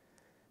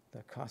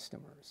the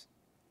customers.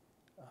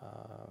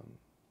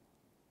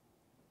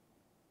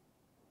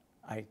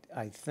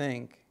 I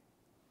think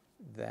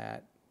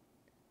that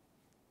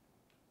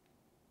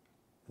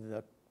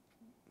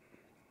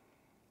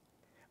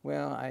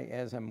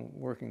as I'm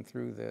working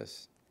through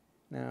this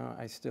now,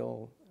 I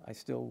still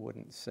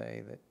wouldn't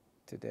say that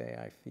today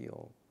I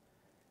feel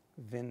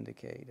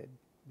vindicated,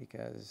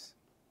 because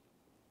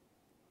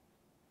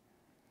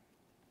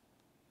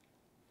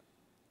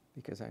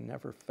I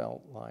never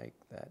felt like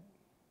that.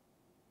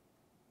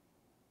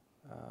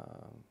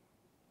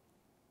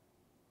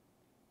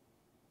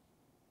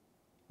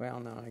 Well,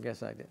 no, I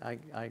guess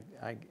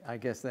I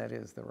guess that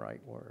is the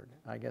right word.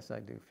 I guess I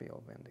do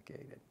feel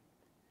vindicated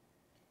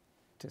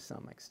to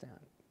some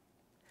extent.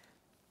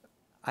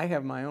 I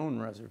have my own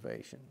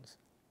reservations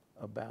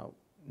about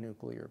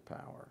nuclear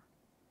power,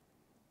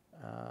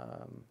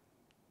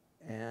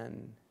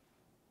 and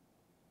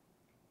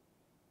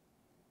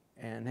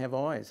have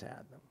always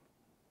had them.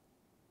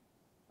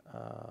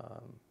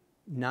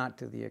 Not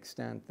to the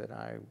extent that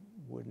I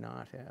would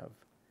not have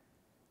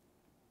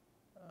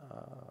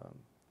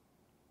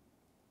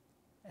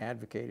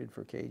advocated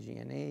for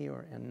KG&E,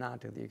 and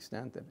not to the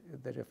extent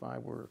that if I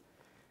were,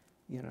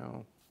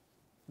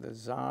 the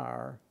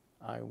czar,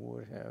 I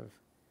would have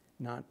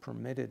not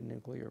permitted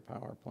nuclear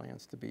power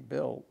plants to be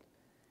built.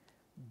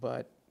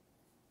 But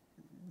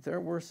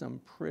there were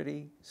some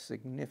pretty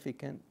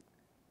significant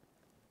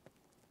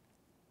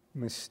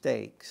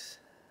mistakes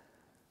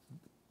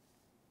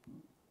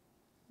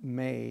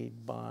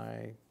made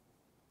by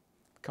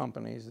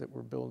companies that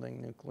were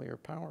building nuclear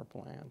power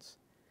plants.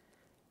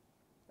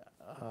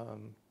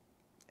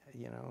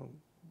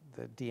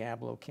 The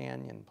Diablo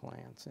Canyon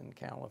plants in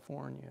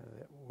California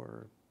that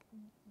were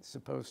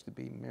supposed to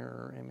be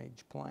mirror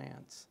image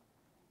plants.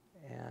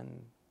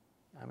 And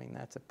I mean,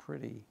 that's a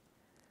pretty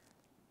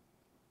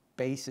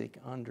basic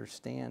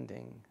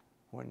understanding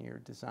when you're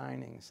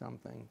designing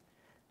something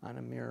on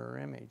a mirror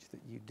image,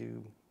 that you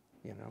do,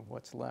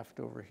 what's left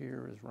over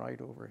here is right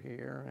over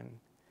here,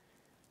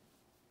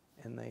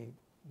 and they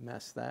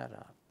mess that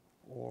up.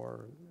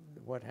 Or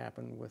what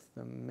happened with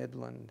the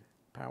Midland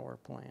power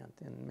plant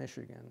in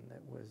Michigan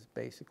that was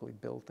basically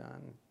built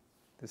on,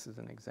 this is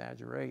an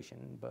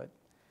exaggeration, but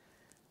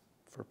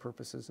for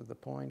purposes of the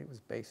point, it was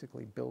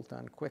basically built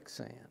on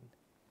quicksand,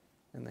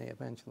 and they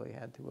eventually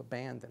had to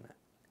abandon it.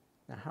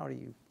 Now, how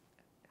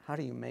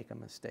do you make a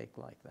mistake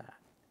like that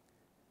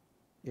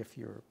if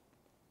you're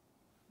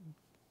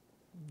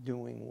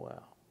doing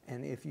well,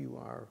 and if you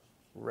are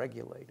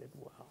regulated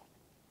well?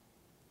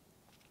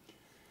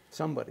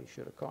 Somebody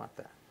should have caught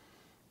that.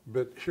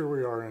 But here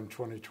we are in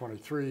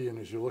 2023, and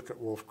as you look at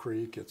Wolf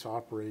Creek, it's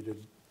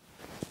operated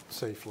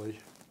safely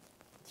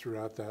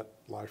throughout that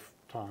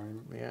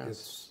lifetime.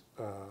 Yes.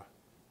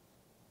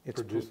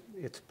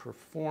 Its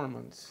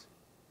performance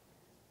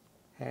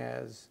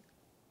has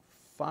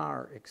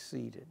far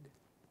exceeded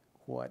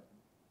what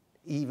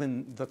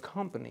even the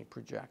company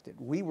projected.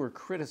 We were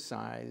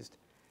criticized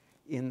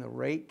in the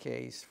rate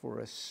case for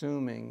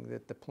assuming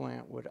that the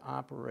plant would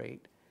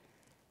operate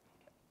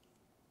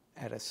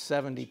at a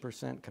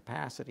 70%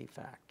 capacity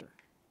factor.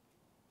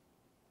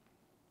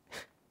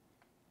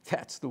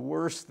 That's the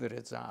worst that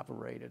it's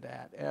operated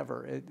at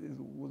ever.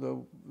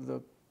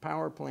 The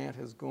power plant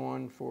has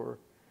gone for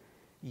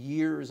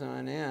years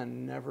on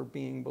end, never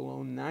being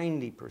below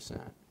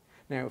 90%.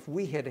 Now, if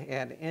we had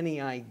had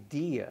any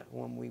idea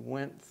when we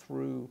went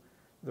through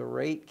the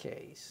rate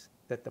case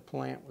that the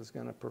plant was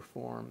going to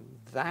perform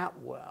that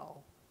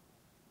well,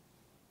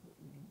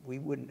 we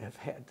wouldn't have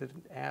had to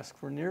ask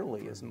for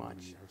nearly as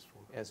much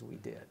as we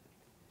did.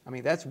 I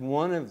mean, that's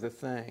one of the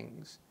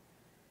things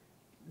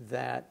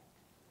that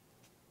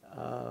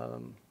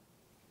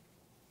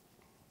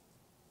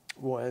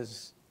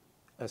was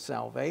a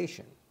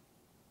salvation,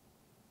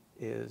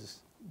 is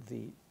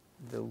the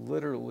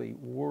literally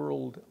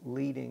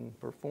world-leading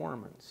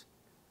performance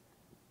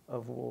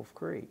of Wolf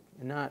Creek.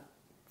 And not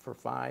for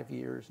 5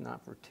 years,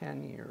 not for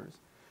 10 years,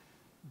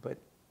 but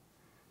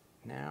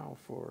now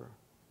for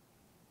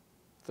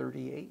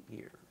 38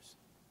 years.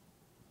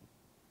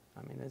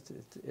 I mean,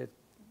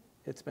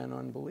 it's been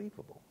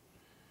unbelievable.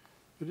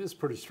 It is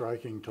pretty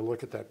striking to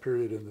look at that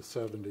period in the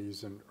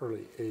 70s and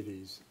early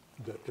 80s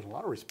that in a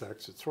lot of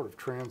respects it sort of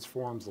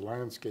transforms the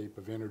landscape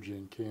of energy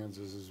in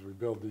Kansas as we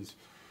build these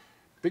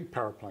big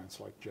power plants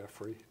like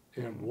Jeffrey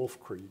and Wolf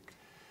Creek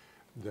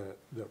that,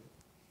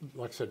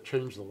 like I said,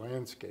 change the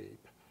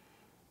landscape.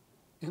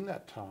 In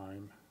that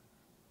time,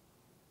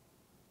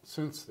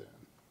 since then,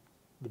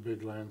 the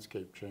big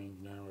landscape change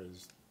now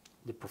is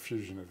the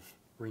profusion of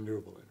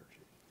renewable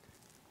energy.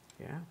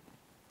 Yeah.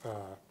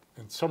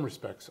 In some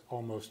respects,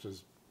 almost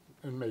as,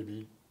 and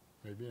maybe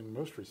in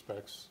most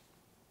respects,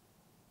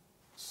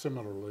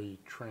 similarly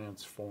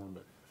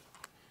transformative.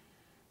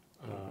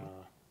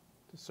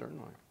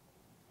 Certainly.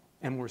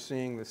 And we're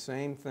seeing the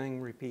same thing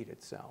repeat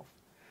itself.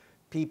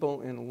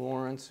 People in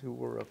Lawrence who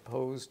were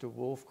opposed to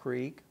Wolf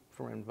Creek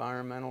for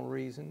environmental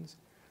reasons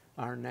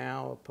are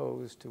now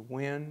opposed to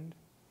wind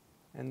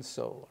and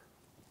solar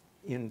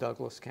in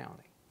Douglas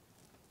County.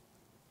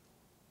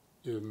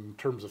 In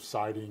terms of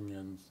siting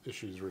and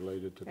issues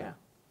related to that. Yeah,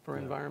 for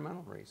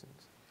environmental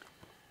reasons.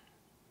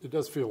 It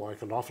does feel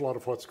like an awful lot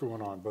of what's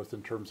going on, both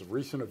in terms of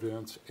recent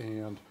events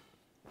and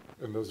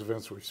those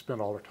events we've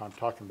spent all our time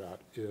talking about,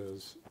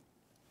 is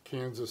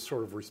Kansas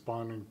sort of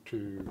responding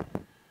to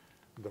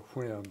the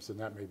whims, and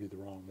that may be the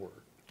wrong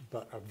word,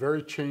 but a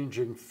very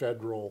changing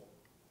federal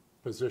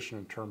position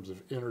in terms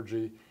of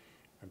energy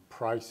and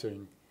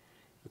pricing.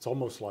 It's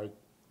almost like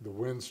the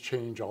winds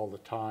change all the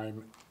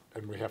time,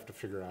 and we have to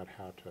figure out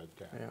how to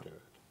adapt to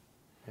it.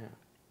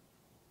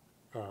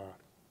 Yeah.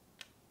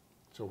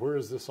 So where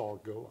is this all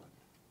going?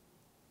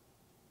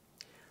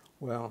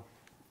 Well,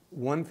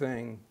 one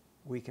thing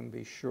we can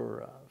be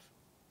sure of,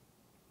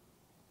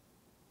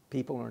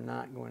 people are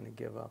not going to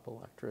give up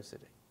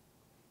electricity.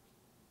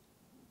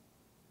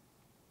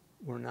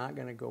 We're not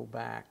going to go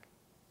back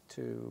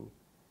to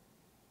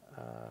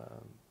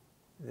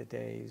the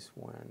days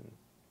when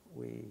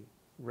we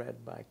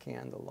read by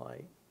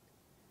candlelight.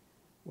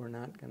 We're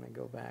not going to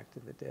go back to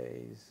the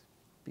days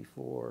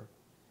before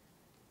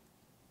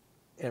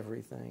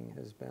everything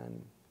has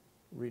been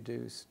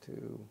reduced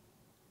to,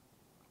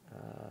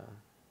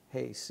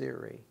 hey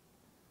Siri.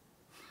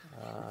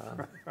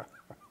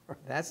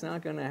 That's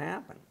not going to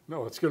happen.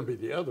 No, it's going to be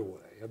the other way.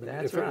 I mean,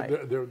 That's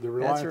right. The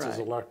reliance That's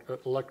is right.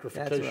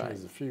 electrification That's right.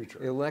 is the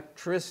future.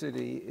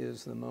 Electricity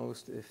is the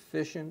most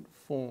efficient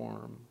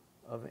form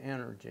of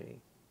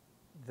energy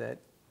that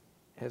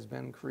has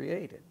been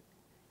created.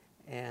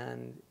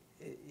 And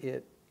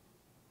it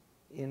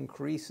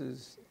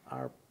increases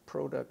our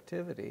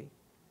productivity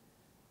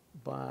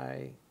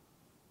by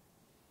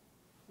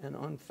an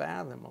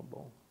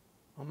unfathomable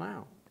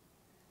amount.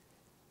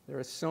 There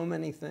are so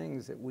many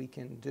things that we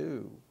can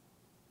do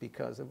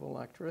because of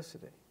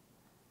electricity.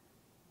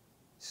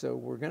 So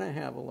we're going to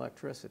have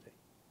electricity.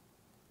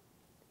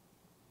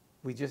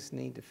 We just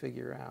need to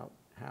figure out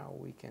how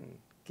we can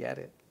get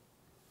it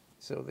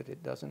so that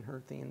it doesn't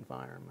hurt the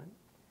environment,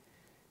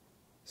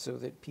 so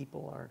that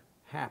people are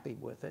happy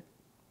with it,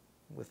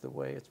 with the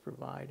way it's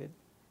provided,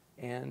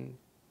 and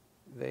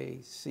they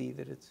see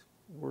that it's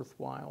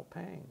worthwhile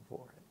paying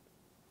for it,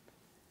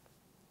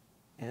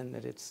 and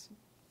that it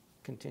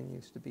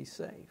continues to be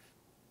safe.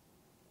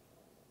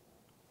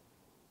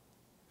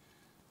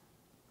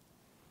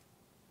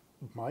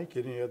 Mike,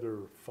 any other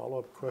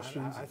follow-up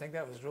questions? I think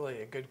that was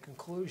really a good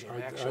conclusion,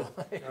 actually.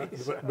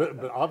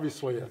 But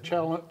obviously, a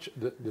challenge.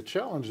 The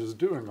challenge is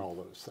doing all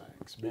those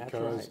things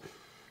because, right.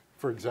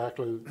 for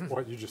exactly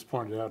what you just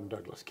pointed out in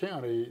Douglas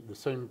County, the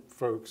same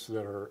folks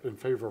that are in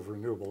favor of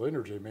renewable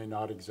energy may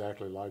not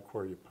exactly like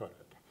where you put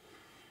it,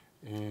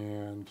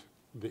 and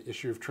the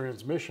issue of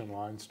transmission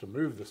lines to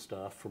move the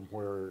stuff from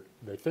where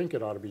they think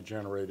it ought to be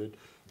generated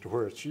to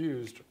where it's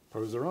used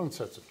pose their own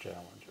sets of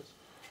challenges.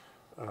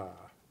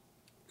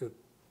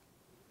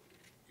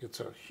 It's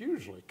a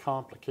hugely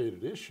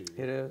complicated issue.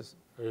 It is.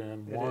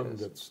 And one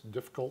that's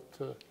difficult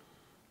to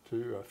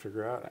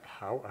figure out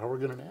how we're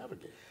going to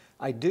navigate.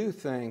 I do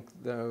think,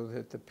 though,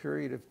 that the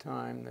period of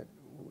time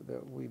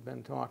that we've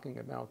been talking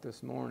about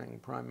this morning,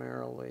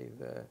 primarily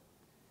the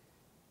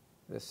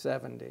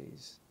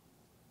 70s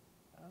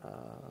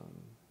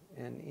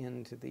and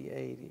into the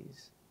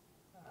 80s,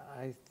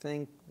 I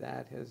think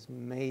that has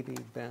maybe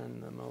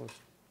been the most,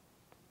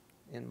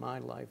 in my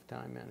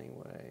lifetime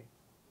anyway,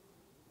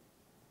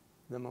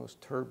 the most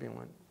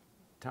turbulent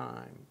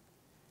time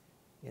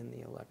in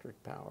the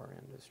electric power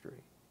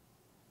industry.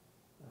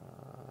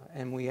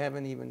 And we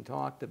haven't even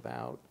talked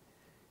about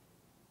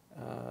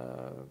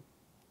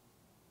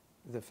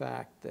the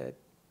fact that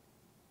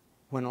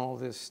when all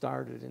this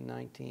started in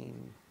the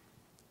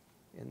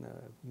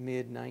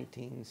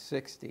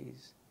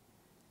mid-1960s,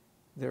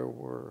 there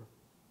were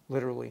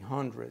literally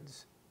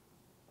hundreds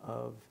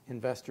of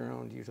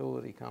investor-owned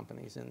utility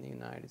companies in the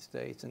United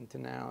States, and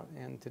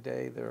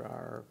today there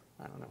are,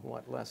 I don't know,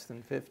 what, less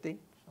than 50?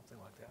 Something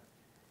like that.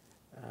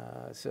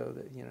 So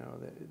that, you know,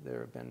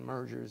 there have been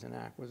mergers and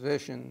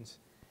acquisitions,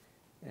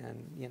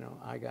 and, you know,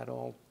 I got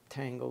all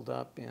tangled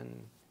up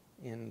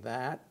in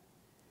that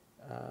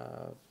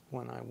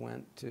when I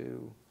went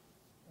to,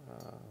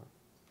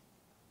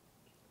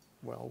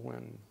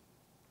 when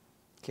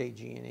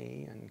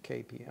KG&E and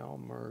KPL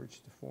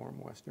merged to form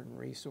Western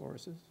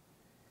Resources.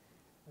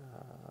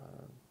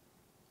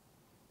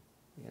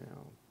 You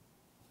know,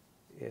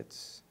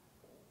 it's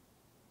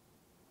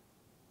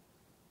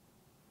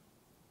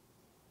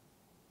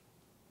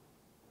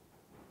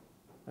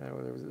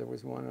there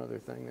was one other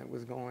thing that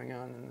was going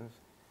on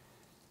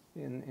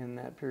in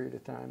that period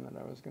of time that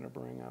I was going to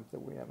bring up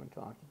that we haven't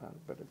talked about,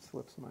 but it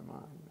slips my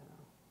mind now.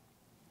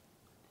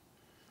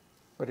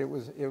 But it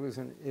was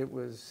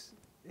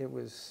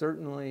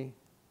certainly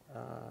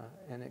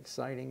an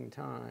exciting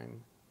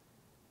time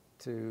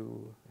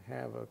to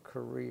have a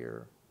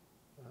career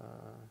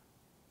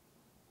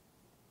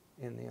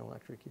in the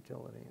electric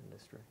utility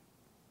industry.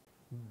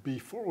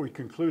 Before we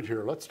conclude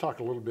here, let's talk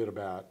a little bit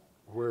about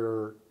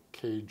where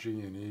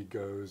KG&E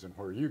goes and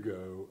where you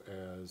go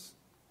as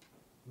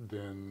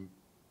then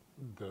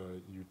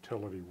the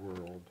utility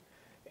world.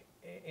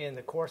 In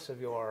the course of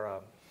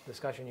your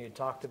discussion, you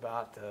talked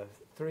about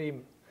three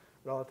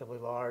relatively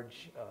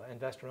large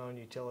investor-owned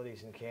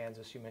utilities in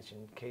Kansas. You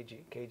mentioned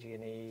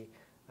KG&E,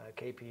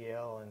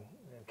 KPL, and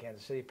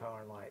Kansas City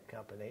Power and Light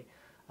Company.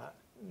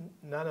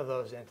 None of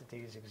those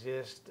entities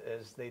exist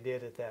as they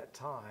did at that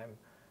time.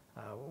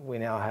 We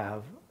now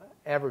have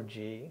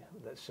Evergy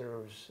that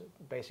serves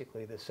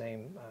basically the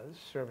same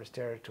service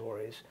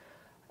territories,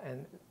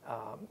 and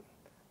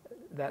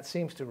that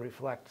seems to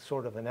reflect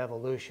sort of an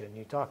evolution.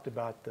 You talked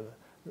about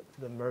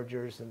the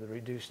mergers and the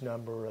reduced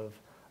number of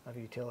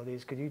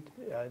utilities. Could you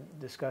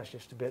discuss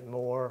just a bit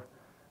more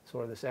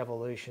sort of this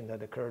evolution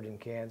that occurred in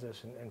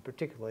Kansas, and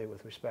particularly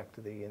with respect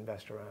to the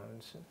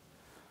investor-owns?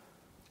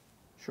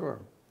 Sure.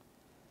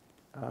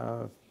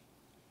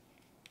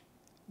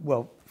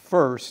 Well,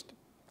 first,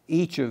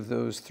 each of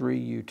those three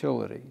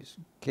utilities,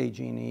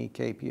 KG&E,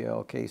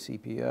 KPL,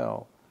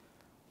 KCPL,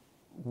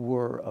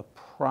 were a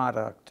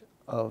product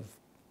of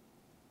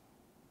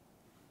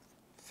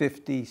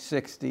 50,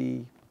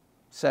 60,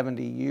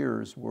 70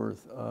 years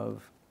worth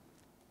of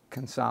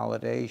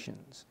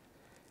consolidations.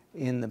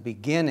 In the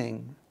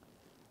beginning,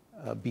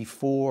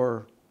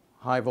 before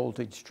high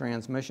voltage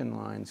transmission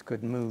lines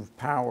could move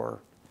power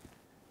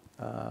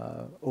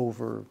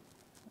over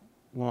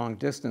long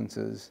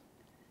distances,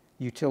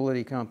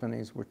 utility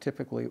companies were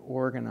typically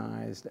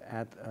organized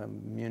at a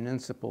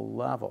municipal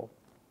level,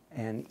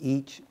 and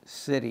each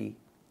city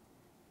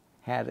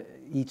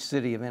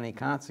of any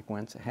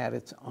consequence had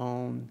its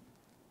own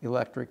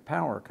electric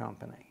power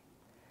company.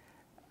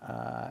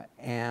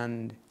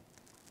 And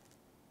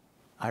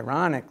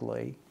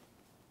ironically,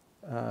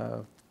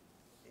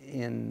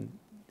 in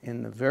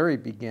the very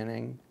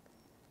beginning,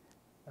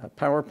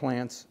 power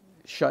plants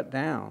shut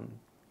down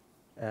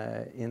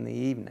in the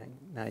evening.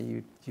 Now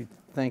you'd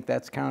think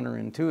that's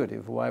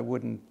counterintuitive. Why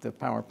wouldn't the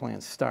power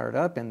plants start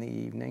up in the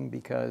evening?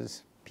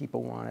 Because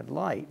people wanted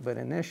light. But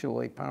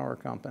initially, power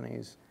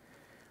companies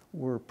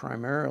were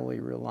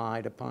primarily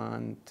relied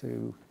upon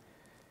to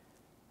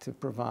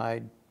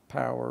provide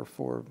power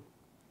for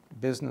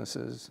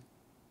businesses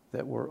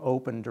that were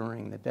open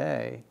during the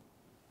day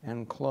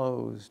and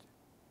closed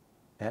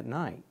at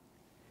night.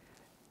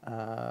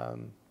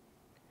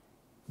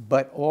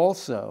 But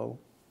also,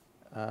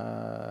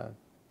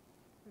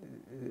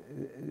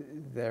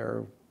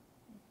 there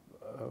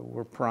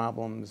were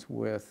problems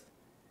with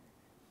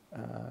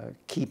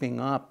keeping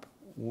up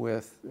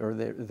with, or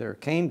there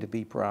came to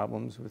be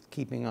problems with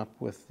keeping up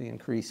with the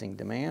increasing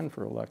demand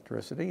for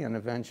electricity, and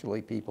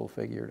eventually people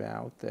figured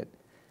out that,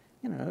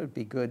 you know, it'd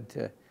be good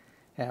to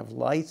have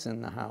lights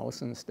in the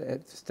house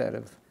instead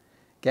of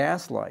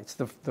gas lights.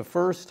 The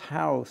first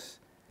house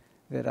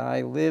that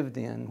I lived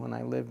in when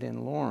I lived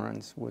in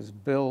Lawrence was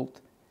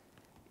built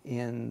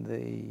in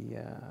the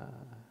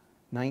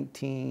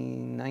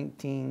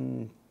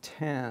 1910,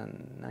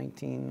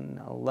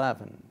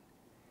 1911,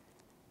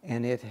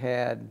 and it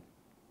had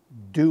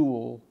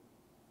dual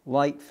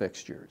light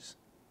fixtures,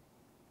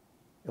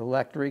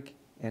 electric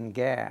and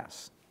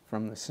gas,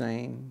 from the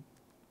same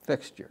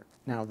fixture.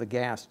 Now, the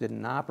gas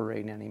didn't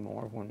operate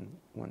anymore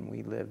when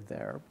we lived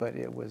there, but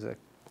it was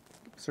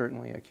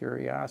certainly a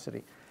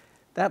curiosity.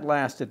 That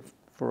lasted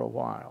for a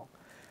while.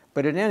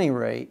 But at any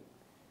rate,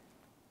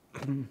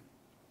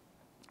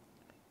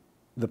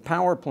 the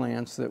power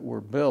plants that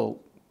were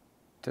built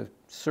to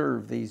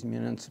serve these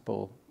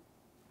municipal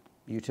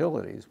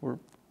utilities were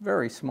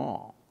very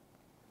small.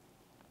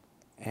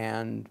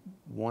 And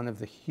one of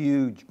the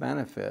huge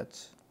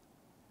benefits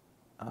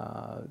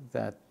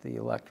that the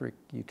electric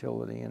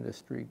utility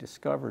industry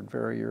discovered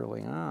very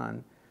early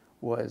on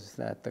was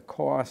that the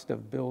cost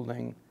of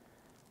building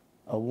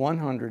a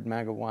 100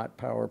 megawatt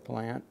power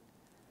plant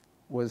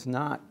was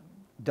not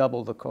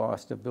double the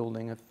cost of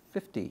building a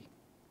 50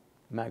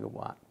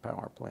 megawatt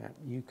power plant.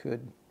 You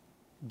could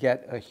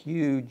get a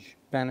huge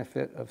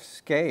benefit of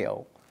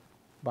scale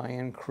by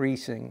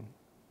increasing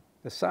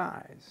the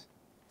size.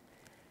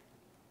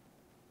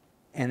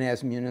 And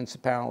as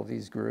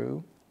municipalities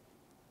grew,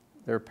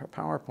 their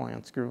power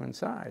plants grew in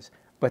size.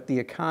 But the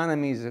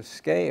economies of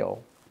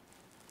scale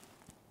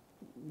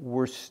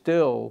were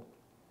still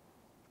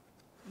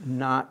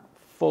not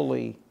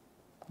fully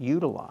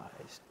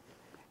utilized.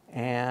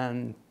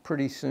 And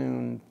pretty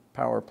soon,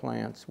 power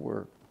plants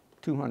were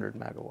 200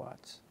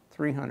 megawatts,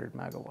 300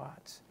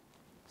 megawatts,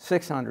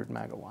 600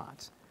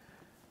 megawatts.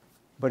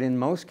 But in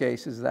most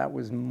cases, that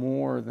was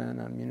more than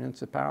a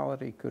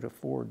municipality could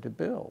afford to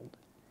build.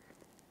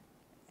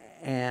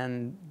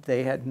 And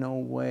they had no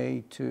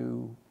way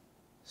to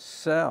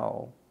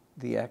sell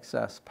the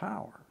excess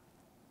power.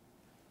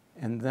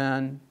 And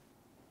then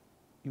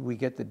we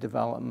get the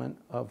development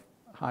of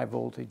high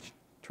voltage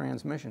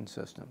transmission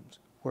systems,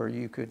 where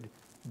you could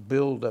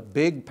build a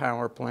big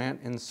power plant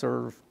and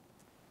serve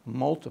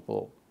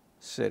multiple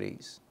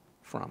cities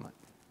from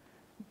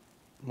it,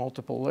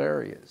 multiple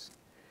areas.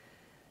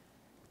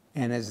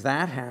 And as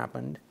that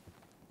happened,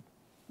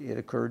 it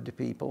occurred to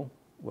people,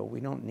 well, we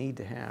don't need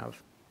to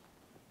have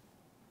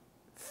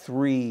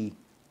 3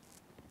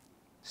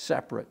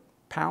 separate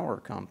power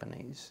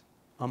companies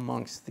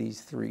amongst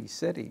these 3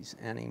 cities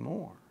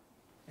anymore.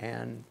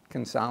 And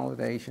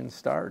consolidation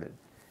started.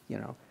 You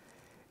know,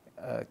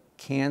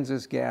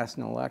 Kansas Gas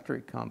and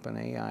Electric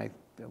Company,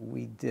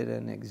 we did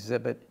an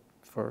exhibit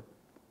for,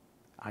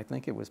 I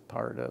think it was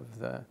part of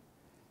the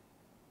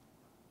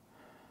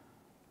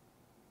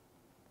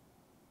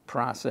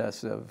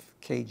process of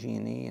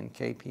KG&E and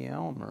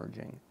KPL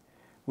merging.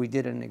 We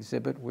did an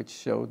exhibit which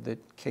showed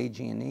that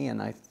KG&E,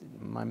 and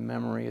my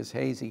memory is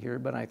hazy here,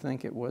 but I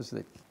think it was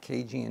that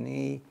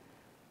KG&E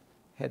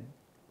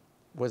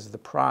was the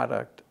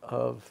product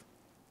of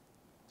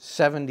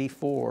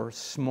 74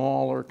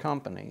 smaller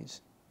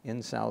companies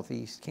in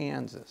southeast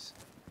Kansas.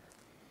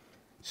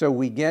 So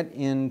we get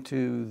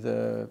into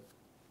the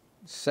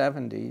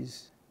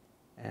 70s,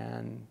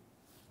 and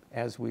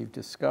as we've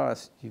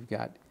discussed, you've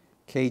got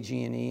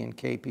KG&E and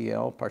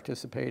KPL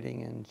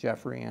participating in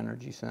Jeffrey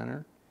Energy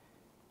Center,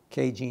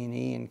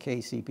 KG&E and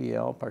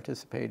KCPL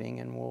participating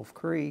in Wolf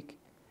Creek,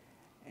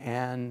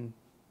 and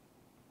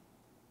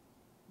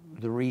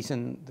the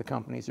reason the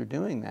companies are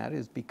doing that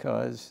is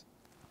because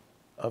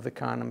of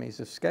economies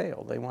of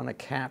scale. They want to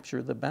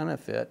capture the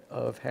benefit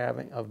of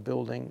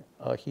building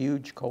a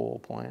huge coal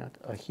plant,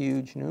 a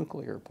huge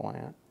nuclear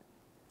plant,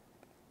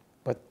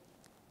 but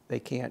they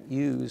can't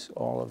use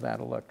all of that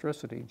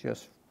electricity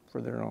just for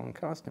their own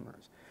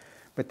customers.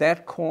 But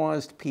that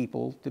caused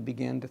people to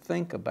begin to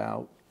think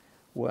about,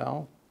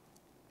 well,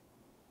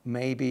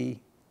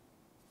 maybe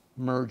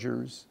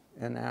mergers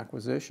and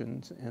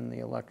acquisitions in the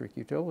electric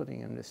utility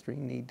industry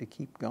need to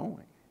keep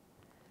going.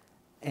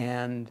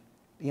 And,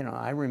 you know,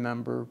 I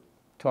remember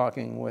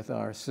talking with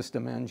our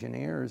system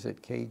engineers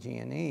at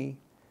KG&E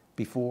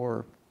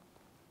before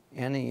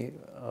any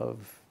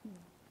of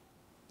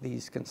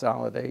these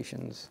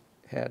consolidations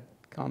had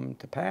come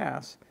to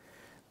pass,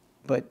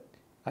 but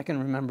I can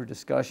remember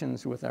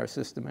discussions with our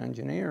system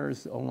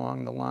engineers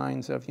along the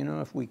lines of, you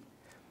know,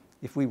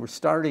 if we were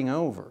starting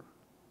over,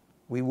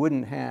 we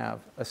wouldn't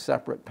have a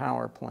separate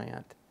power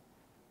plant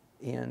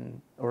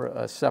or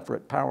a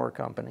separate power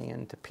company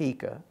in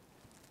Topeka,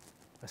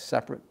 a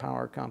separate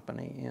power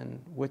company in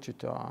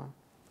Wichita,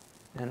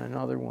 and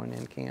another one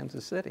in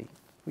Kansas City.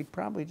 We'd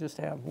probably just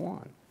have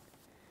one.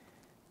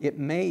 It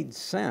made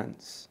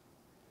sense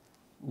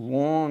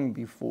long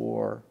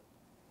before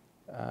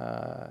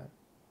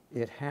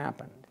it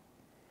happened.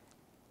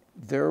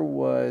 There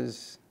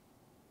was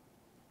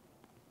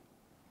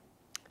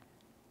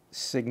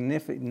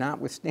significant,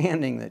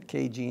 notwithstanding that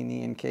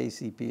KG&E and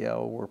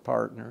KCPL were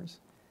partners,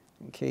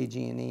 and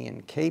KG&E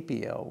and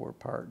KPL were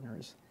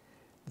partners,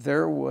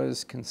 there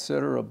was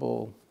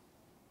considerable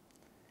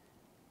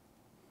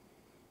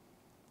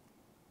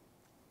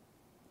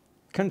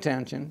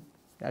contention.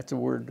 That's a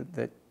word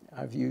that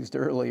I've used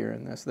earlier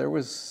in this. There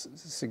was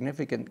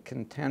significant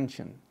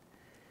contention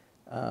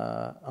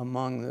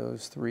among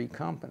those 3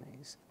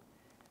 companies.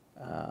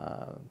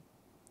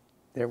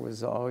 There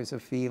was always a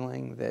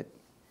feeling that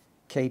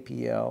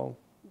KPL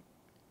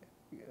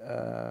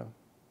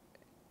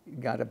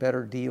got a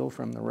better deal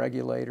from the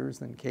regulators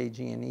than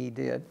KG&E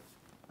did,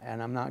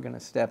 and I'm not going to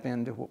step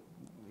into,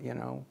 you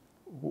know,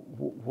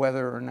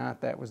 whether or not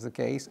that was the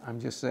case. I'm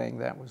just saying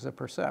that was a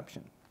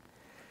perception.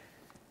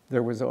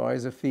 There was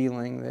always a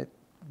feeling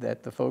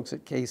that the folks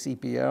at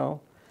KCPL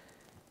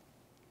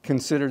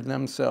considered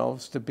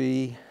themselves to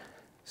be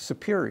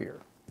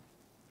superior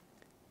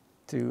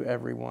to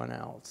everyone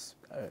else.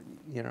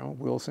 You know,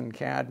 Wilson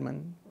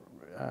Cadman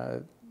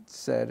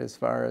said, as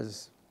far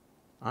as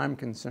I'm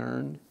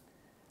concerned,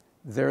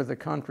 they're the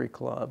country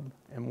club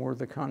and we're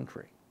the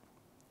country.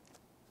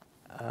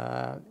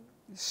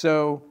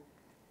 So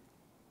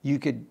you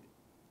could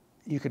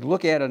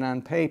look at it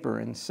on paper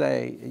and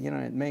say, you know,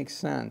 it makes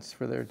sense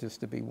for there just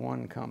to be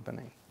one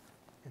company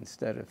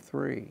instead of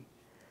 3.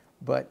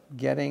 But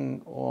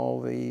getting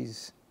all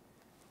these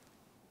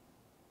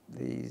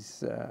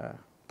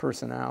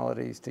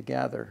personalities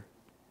together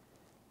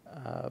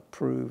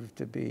proved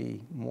to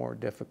be more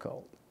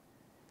difficult.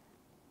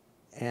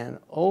 And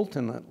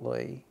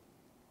ultimately,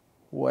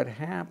 what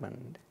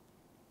happened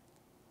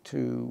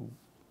to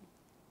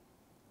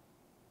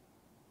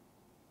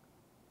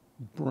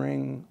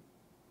bring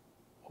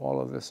all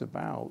of this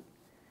about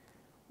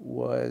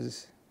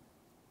was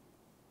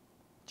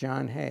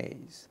John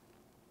Haines,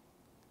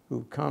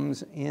 who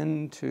comes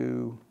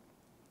into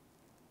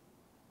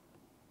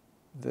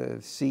the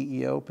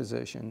CEO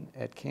position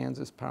at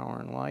Kansas Power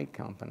and Light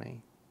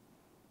Company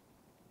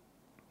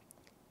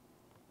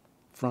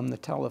from the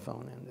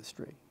telephone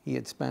industry. He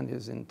had spent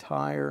his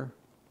entire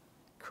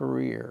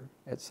career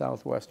at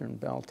Southwestern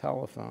Bell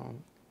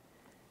Telephone,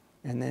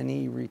 and then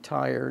he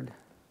retired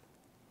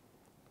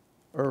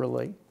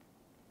early,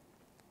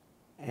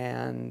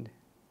 and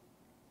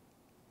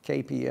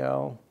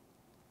KPL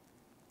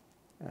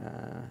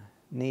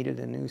needed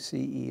a new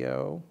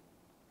CEO.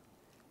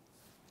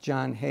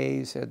 John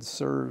Haines had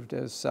served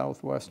as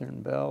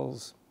Southwestern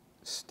Bell's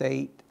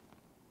state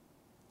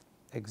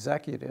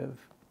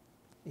executive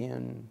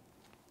in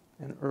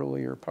an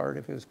earlier part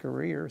of his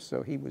career,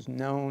 so he was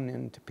known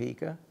in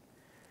Topeka,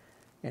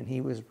 and he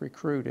was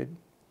recruited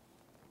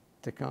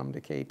to come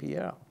to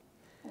KPL,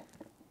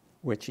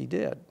 which he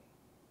did.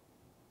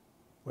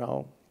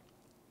 Well,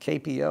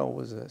 KPL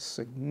was a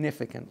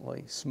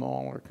significantly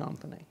smaller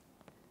company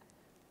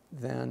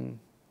than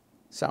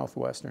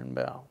Southwestern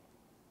Bell.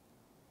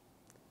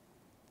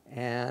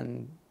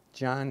 And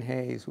John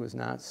Haines was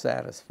not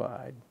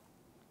satisfied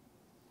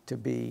to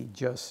be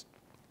just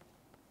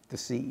the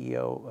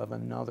CEO of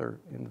another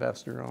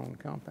investor-owned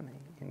company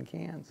in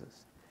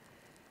Kansas.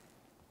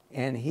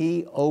 And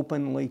he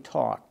openly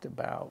talked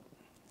about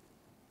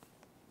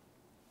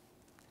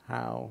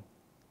how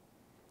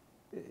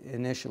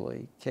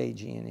initially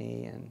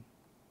KG&E and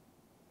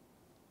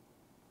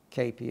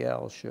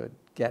KPL should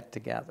get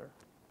together,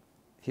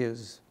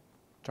 his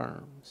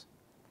terms.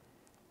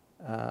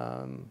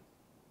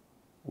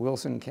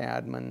 Wilson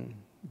Cadman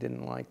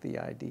didn't like the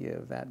idea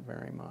of that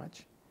very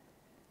much.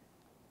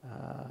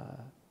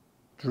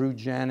 Drew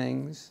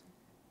Jennings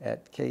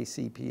at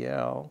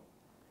KCPL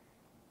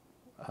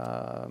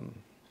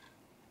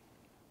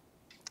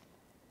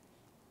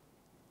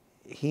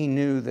he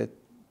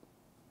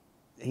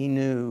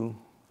knew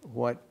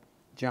what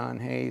John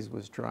Haines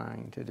was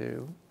trying to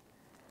do,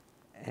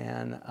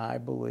 and I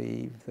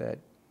believe that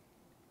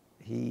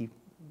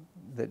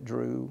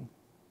Drew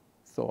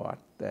thought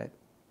that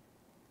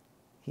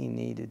he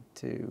needed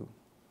to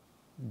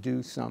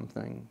do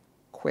something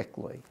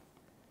quickly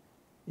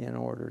in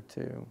order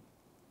to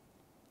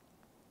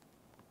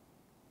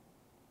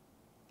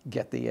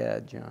get the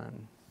edge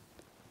on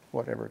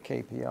whatever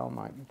KPL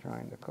might be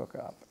trying to cook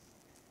up.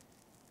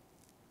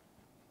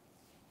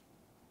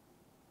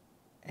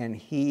 And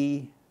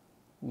he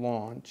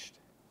launched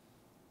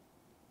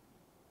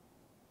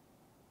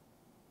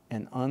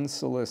an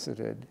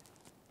unsolicited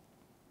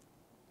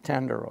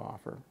tender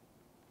offer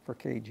for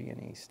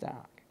KG&E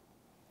stock.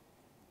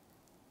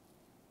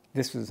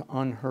 This was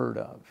unheard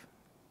of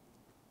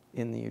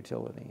in the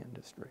utility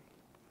industry.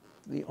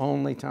 The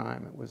only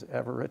time it was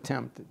ever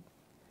attempted.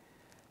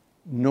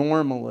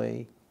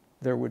 Normally,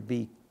 there would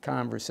be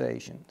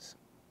conversations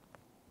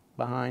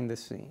behind the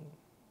scene.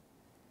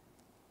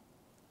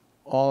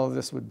 All of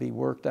this would be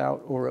worked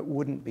out, or it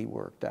wouldn't be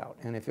worked out.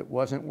 And if it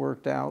wasn't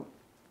worked out,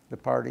 the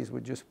parties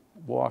would just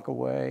walk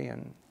away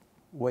and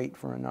wait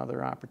for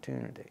another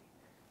opportunity.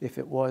 If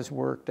it was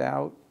worked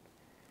out,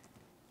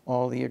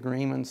 all the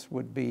agreements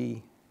would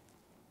be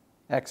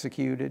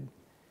executed,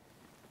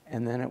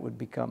 and then it would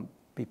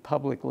be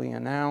publicly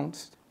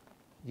announced.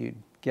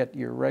 You'd get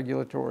your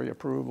regulatory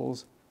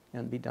approvals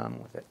and be done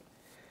with it.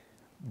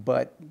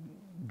 But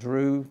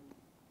Drew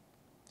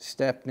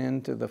stepped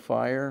into the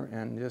fire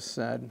and just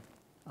said,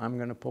 I'm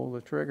going to pull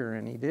the trigger,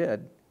 and he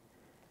did.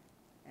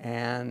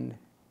 And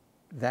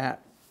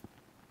that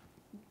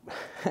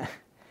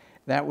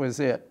was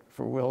it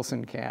for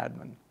Wilson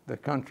Cadman. The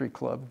country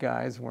club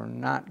guys were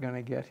not going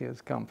to get his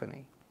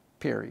company,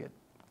 period.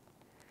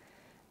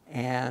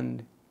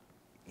 And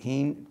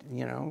he,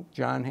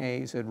 John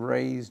Haines had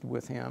raised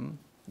with him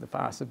the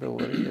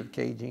possibility of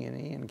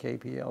KG&E and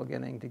KPL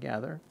getting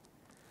together.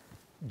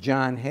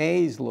 John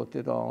Haines looked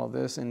at all of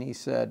this and he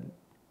said,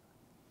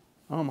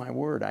 oh my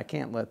word, I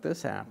can't let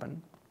this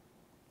happen.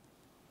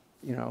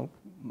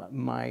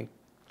 My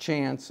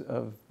chance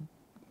of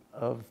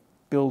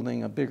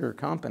building a bigger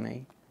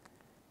company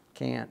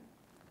can't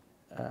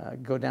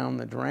go down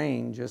the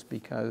drain just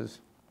because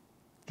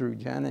Drew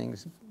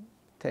Jennings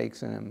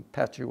takes an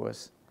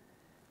impetuous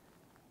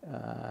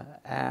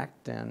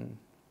act and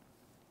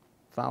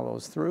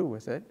follows through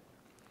with it.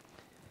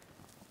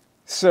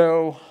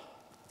 So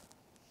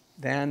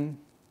then,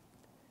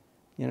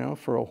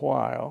 for a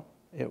while,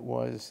 it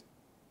was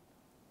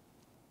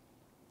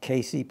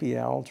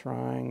KCPL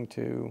trying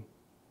to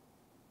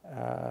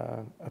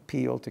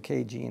appeal to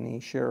KG&E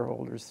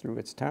shareholders through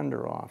its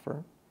tender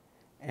offer,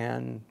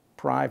 and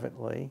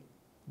privately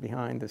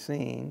behind the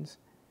scenes.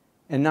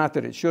 And not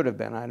that it should have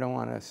been. I don't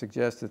want to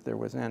suggest that there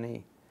was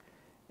anything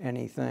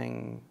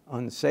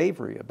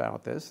unsavory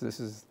about this.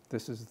 This is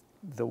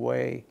the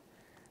way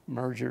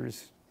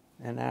mergers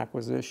and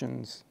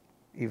acquisitions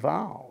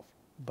evolve.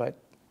 But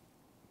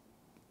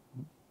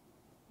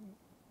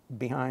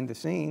behind the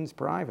scenes,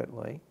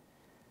 privately,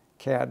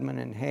 Cadman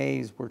and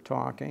Haines were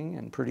talking,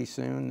 and pretty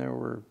soon there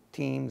were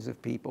teams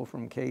of people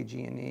from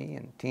KG&E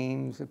and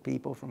teams of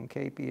people from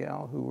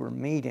KPL who were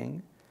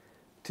meeting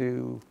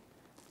to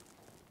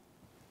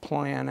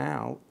plan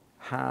out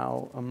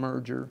how a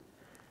merger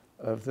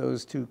of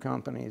those two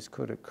companies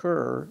could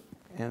occur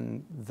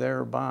and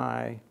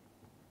thereby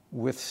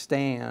let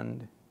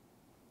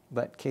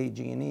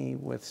KG&E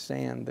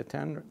withstand the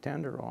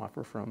tender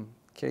offer from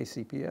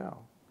KCPL.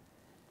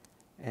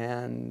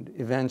 And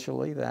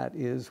eventually that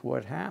is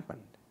what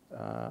happened.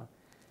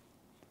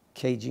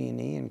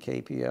 KG&E and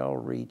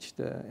KPL reached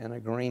an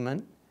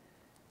agreement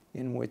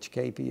in which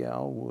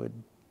KPL would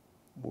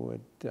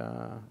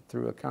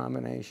through a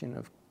combination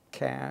of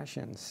cash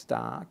and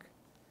stock,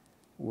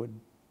 would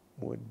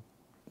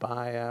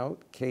buy out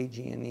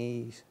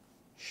KG&E's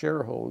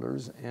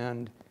shareholders,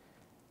 and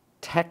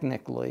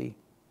technically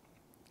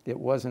it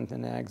wasn't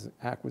an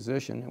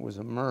acquisition, it was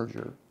a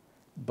merger,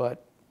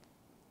 but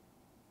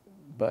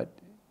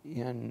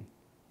in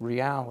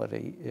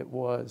reality it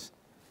was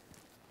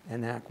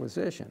an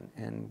acquisition,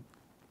 and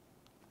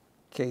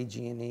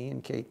KG&E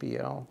and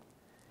KPL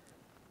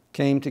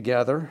came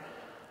together.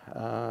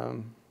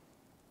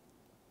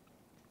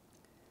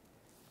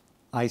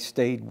 I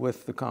stayed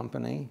with the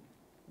company,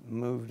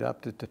 moved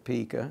up to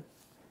Topeka,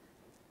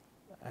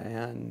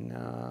 and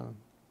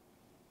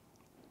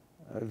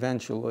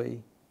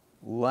eventually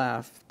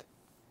left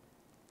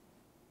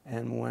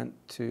and went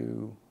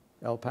to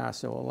El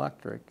Paso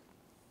Electric.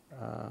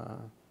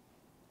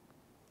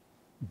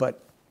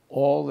 But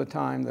all the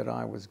time that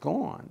I was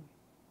gone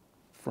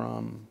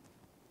from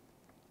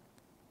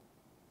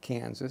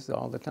Kansas,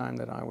 all the time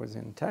that I was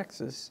in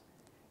Texas,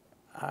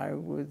 I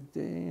would,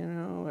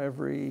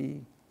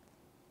 every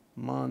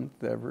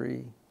month,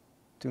 every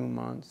 2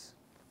 months,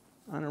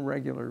 on a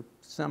regular,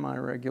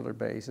 semi-regular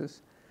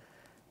basis,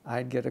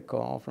 I'd get a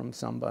call from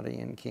somebody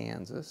in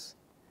Kansas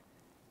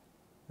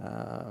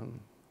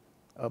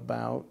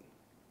about,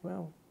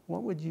 well,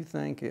 what would you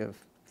think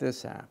if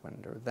this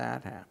happened or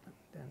that happened?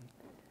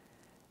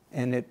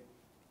 And it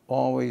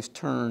always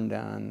turned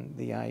on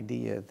the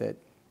idea that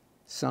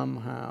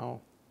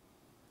somehow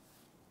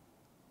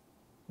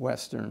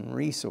Western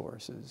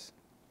Resources,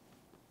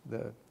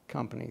 the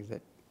company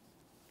that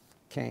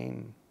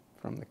came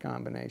from the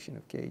combination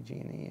of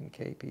KG&E and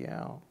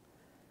KPL,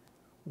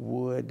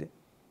 would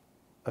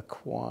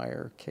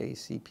acquire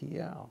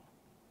KCPL.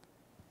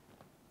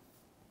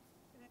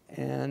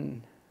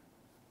 And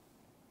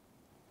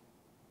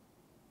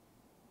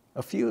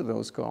a few of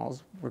those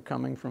calls were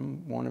coming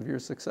from one of your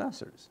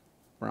successors,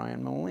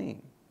 Brian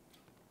Moline.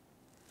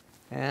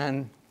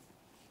 And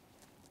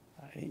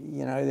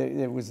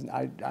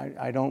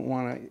I don't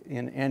want to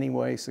in any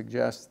way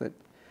suggest that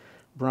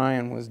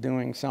Brian was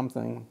doing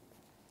something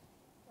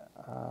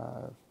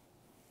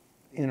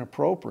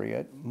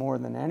inappropriate. More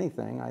than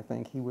anything, I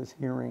think he was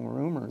hearing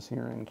rumors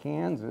here in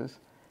Kansas,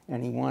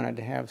 and he wanted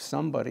to have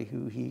somebody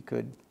who he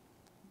could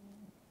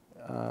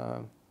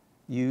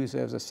use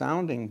as a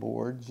sounding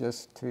board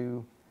just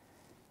to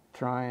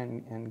try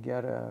and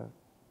get a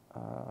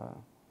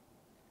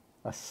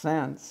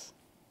sense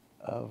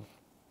of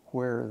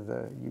where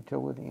the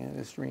utility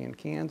industry in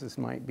Kansas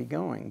might be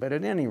going. But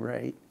at any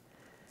rate,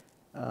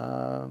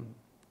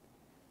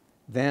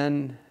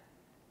 then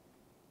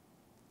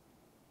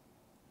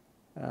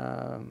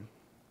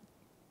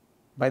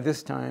by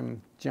this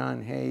time,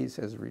 John Haines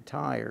has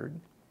retired,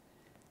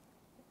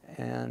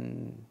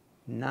 and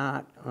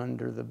not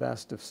under the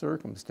best of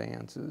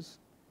circumstances.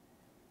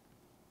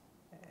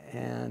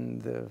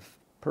 And the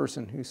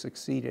person who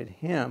succeeded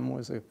him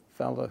was a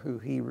fellow who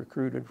he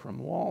recruited from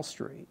Wall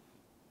Street,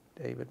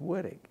 David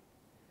Wittig.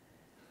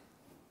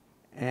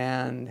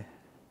 And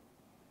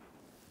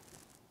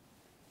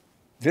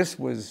this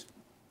was,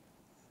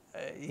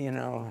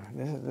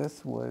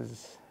 this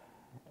was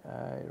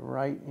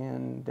right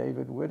in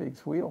David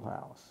Wittig's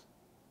wheelhouse.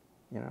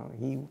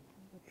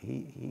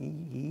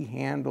 He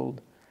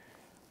handled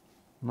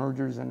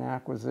mergers and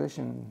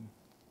acquisition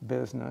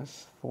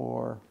business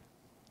for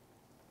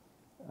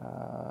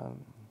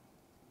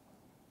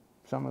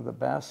some of the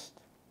best,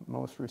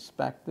 most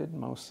respected,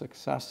 most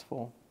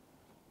successful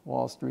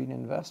Wall Street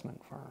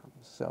investment firms.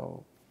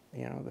 So,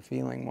 the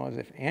feeling was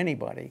if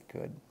anybody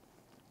could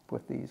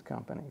put these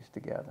companies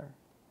together,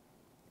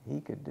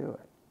 he could do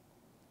it.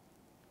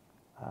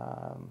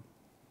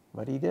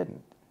 But he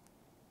didn't.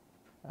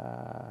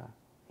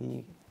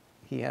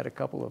 He had a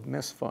couple of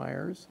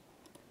misfires,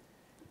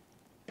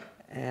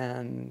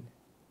 and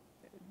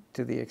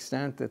to the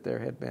extent that there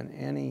had been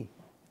any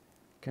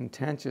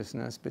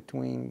contentiousness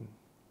between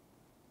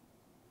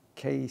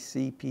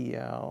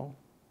KCPL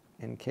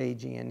and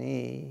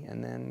KG&E,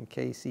 and then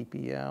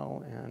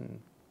KCPL and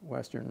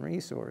Western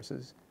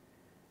Resources,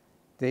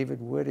 David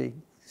Wittig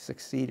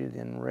succeeded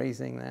in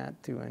raising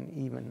that to an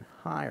even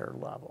higher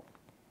level,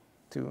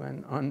 to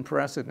an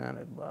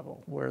unprecedented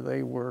level, where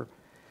they were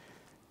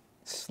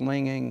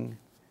slinging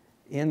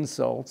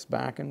insults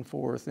back and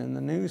forth in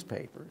the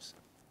newspapers.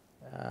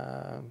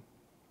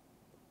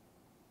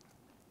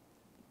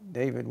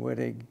 David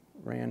Wittig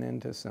ran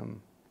into some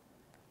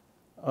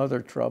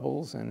other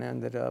troubles and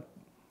ended up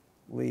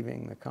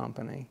leaving the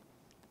company.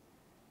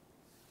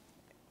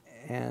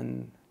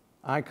 And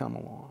I come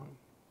along.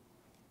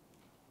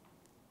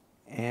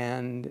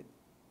 And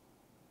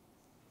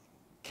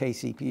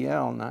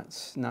KCPL,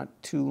 not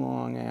too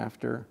long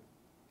after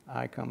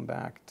I come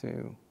back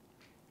to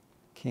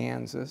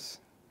Kansas,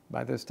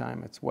 by this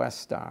time it's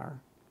Westar.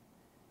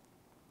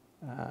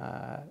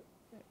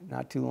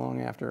 Not too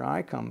long after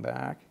I come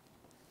back,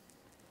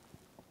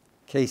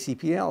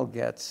 KCPL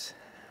gets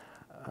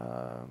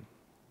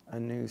a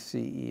new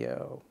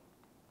CEO,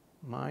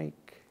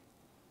 Mike,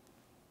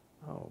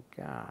 oh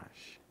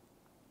gosh,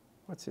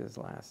 what's his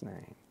last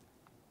name?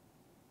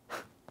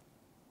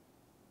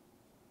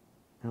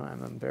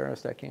 I'm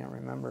embarrassed I can't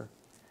remember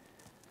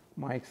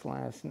Mike's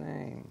last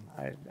name.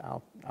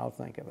 I'll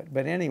think of it.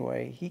 But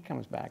anyway, he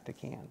comes back to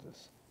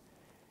Kansas.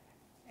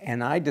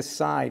 And I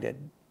decided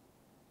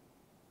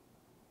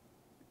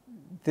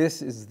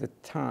this is the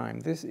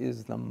time, this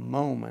is the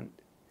moment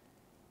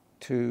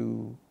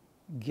to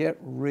get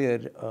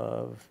rid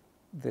of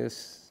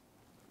this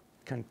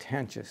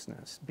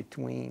contentiousness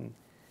between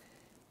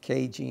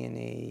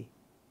KG&E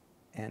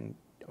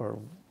or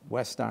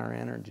Westar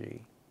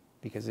Energy,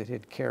 because it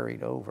had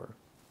carried over.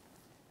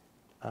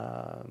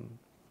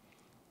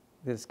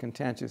 This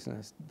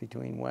contentiousness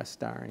between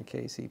Westar and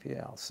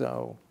KCPL.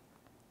 So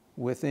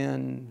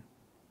within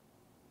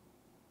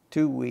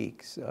 2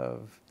 weeks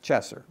of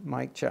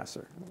Mike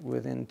Chesser,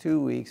 within 2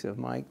 weeks of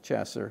Mike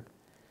Chesser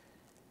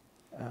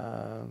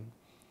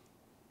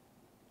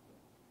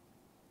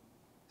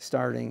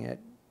starting at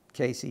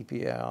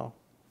KCPL,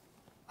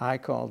 I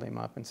called him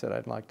up and said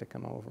I'd like to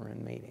come over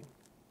and meet him.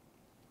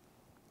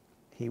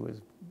 He was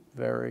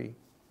very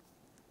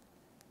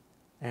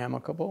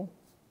amicable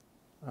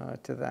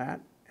to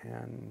that,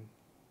 and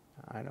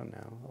I don't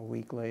know, a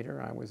week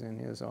later I was in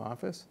his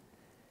office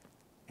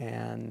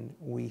and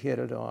we hit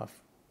it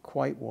off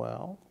quite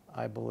well,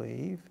 I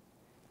believe,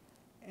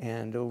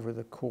 and over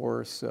the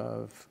course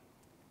of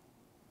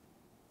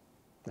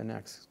the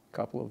next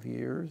couple of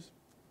years,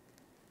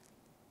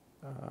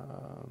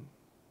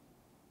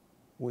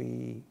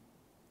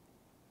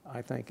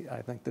 I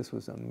think this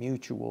was a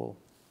mutual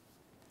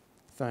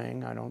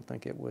thing. I don't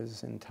think it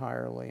was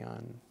entirely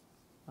on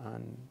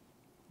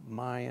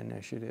my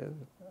initiative,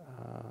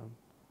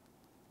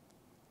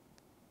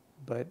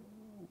 but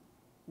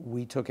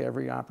we took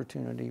every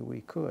opportunity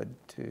we could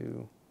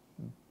to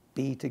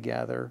be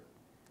together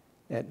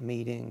at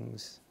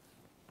meetings,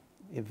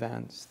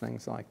 events,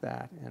 things like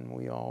that, and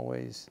we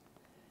always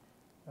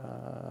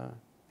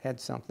had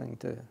something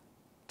to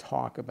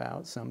talk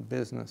about, some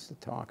business to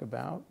talk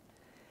about.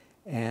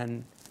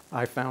 And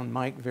I found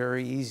Mike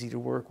very easy to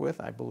work with.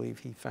 I believe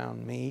he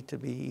found me to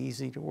be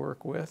easy to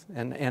work with.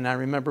 And I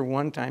remember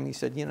one time he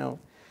said, you know,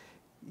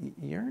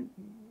 you're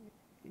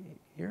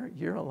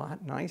a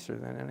lot nicer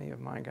than any of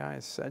my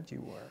guys said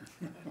you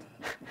were.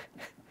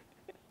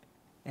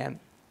 And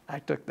I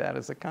took that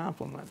as a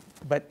compliment.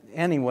 But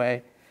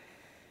anyway,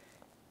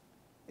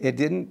 it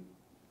didn't,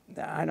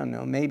 I don't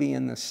know, maybe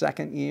in the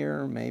second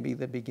year, maybe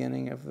the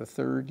beginning of the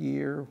third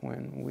year,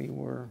 when we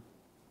were,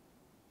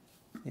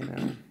 you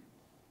know,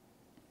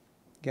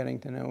 getting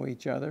to know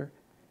each other,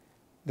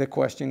 the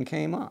question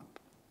came up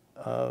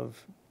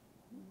of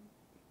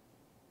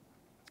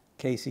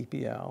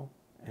KCPL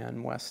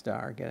and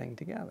Westar getting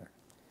together.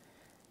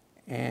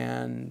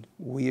 And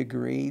we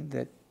agreed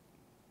that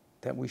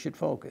we should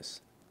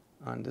focus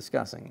on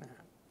discussing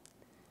that.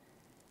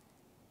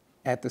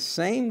 At the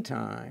same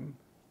time,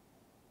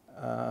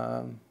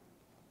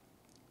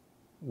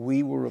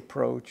 we were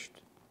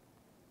approached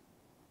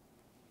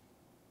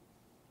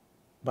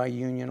by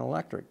Union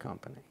Electric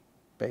Company,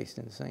 based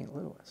in St.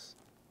 Louis.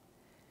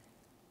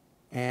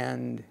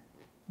 And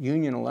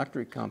Union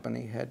Electric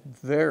Company had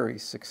very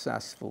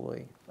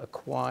successfully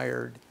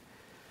acquired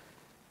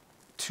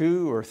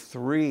 2 or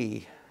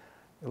 3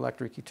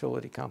 electric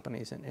utility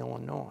companies in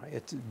Illinois.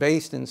 It's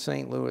based in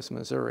St. Louis,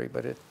 Missouri,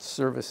 but its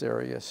service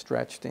area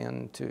stretched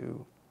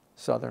into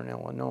southern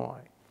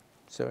Illinois.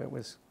 So it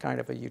was kind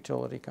of a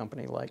utility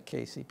company like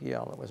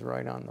KCPL. It was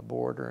right on the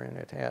border, and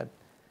it had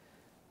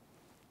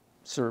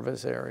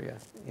service area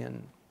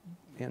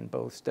in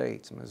both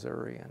states,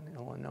 Missouri and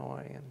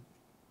Illinois, and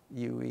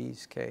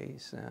UE's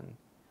case, and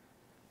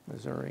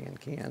Missouri and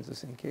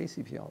Kansas in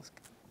KCPL's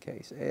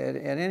case. At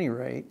any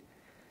rate,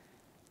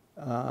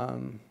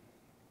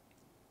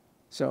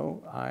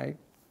 so I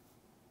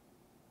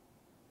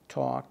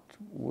talked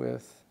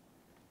with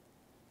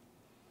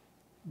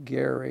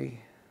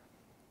Gary,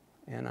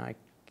 and I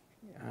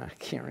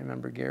can't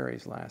remember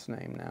Gary's last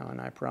name now,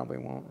 and I probably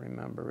won't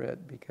remember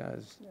it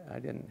because I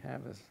didn't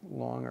have as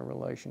long a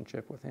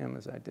relationship with him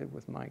as I did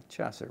with Mike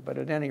Chesser. But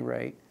at any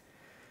rate,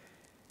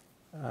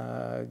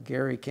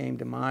 Gary came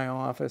to my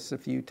office a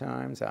few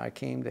times. I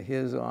came to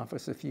his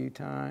office a few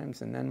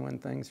times. And then when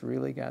things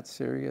really got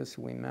serious,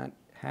 we met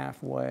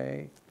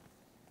halfway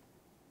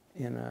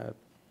in a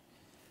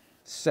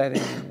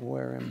setting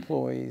where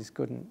employees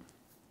couldn't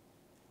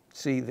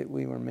see that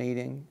we were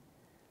meeting,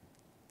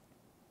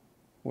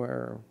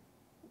 where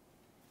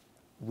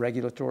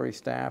regulatory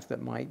staff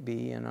that might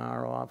be in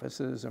our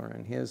offices or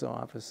in his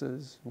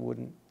offices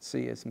wouldn't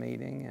see us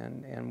meeting.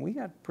 And we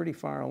got pretty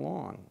far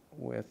along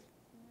with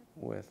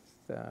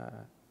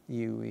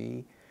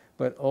UE,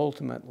 but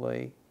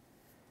ultimately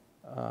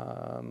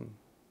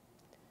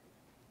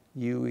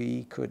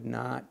UE could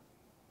not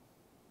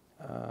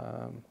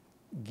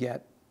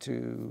get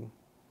to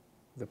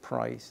the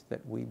price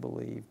that we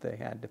believed they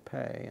had to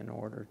pay in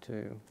order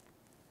to.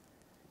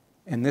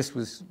 And this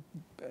was,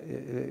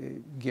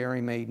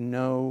 Gary made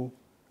no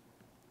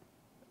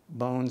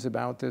bones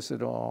about this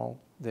at all,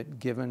 that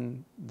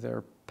given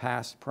their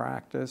past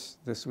practice,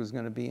 this was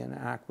going to be an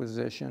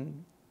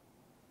acquisition.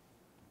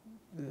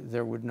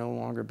 There would no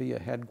longer be a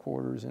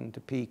headquarters in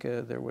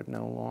Topeka. There would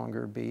no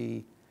longer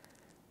be,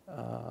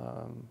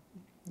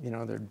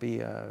 there'd be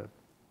a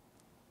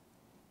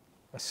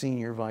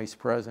senior vice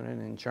president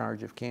in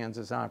charge of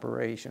Kansas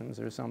operations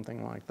or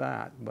something like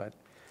that. But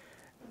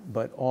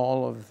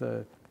all of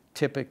the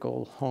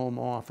typical home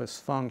office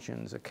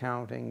functions,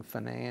 accounting,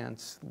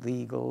 finance,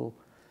 legal,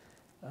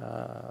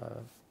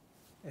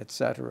 et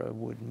cetera,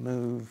 would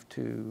move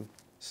to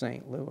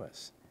St.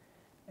 Louis.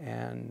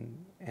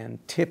 And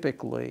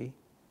typically,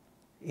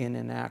 in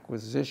an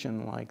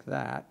acquisition like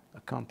that,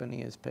 a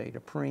company is paid a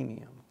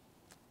premium.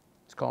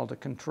 It's called a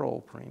control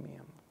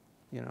premium.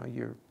 You know,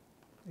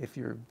 if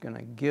you're going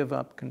to give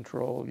up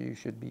control, you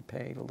should be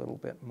paid a little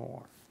bit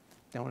more.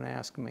 Don't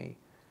ask me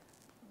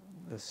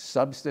the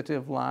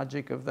substantive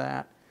logic of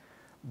that,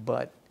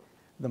 but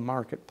the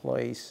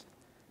marketplace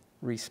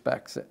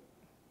respects it,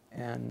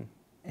 and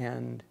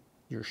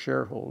your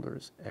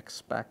shareholders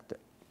expect it.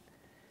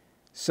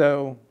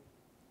 So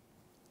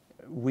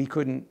we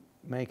couldn't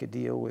make a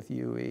deal with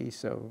UE,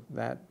 so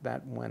that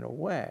went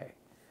away.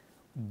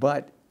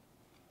 But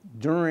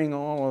during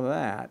all of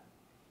that,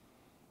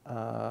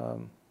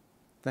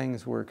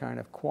 things were kind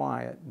of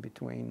quiet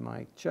between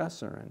Mike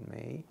Chesser and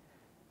me.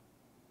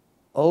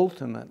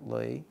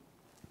 Ultimately,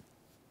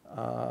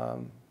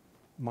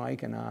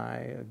 Mike and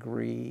I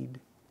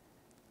agreed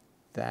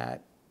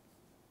that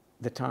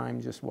the time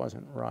just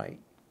wasn't right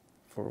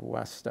for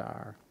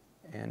Westar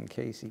and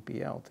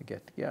KCPL to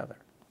get together.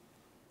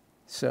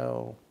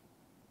 So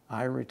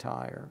I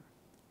retire,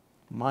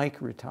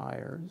 Mike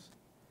retires,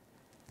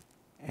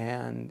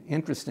 and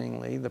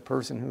interestingly, the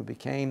person who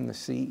became the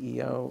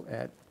CEO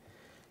at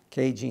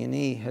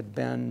KG&E had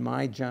been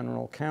my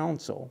general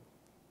counsel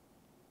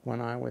when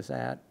I was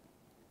at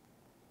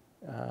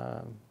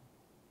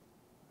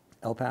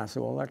El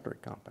Paso Electric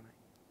Company.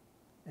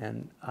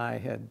 And I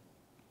had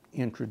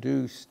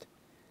introduced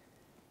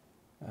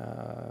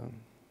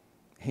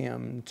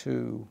him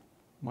to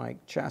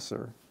Mike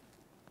Chesser,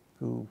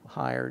 who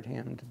hired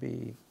him to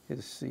be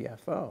his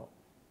CFO.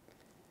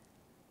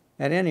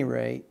 At any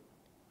rate,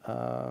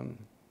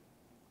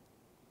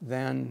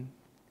 then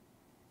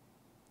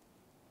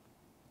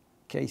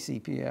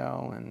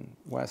KCPL and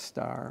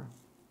Westar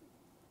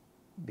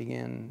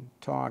begin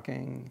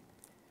talking,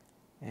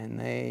 and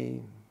they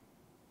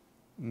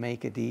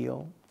make a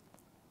deal,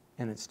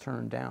 and it's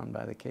turned down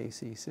by the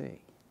KCC.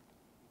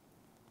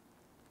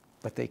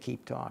 But they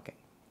keep talking,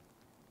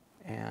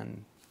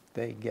 and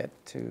they get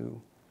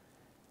to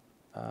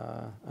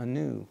a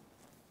new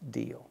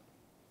deal,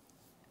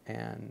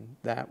 and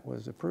that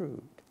was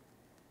approved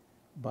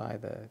by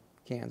the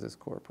Kansas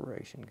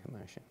Corporation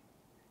Commission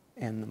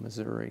and the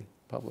Missouri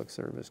Public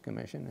Service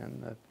Commission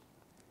and the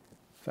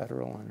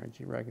Federal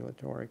Energy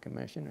Regulatory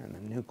Commission and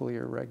the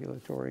Nuclear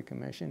Regulatory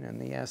Commission and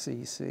the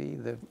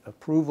SEC. The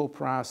approval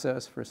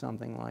process for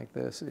something like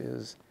this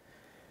is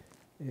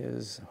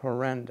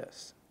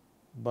horrendous,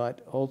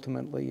 but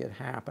ultimately it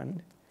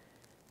happened,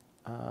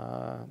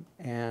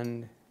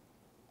 and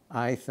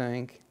I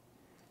think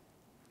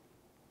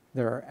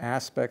there are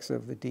aspects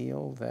of the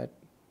deal that,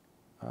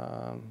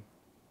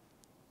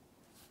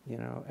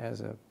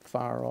 as a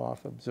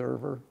far-off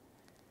observer,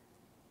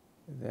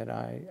 that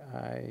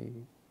I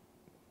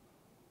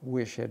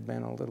wish had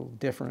been a little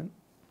different,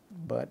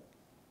 but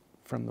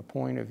from the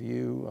point of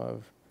view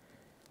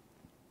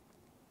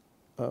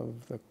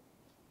of the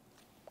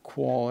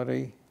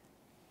quality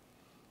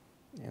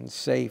and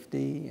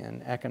safety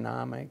and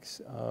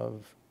economics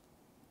of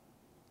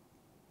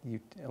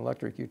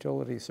electric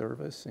utility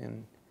service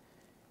in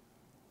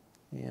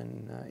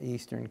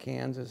eastern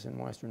Kansas and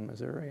western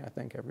Missouri, I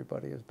think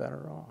everybody is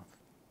better off.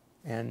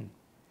 And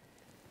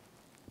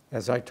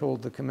as I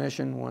told the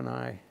commission when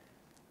I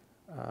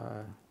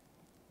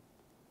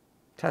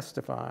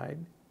testified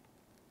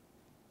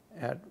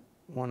at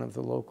one of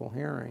the local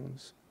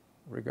hearings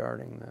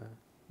regarding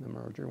the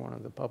merger, one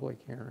of the public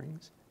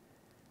hearings,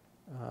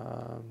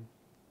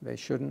 they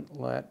shouldn't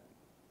let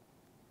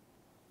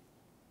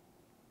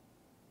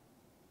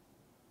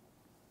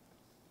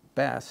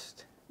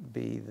best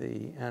be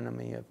the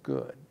enemy of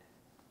good,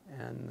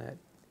 and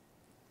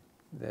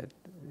that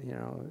you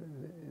know,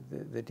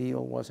 the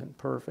deal wasn't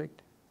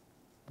perfect,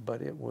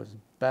 but it was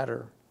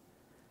better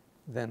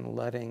than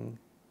letting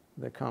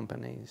the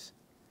companies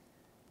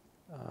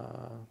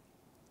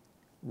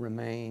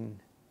remain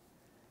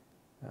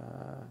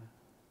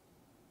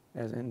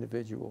as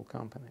individual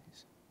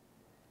companies.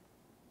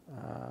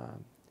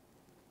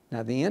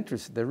 Now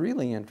the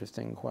really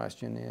interesting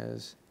question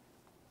is,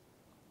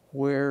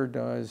 where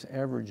does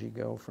Evergy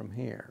go from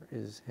here?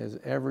 Has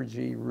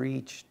Evergy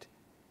reached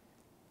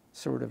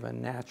sort of a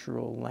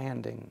natural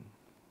landing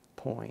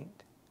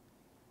point?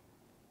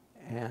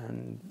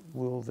 And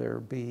will there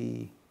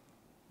be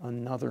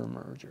another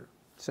merger,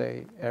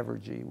 say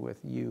Evergy with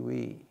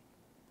UE,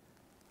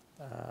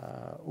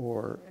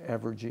 or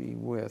Evergy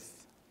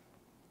with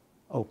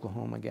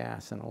Oklahoma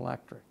Gas and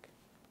Electric?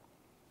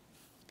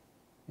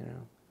 You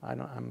know,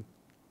 I'm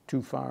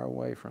too far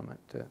away from it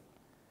to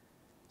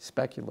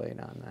speculate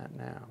on that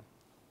now.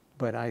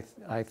 But I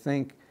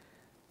think,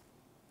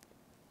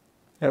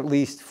 at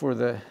least for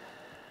the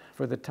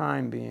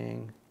time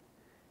being,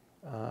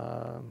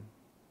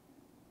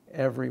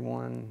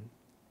 everyone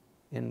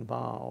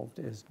involved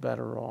is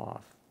better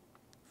off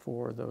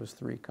for those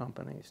three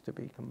companies to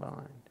be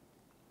combined.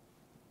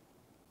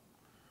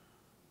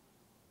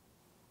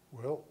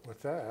 Well,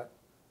 with that,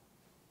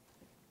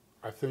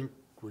 I think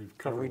we've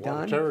covered we a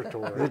lot of done?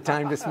 territory. Is it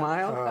time to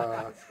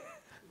smile?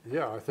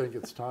 Yeah, I think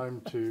it's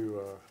time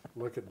to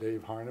look at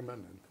Dave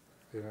Heineman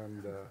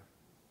and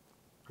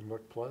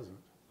look pleasant.